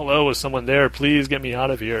basement, like, hello, is someone there? Please get me out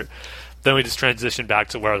of here. Then we just transition back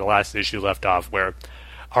to where the last issue left off, where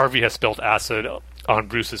Harvey has spilled acid on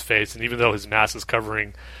Bruce's face, and even though his mask is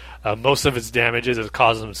covering most of its damages, it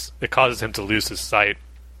causes him to lose his sight.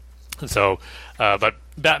 And so, but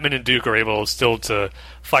Batman and Duke are able still to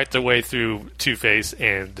fight their way through Two-Face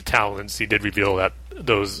and the Talons. He did reveal that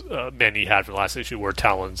those men he had from the last issue were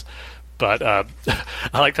Talons. But I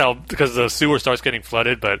liked how, because the sewer starts getting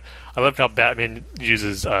flooded, but I loved how Batman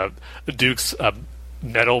uses Duke's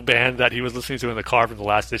metal band that he was listening to in the car from the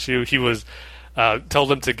last issue. He was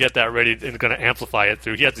told him to get that ready and going to amplify it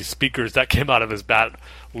through. He has these speakers that came out of his Bat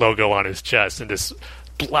logo on his chest and just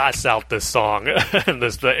blasts out this song, and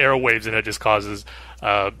the airwaves in it just causes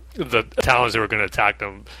the Talons who are going to attack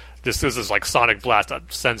them. This is like sonic blast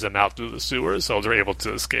that sends them out through the sewers, so they're able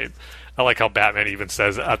to escape. I like how Batman even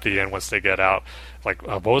says at the end once they get out, like,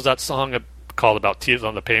 what was that song called about tears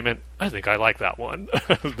on the pavement? I think I like that one.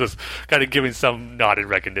 Just kind of giving some nod in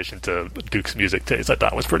recognition to Duke's music taste. I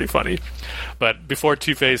thought was pretty funny. But before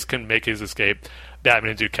Two-Face can make his escape,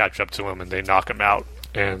 Batman and Duke catch up to him and they knock him out,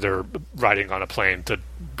 and they're riding on a plane to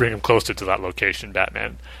bring him closer to that location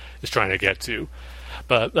Batman is trying to get to.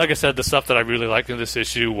 But like I said, the stuff that I really liked in this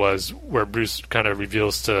issue was where Bruce kind of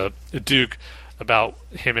reveals to Duke about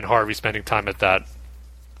him and Harvey spending time at that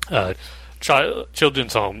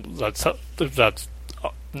children's home. That's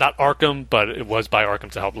not Arkham, but it was by Arkham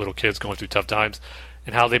to help little kids going through tough times,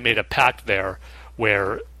 and how they made a pact there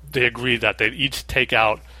where they agreed that they'd each take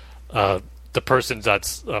out the person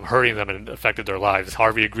that's hurting them and affected their lives.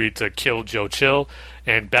 Harvey agreed to kill Joe Chill,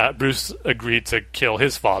 and Bruce agreed to kill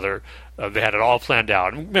his father. They had it all planned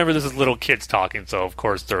out. And remember, this is little kids talking, so of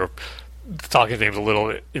course they're talking things a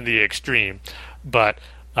little in the extreme. But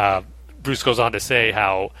Bruce goes on to say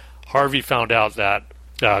how Harvey found out that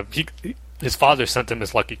his father sent him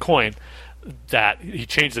his lucky coin, that he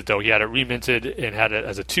changed it, though. He had it reminted and had it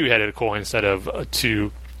as a 2-headed coin instead of a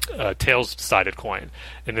 2 tails-sided coin.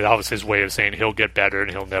 And that was his way of saying he'll get better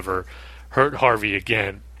and he'll never hurt Harvey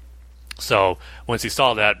again. So once he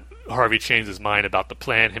saw that, Harvey changed his mind about the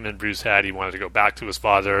plan him and Bruce had. He wanted to go back to his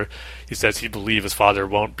father. He says he believes his father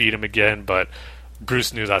won't beat him again, but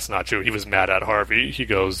Bruce knew that's not true. He was mad at Harvey. He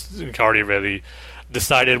goes, Harvey really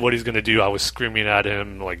decided what he's going to do. I was screaming at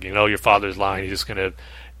him, like, your father's lying. He's just going to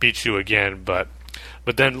beat you again. But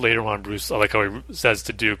then later on, Bruce, I like how he says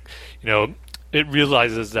to Duke, it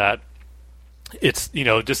realizes that it's,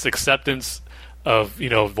 just acceptance of,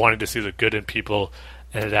 wanting to see the good in people,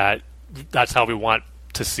 and that that's how we want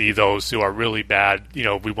to see those who are really bad.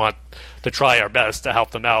 We want to try our best to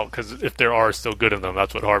help them out, because if there are still good in them,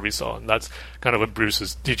 that's what Harvey saw, and that's kind of what Bruce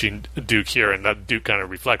is teaching Duke here, and that Duke kind of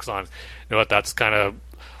reflects on. That's kind of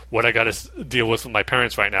what I got to deal with my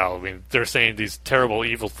parents right now. I mean, they're saying these terrible,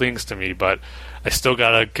 evil things to me, but I still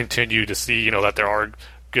got to continue to see, that there are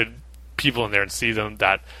good people in there, and see them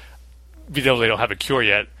that, even though they don't have a cure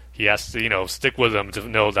yet, he has to, stick with them to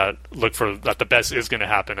know that, look for that the best is going to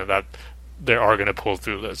happen, and that they are going to pull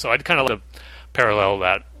through this. So I'd kind of like to parallel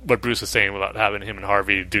that, what Bruce is saying, without having him and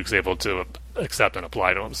Harvey, Duke's able to accept and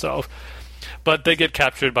apply to himself. But they get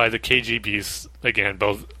captured by the KGBs, again,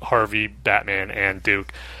 both Harvey, Batman, and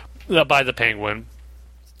Duke, by the Penguin.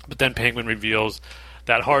 But then Penguin reveals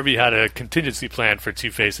that Harvey had a contingency plan for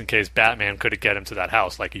Two-Face in case Batman couldn't get him to that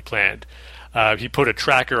house like he planned. He put a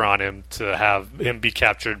tracker on him to have him be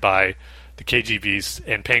captured by the KGBs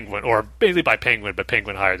and Penguin, or basically by Penguin, but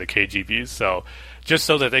Penguin hired the KGBs, so just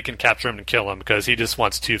so that they can capture him and kill him, because he just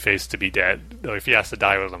wants Two-Face to be dead. If he has to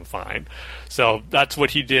die with him, fine. So that's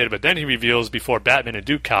what he did, but then he reveals, before Batman and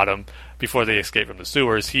Duke caught him, before they escaped from the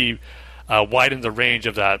sewers, he widened the range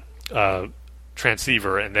of that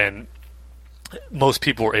transceiver, and then most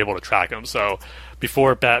people were able to track him. So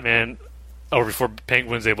before Penguin's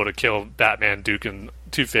able to kill Batman, Duke, and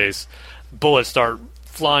Two-Face, bullets start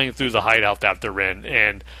flying through the hideout that they're in,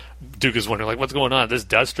 and Duke is wondering, what's going on? This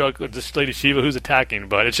Deathstroke, this Lady Shiva, who's attacking?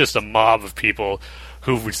 But it's just a mob of people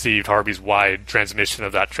who've received Harvey's wide transmission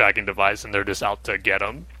of that tracking device, and they're just out to get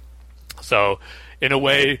him. So, in a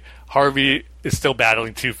way, Harvey is still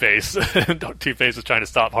battling Two-Face. Two-Face is trying to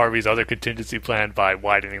stop Harvey's other contingency plan by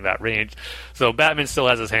widening that range. So Batman still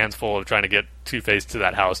has his hands full of trying to get Two-Face to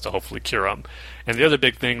that house to hopefully cure him. And the other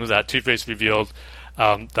big thing was that Two-Face revealed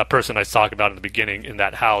that person I talked about in the beginning in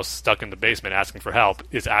that house, stuck in the basement asking for help,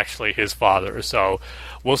 is actually his father. So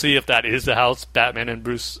we'll see if that is the house Batman and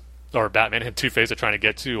Two-Face are trying to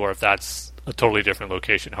get to, or if that's a totally different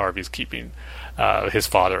location Harvey's keeping his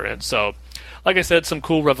father in. So, like I said, some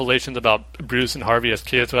cool revelations about Bruce and Harvey as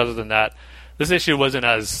kids. But other than that, this issue wasn't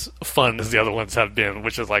as fun as the other ones have been,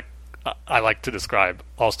 which is I like to describe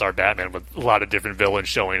All-Star Batman, with a lot of different villains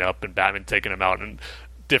showing up and Batman taking them out in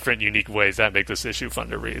different, unique ways that make this issue fun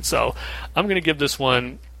to read. So I'm going to give this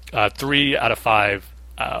one 3 out of 5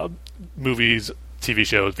 movies, TV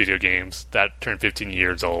shows, video games that turn 15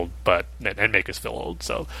 years old and make us feel old.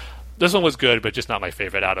 So this one was good, but just not my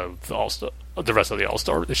favorite out of the rest of the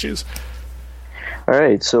All-Star issues. All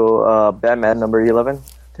right, so Batman number 11,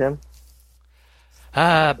 Tim?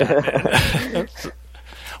 Batman.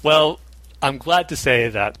 Well, I'm glad to say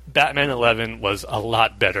that Batman 11 was a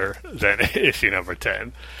lot better than issue number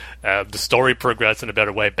 10. The story progressed in a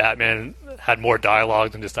better way. Batman had more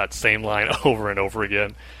dialogue than just that same line over and over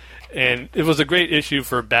again. And it was a great issue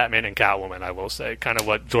for Batman and Catwoman, I will say. Kind of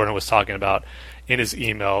what Jordan was talking about in his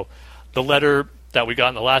email. The letter that we got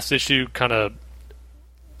in the last issue kind of,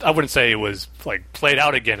 I wouldn't say it was played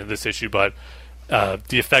out again in this issue, but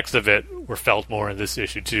the effects of it were felt more in this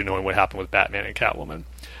issue too, knowing what happened with Batman and Catwoman.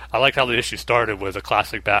 I like how the issue started with a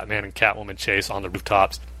classic Batman and Catwoman chase on the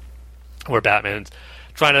rooftops, where Batman's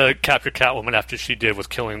trying to capture Catwoman after she was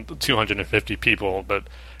killing 250 people, but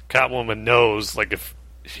Catwoman knows, if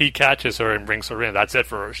he catches her and brings her in, that's it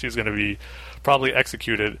for her. She's going to be probably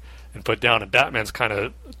executed and put down, and Batman's kind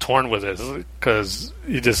of torn with it, because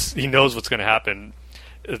he knows what's going to happen.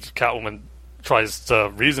 Catwoman tries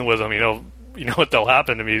to reason with him, you know what they'll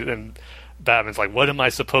happen to me, and Batman's like, what am I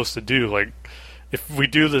supposed to do? If we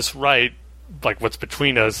do this right, what's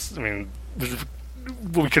between us, I mean,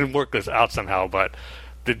 we can work this out somehow, but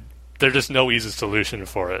there's just no easy solution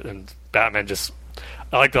for it. And Batman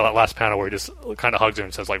I like the last panel where he just kind of hugs her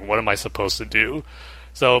and says, what am I supposed to do?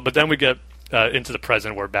 So, but then we get into the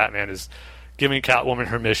present, where Batman is giving Catwoman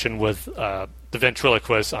her mission with the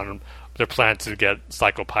ventriloquist on their plan to get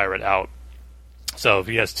Psycho Pirate out. So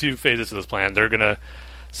he has 2 phases to this plan.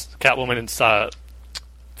 Catwoman and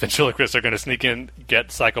ventriloquist are going to sneak in,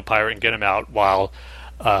 get Psycho Pirate, and get him out, while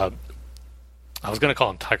I was going to call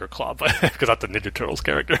him Tiger Claw, because that's the Ninja Turtles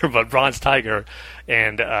character, but Bronze Tiger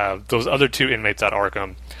and those other 2 inmates at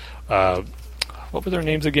Arkham, what were their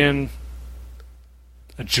names again?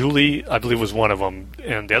 Julie, I believe, was one of them,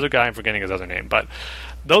 and the other guy, I'm forgetting his other name, but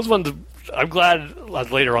those ones, I'm glad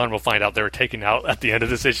later on we'll find out they were taken out at the end of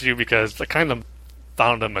this issue, because I kind of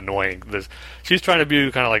found them annoying. She's trying to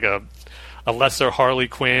be kind of like a lesser Harley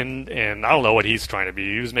Quinn, and I don't know what he's trying to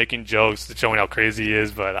be. He was making jokes, showing how crazy he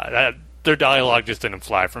is, but their dialogue just didn't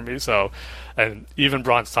fly for me. So, and even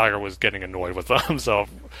Bronze Tiger was getting annoyed with them. So,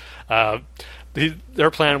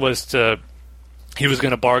 their plan was he was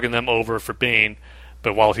going to bargain them over for Bane,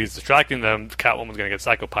 But while he's distracting them, Catwoman's going to get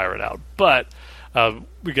Psycho Pirate out. But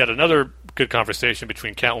we got another good conversation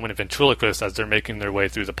between Catwoman and Ventriloquist as they're making their way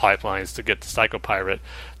through the pipelines to get to Psycho Pirate.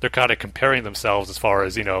 They're kind of comparing themselves as far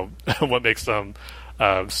as, what makes them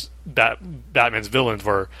Batman's villains,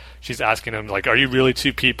 where she's asking him, like, are you really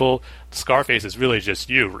two people? Scarface is really just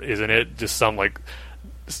you, isn't it? Just some, like,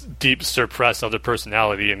 deep suppressed other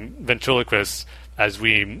personality. And Ventriloquist, as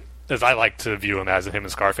I like to view him as, him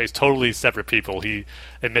and Scarface, totally separate people. He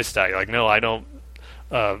admits that. Like, no, I don't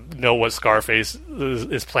know what Scarface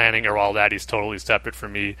is planning or all that. He's totally separate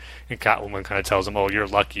from me. And Catwoman kind of tells him, oh, you're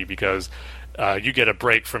lucky because you get a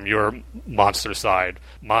break from your monster side.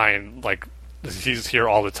 Mine, like, she's here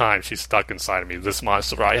all the time. She's stuck inside of me, this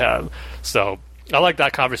monster I have. So I like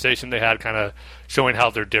that conversation they had, kind of showing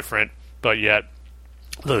how they're different, but yet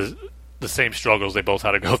the same struggles they both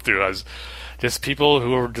had to go through as just people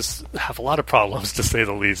who are just have a lot of problems, to say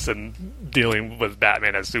the least, and dealing with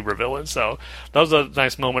Batman as supervillain. So that was a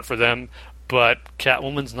nice moment for them. But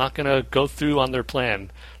Catwoman's not going to go through on their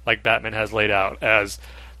plan like Batman has laid out. As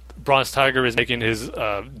Bronze Tiger is making his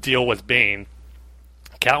deal with Bane,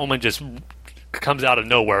 Catwoman just comes out of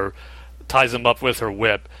nowhere, ties him up with her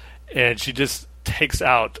whip, and she just takes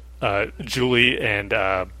out Julie and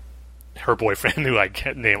her boyfriend, who I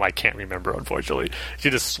can't remember, unfortunately. She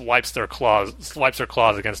just swipes her claws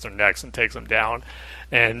against their necks and takes them down.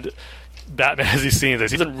 And Batman, as he's seeing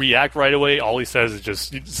this, he doesn't react right away. All he says is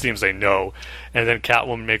just seems to say no. And then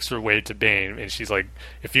Catwoman makes her way to Bane, and she's like,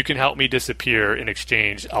 if you can help me disappear in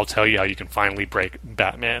exchange, I'll tell you how you can finally break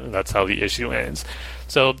Batman. And that's how the issue ends.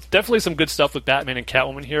 So definitely some good stuff with Batman and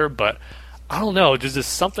Catwoman here, but I don't know, there's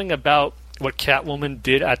just something about what Catwoman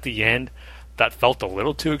did at the end that felt a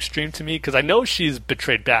little too extreme to me, because I know she's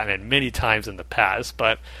betrayed Batman many times in the past,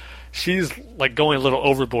 but she's like going a little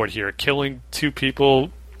overboard here, killing two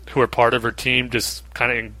people who are part of her team, just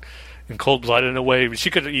kind of in cold blood in a way.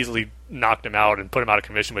 She could have easily knocked them out and put them out of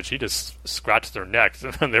commission, but she just scratched their necks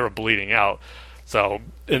and they were bleeding out. So,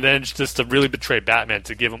 and then just to really betray Batman,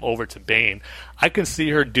 to give him over to Bane, I can see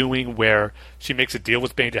her doing where she makes a deal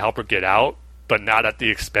with Bane to help her get out, but not at the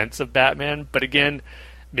expense of Batman. But again,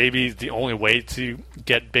 maybe the only way to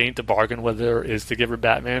get Bane to bargain with her is to give her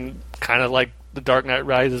Batman, kind of like The Dark Knight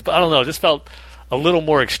Rises. But I don't know, it just felt a little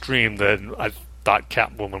more extreme than I thought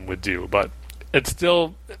Catwoman would do. But it's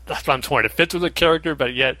still, that's what I'm torn. It fits with the character,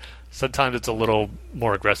 but yet sometimes it's a little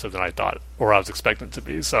more aggressive than I thought, or I was expecting it to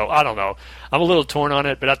be. So I don't know. I'm a little torn on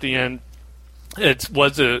it, but at the end, it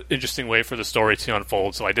was an interesting way for the story to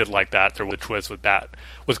unfold. So I did like that. There was a twist with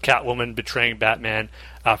Catwoman betraying Batman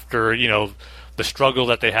after, the struggle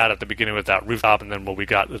that they had at the beginning with that rooftop, and then what we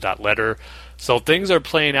got with that letter. So things are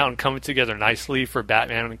playing out and coming together nicely for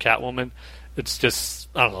Batman and Catwoman. It's just,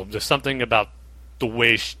 I don't know, there's something about the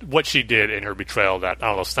way what she did in her betrayal that, I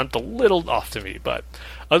don't know, sent a little off to me. But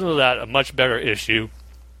other than that, a much better issue,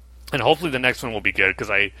 and hopefully the next one will be good, because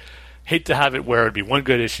I hate to have it where it'd be one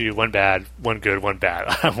good issue, one bad, one good, one bad.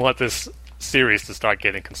 I want this series to start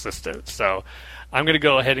getting consistent. So I'm going to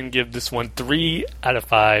go ahead and give this one 3 out of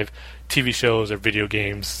 5 TV shows or video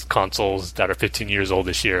games consoles that are 15 years old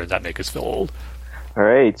this year that make us feel old. All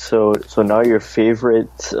right, so now your favorite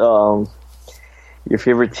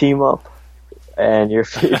team up and your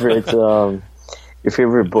favorite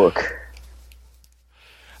book.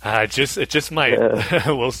 It just might.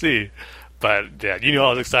 We'll see. But yeah, I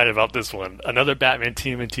was excited about this one. Another Batman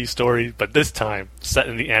TMNT story, but this time set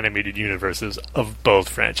in the animated universes of both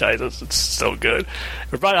franchises. It's so good.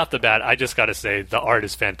 But right off the bat, I just got to say the art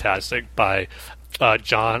is fantastic by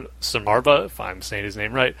John Samarva, if I'm saying his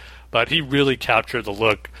name right. But he really captured the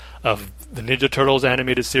look of the Ninja Turtles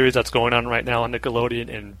animated series that's going on right now on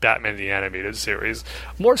Nickelodeon and Batman the Animated Series.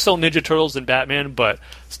 More so Ninja Turtles than Batman, but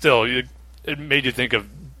still, it made you think of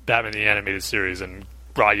Batman the Animated Series and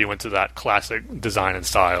brought you into that classic design and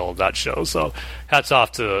style of that show. So hats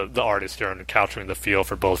off to the artist here and capturing the feel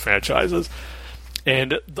for both franchises.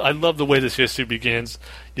 And I love the way this history begins.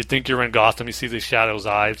 You think you're in Gotham, you see the Shadow's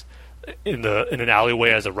eyes in an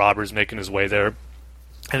alleyway as a robber's making his way there.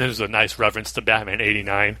 And there's a nice reference to Batman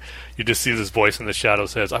 89. You just see this voice in the shadow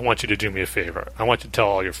says, I want you to do me a favor. I want you to tell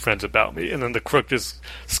all your friends about me. And then the crook just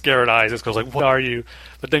scared eyes just goes like, what are you?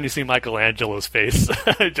 But then you see Michelangelo's face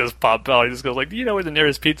just pop out. He just goes like, do you know where the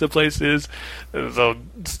nearest pizza place is? And so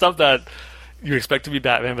stuff that you expect to be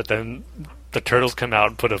Batman, but then the Turtles come out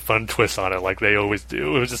and put a fun twist on it like they always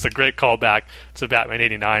do. It was just a great callback to Batman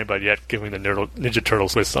 89, but yet giving the Ninja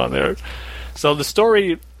Turtles twist on there. So the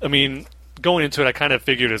story, going into it, I kind of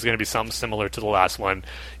figured it was going to be something similar to the last one,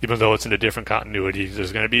 even though it's in a different continuity.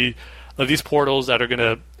 There's going to be these portals that are going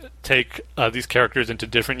to take these characters into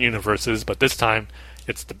different universes, but this time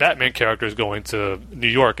it's the Batman characters going to New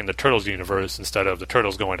York in the Turtles universe instead of the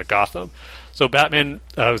Turtles going to Gotham. So Batman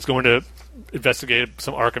is going to investigate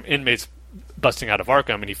some Arkham inmates busting out of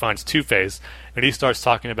Arkham, and he finds Two-Face, and he starts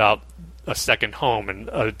talking about a second home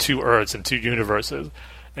and 2 Earths and 2 universes.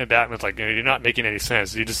 And Batman's like, you're not making any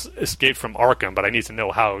sense. You just escaped from Arkham, but I need to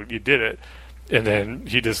know how you did it. And then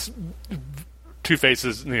Two-Face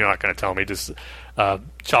is, you're not going to tell me, just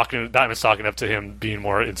Batman's talking up to him being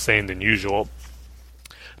more insane than usual.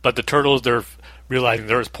 But the Turtles, they're realizing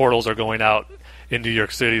their portals are going out in New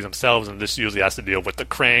York City themselves, and this usually has to deal with the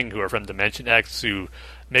Krang, who are from Dimension X, who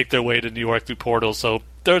make their way to New York through portals. So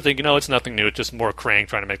they're thinking, it's nothing new. It's just more Krang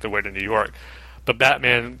trying to make their way to New York. But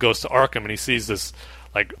Batman goes to Arkham, and he sees this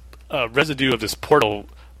residue of this portal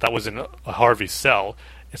that was in a Harvey's cell.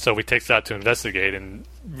 And so he takes that to investigate, and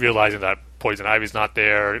realizing that Poison Ivy's not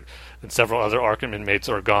there, and several other Arkham inmates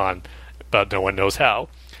are gone, but no one knows how.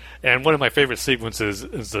 And one of my favorite sequences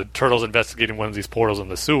is the Turtles investigating one of these portals in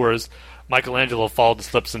the sewers. Michelangelo falls and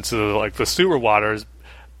slips into the sewer waters,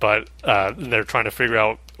 but they're trying to figure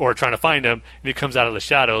out, or trying to find him, and he comes out of the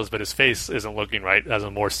shadows, but his face isn't looking right. It has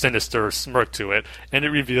a more sinister smirk to it, and it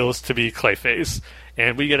reveals to be Clayface.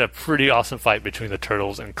 And we get a pretty awesome fight between the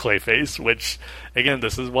Turtles and Clayface, which, again,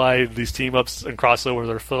 this is why these team-ups and crossovers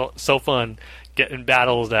are so fun, getting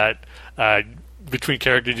battles that between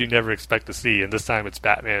characters you never expect to see. And this time it's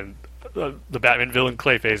Batman, the Batman villain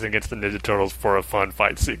Clayface against the Ninja Turtles for a fun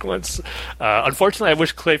fight sequence. Unfortunately, I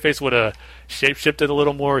wish Clayface would have shapeshifted a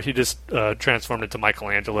little more. He just transformed into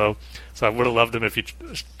Michelangelo. So I would have loved him if he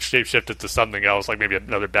shapeshifted to something else, like maybe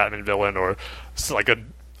another Batman villain, or like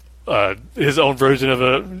his own version of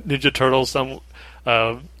a Ninja Turtle, some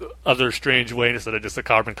other strange way instead of just a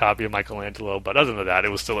carbon copy of Michelangelo. But other than that, it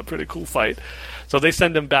was still a pretty cool fight. So they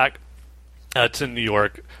send him back to New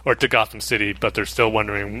York, or to Gotham City, but they're still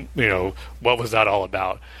wondering, what was that all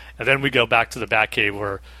about? And then we go back to the Batcave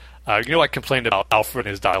where, I complained about Alfred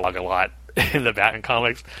and his dialogue a lot in the Batman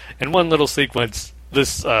comics. And one little sequence,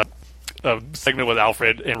 this segment with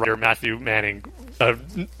Alfred and writer Matthew Manning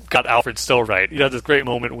got Alfred still right. He has this great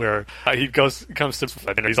moment where he comes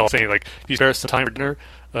to dinner. He's all saying, do you spare some time for dinner,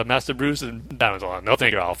 Master Bruce? And Batman's all, no,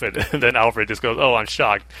 thank you, Alfred. And then Alfred just goes, I'm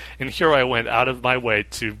shocked. And here I went out of my way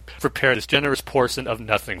to prepare this generous portion of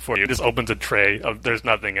nothing for you. Just opens a tray of there's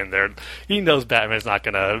nothing in there. He knows Batman's not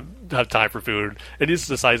going to have time for food, and he just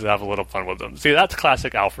decides to have a little fun with him. See, that's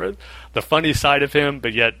classic Alfred. The funny side of him,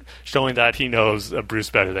 but yet showing that he knows Bruce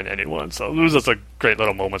better than anyone. So it was just a great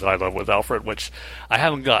little moment that I love with Alfred, which I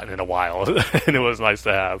haven't gotten in a while, and it was nice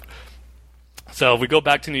to have. So we go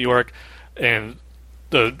back to New York, and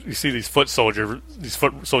you see these foot soldier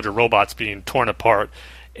robots being torn apart,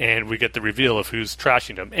 and we get the reveal of who's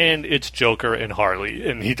trashing them, and it's Joker and Harley,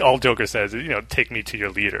 and all Joker says is, take me to your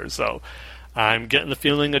leader. So I'm getting the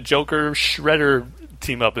feeling a Joker Shredder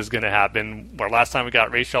team up is going to happen. Where last time we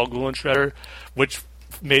got Ra's al Ghul and Shredder, which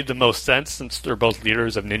made the most sense since they're both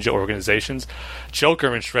leaders of ninja organizations.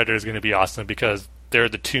 Joker and Shredder is going to be awesome because they're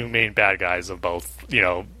the two main bad guys of both,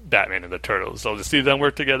 Batman and the Turtles. So to see them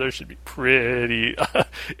work together should be pretty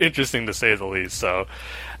interesting, to say the least. So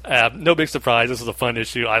no big surprise. This was a fun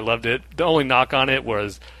issue. I loved it. The only knock on it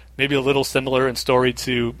was maybe a little similar in story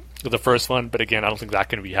to the first one, but again, I don't think that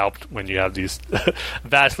can be helped when you have these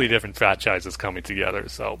vastly different franchises coming together.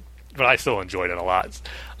 So, but I still enjoyed it a lot.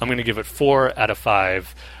 I'm going to give it 4 out of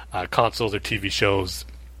 5 consoles or TV shows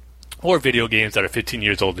or video games that are 15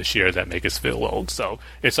 years old this year that make us feel old. So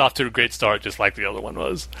it's off to a great start, just like the other one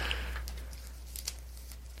was.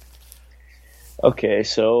 Okay,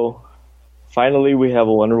 so finally we have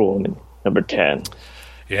a Wonder Woman, number 10.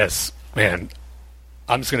 Yes, man.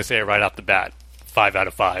 I'm just going to say it right off the bat. 5 out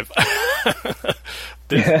of 5.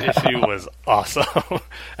 This issue was awesome.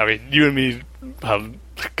 I mean, you and me have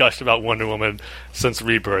gushed about Wonder Woman since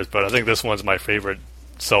Rebirth, but I think this one's my favorite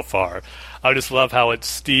so far. I just love how it's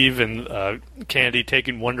Steve and Candy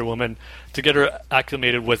taking Wonder Woman to get her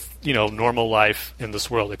acclimated with, normal life in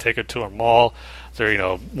this world. They take her to a mall. They're,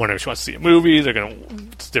 wondering if she wants to see a movie. They're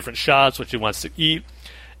going to different shots, what she wants to eat.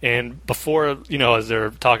 And before, as they're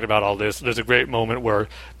talking about all this, there's a great moment where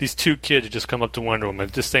these two kids just come up to Wonder Woman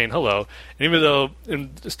just saying hello. And even though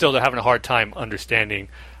still they're having a hard time understanding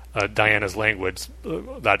Diana's language,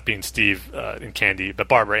 that being Steve and Candy, but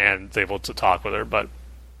Barbara Ann's able to talk with her. But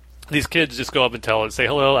these kids just go up and say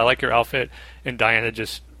hello, I like your outfit. And Diana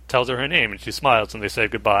just tells her name, and she smiles, and they say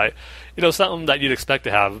goodbye. Something that you'd expect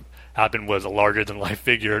to have happen was a larger-than-life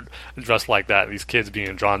figure dressed like that, these kids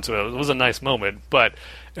being drawn to it. It was a nice moment, but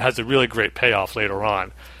it has a really great payoff later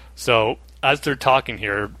on. So as they're talking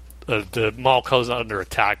here, the mall comes under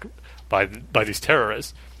attack by these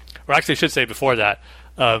terrorists, or actually I should say before that,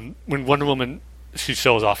 when Wonder Woman, she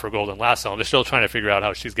shows off her golden lasso, they're still trying to figure out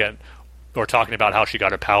how she's getting, or talking about how she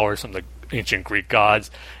got her powers from the ancient Greek gods,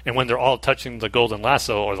 and when they're all touching the golden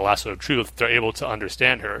lasso, or the lasso of truth, they're able to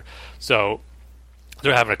understand her. So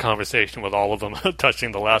they're having a conversation with all of them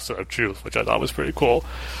touching the lasso of truth, which I thought was pretty cool.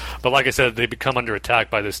 But like I said, they become under attack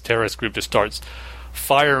by this terrorist group that starts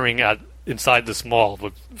firing at inside this mall,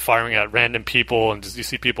 with firing at random people, and just, you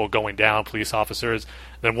see people going down, police officers.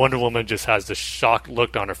 Then Wonder Woman just has this shocked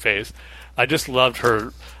look on her face. I just loved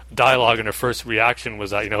her dialogue, and her first reaction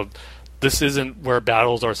was that, this isn't where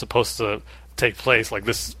battles are supposed to take place. Like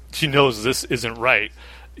this, she knows this isn't right,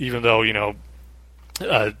 even though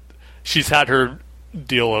she's had her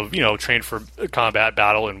deal of trained for combat,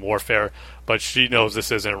 battle, and warfare, but she knows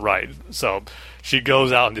this isn't right. So she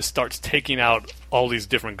goes out and just starts taking out all these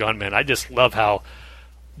different gunmen. I just love how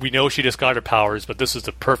we know she just got her powers, but this is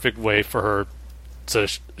the perfect way for her to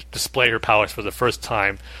display her powers for the first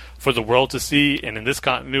time, for the world to see, and in this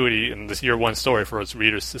continuity, in this year one story, for its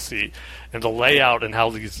readers to see. And the layout and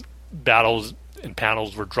how these battles and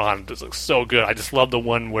panels were drawn just looks so good. I just love the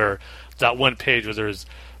one where, that one page where there's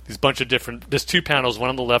these bunch of there's two panels, one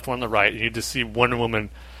on the left, one on the right, and you just see Wonder Woman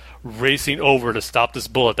racing over to stop this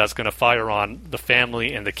bullet that's going to fire on the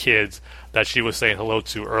family and the kids that she was saying hello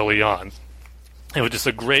to early on. It was just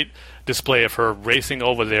a great display of her racing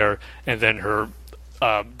over there, and then her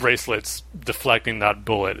bracelets deflecting that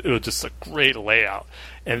bullet. It was just a great layout.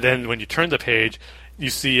 And then when you turn the page, you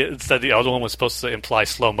see it said the other one was supposed to imply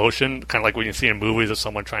slow motion, kind of like when you see in movies of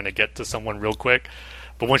someone trying to get to someone real quick.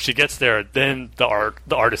 But when she gets there, then the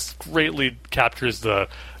artist greatly captures the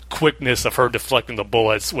quickness of her deflecting the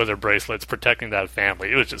bullets with her bracelets, protecting that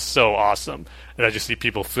family. It was just so awesome. And I just see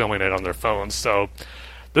people filming it on their phones. So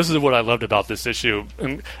this is what I loved about this issue.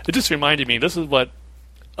 And it just reminded me, this is what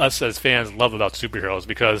us as fans love about superheroes,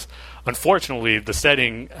 because unfortunately the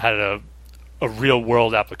setting had a real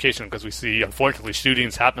world application, because we see, unfortunately,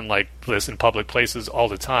 shootings happen like this in public places all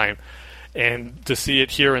the time. And to see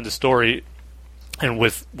it here in the story, and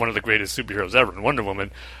with one of the greatest superheroes ever in Wonder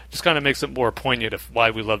Woman, just kind of makes it more poignant of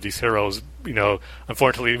why we love these heroes.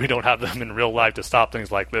 Unfortunately, we don't have them in real life to stop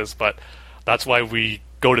things like this, but that's why we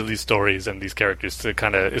go to these stories and these characters, to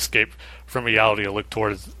kind of escape from reality and look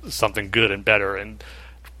towards something good and better. And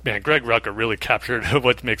man, Greg Rucka really captured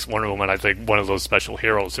what makes Wonder Woman, I think, one of those special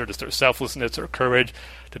heroes. They're just their selflessness, their courage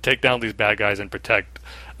to take down these bad guys and protect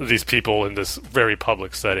these people in this very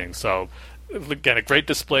public setting. So again, a great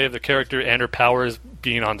display of the character and her powers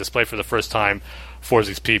being on display for the first time for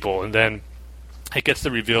these people. And then it gets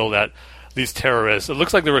to reveal that these terrorists, it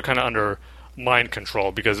looks like they were kind of under mind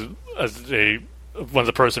control, because when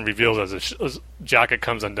the person reveals, as his jacket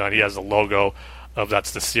comes undone, he has the logo of,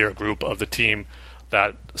 that's the Seer group of the team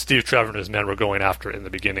that Steve Trevor and his men were going after in the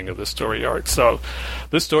beginning of the story arc. So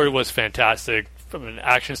this story was fantastic from an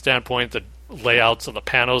action standpoint. The layouts of the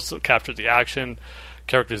panels that captured the action,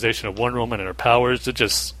 characterization of Wonder Woman and her powers, it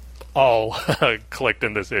just all clicked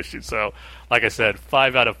in this issue. So like I said,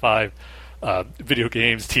 5 out of 5 video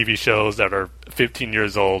games, TV shows that are 15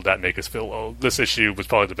 years old that make us feel old. This issue was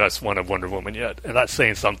probably the best one of Wonder Woman yet, and that's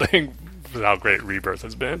saying something with how great Rebirth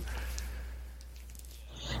has been.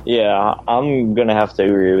 Yeah, I'm gonna have to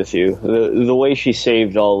agree with you. The way she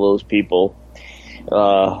saved all those people,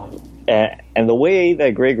 and the way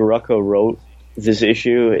that Greg Rucka wrote this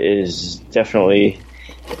issue is definitely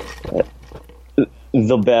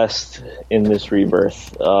the best in this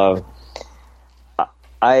Rebirth.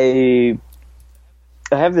 I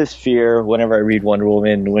have this fear whenever I read Wonder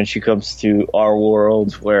Woman, when she comes to our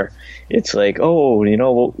world, where it's like, oh,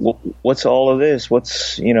 what's all of this?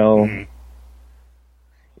 What's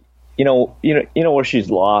where she's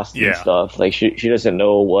lost and stuff. Like she doesn't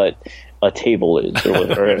know what a table is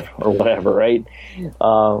or whatever, right?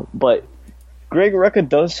 But Greg Rucka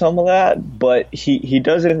does some of that, but he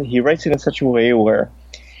doesn't. He writes it in such a way where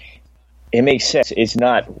it makes sense. It's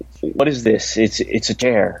not, what is this? It's a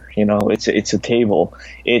chair, it's a table.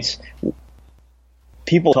 It's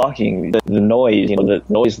people talking, the noise, the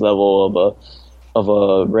noise level of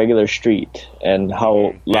a regular street, and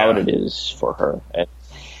how loud it is for her. And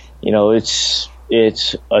it's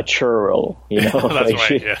a churro, That's like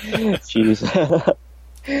right, she's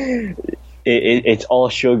it's all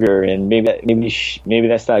sugar, and maybe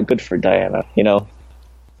that's not good for Diana.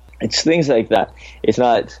 It's things like that. It's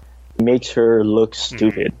not, makes her look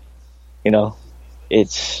stupid.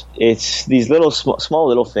 It's these little small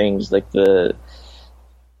little things, like a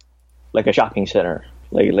shopping center,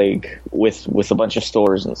 like with a bunch of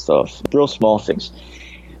stores and stuff, real small things.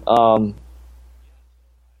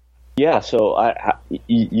 Yeah, so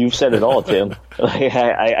you've said it all, Tim. Like,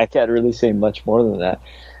 I can't really say much more than that.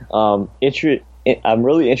 I'm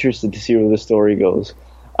really interested to see where the story goes,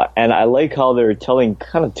 and I like how they're telling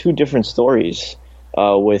kind of two different stories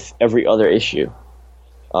with every other issue.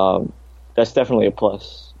 That's definitely a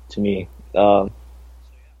plus to me. So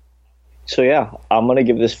yeah, I'm gonna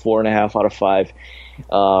give this 4.5 out of 5.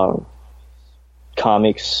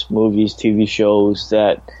 Comics, movies, TV shows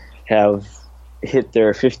that have hit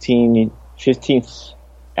their 15th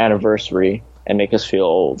anniversary and make us feel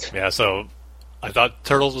old. Yeah, so I thought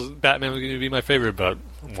Batman was going to be my favorite, but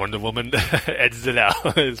Wonder Woman edged it out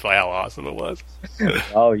by how awesome it was.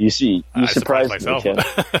 Oh, you see, you surprised myself. Me,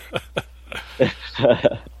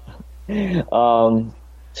 Tim.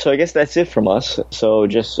 So I guess that's it from us. So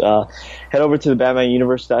just head over to the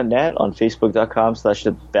BatmanUniverse.net, on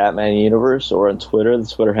Facebook.com/the Batman Universe, or on Twitter. The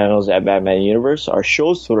Twitter handle is at Batman Universe. Our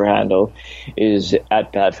show's Twitter handle is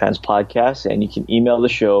at BatFansPodcast, and you can email the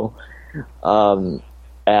show at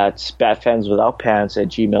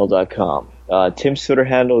batfanswithoutpants@gmail.com. Tim's Twitter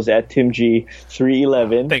handle is at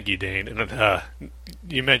TimG311. Thank you, Dane. And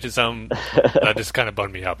you mentioned something that just kind of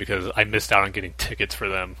bummed me out because I missed out on getting tickets for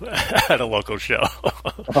them at a local show.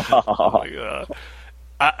 Oh my god!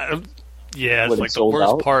 It's like the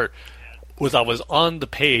worst part was I was on the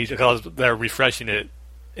page because I was there refreshing it,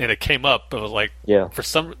 and it came up. It was like, it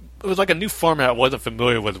was like a new format I wasn't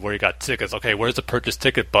familiar with where you got tickets. Okay, where's the purchase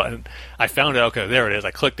ticket button? I found it. Okay, there it is.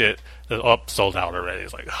 I clicked it. Sold out already.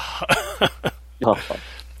 It's like,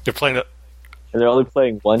 they're playing it. And they're only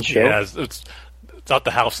playing one show? Yeah, it's not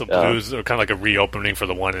the House of Blues. Or kind of like a reopening for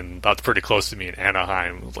the one, and that's pretty close to me in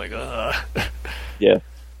Anaheim. It was like, Yeah.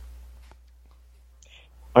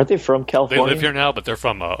 Aren't they from California? They live here now, but they're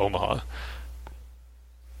from Omaha.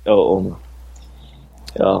 Oh, Omaha.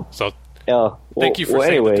 Oh. So, thank you for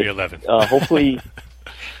saying the 311.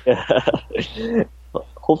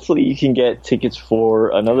 Hopefully you can get tickets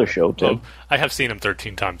for another show, Tim. Well, I have seen them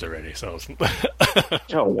 13 times already, so...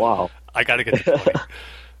 Oh, wow. I gotta get the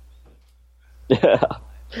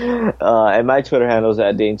and my Twitter handle is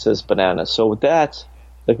at Dane Says Banana. So with that,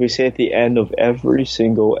 like we say at the end of every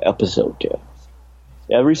single episode, Tim,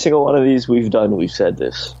 every single one of these we've done, we've said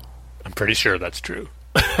this. I'm pretty sure that's true.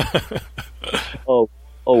 Oh,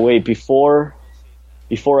 wait, before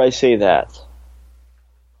I say that,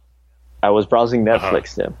 I was browsing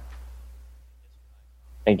Netflix, Tim.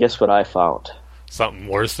 And guess what I found? Something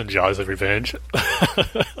worse than Jaws of Revenge?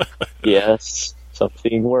 Yes,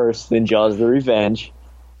 something worse than Jaws the Revenge.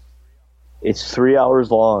 It's 3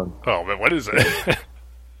 hours long. Oh, man, what is it?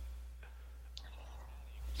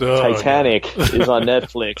 Titanic is on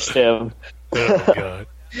Netflix, Tim. Oh, God.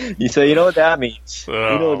 You know what that means. You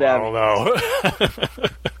know what that means. I don't know.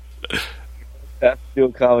 I have to do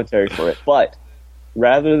a commentary for it. But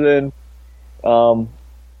rather than,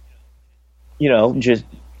 just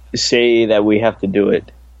say that we have to do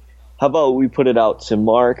it, how about we put it out to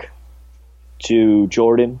Mark, to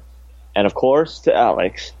Jordan, and of course to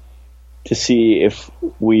Alex, to see if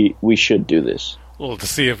we should do this. Well, to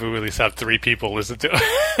see if we at least have 3 people listen to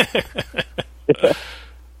it.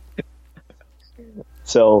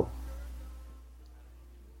 So,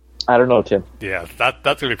 I don't know, Tim. Yeah, that's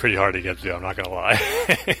going to be pretty hard to get to, I'm not going to lie.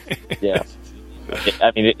 Yeah.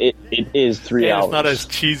 I mean, it is 3 hours. It's not as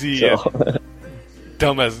cheesy and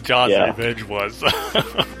dumb as Jaws Revenge was.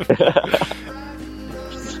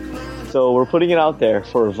 So we're putting it out there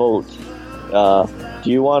for a vote.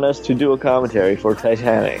 Do you want us to do a commentary for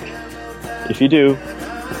Titanic? If you do,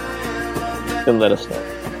 then let us know.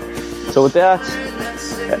 So with that,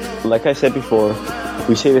 like I said before,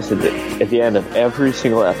 we say this at the end of every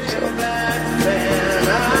single episode.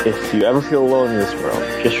 If you ever feel alone in this world,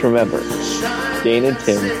 just remember, Dane and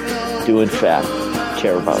Tim do in fact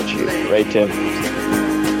care about you. Right, Tim?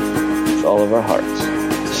 With all of our hearts.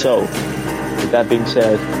 So, with that being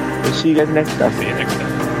said, we'll see you guys next time. See you next time.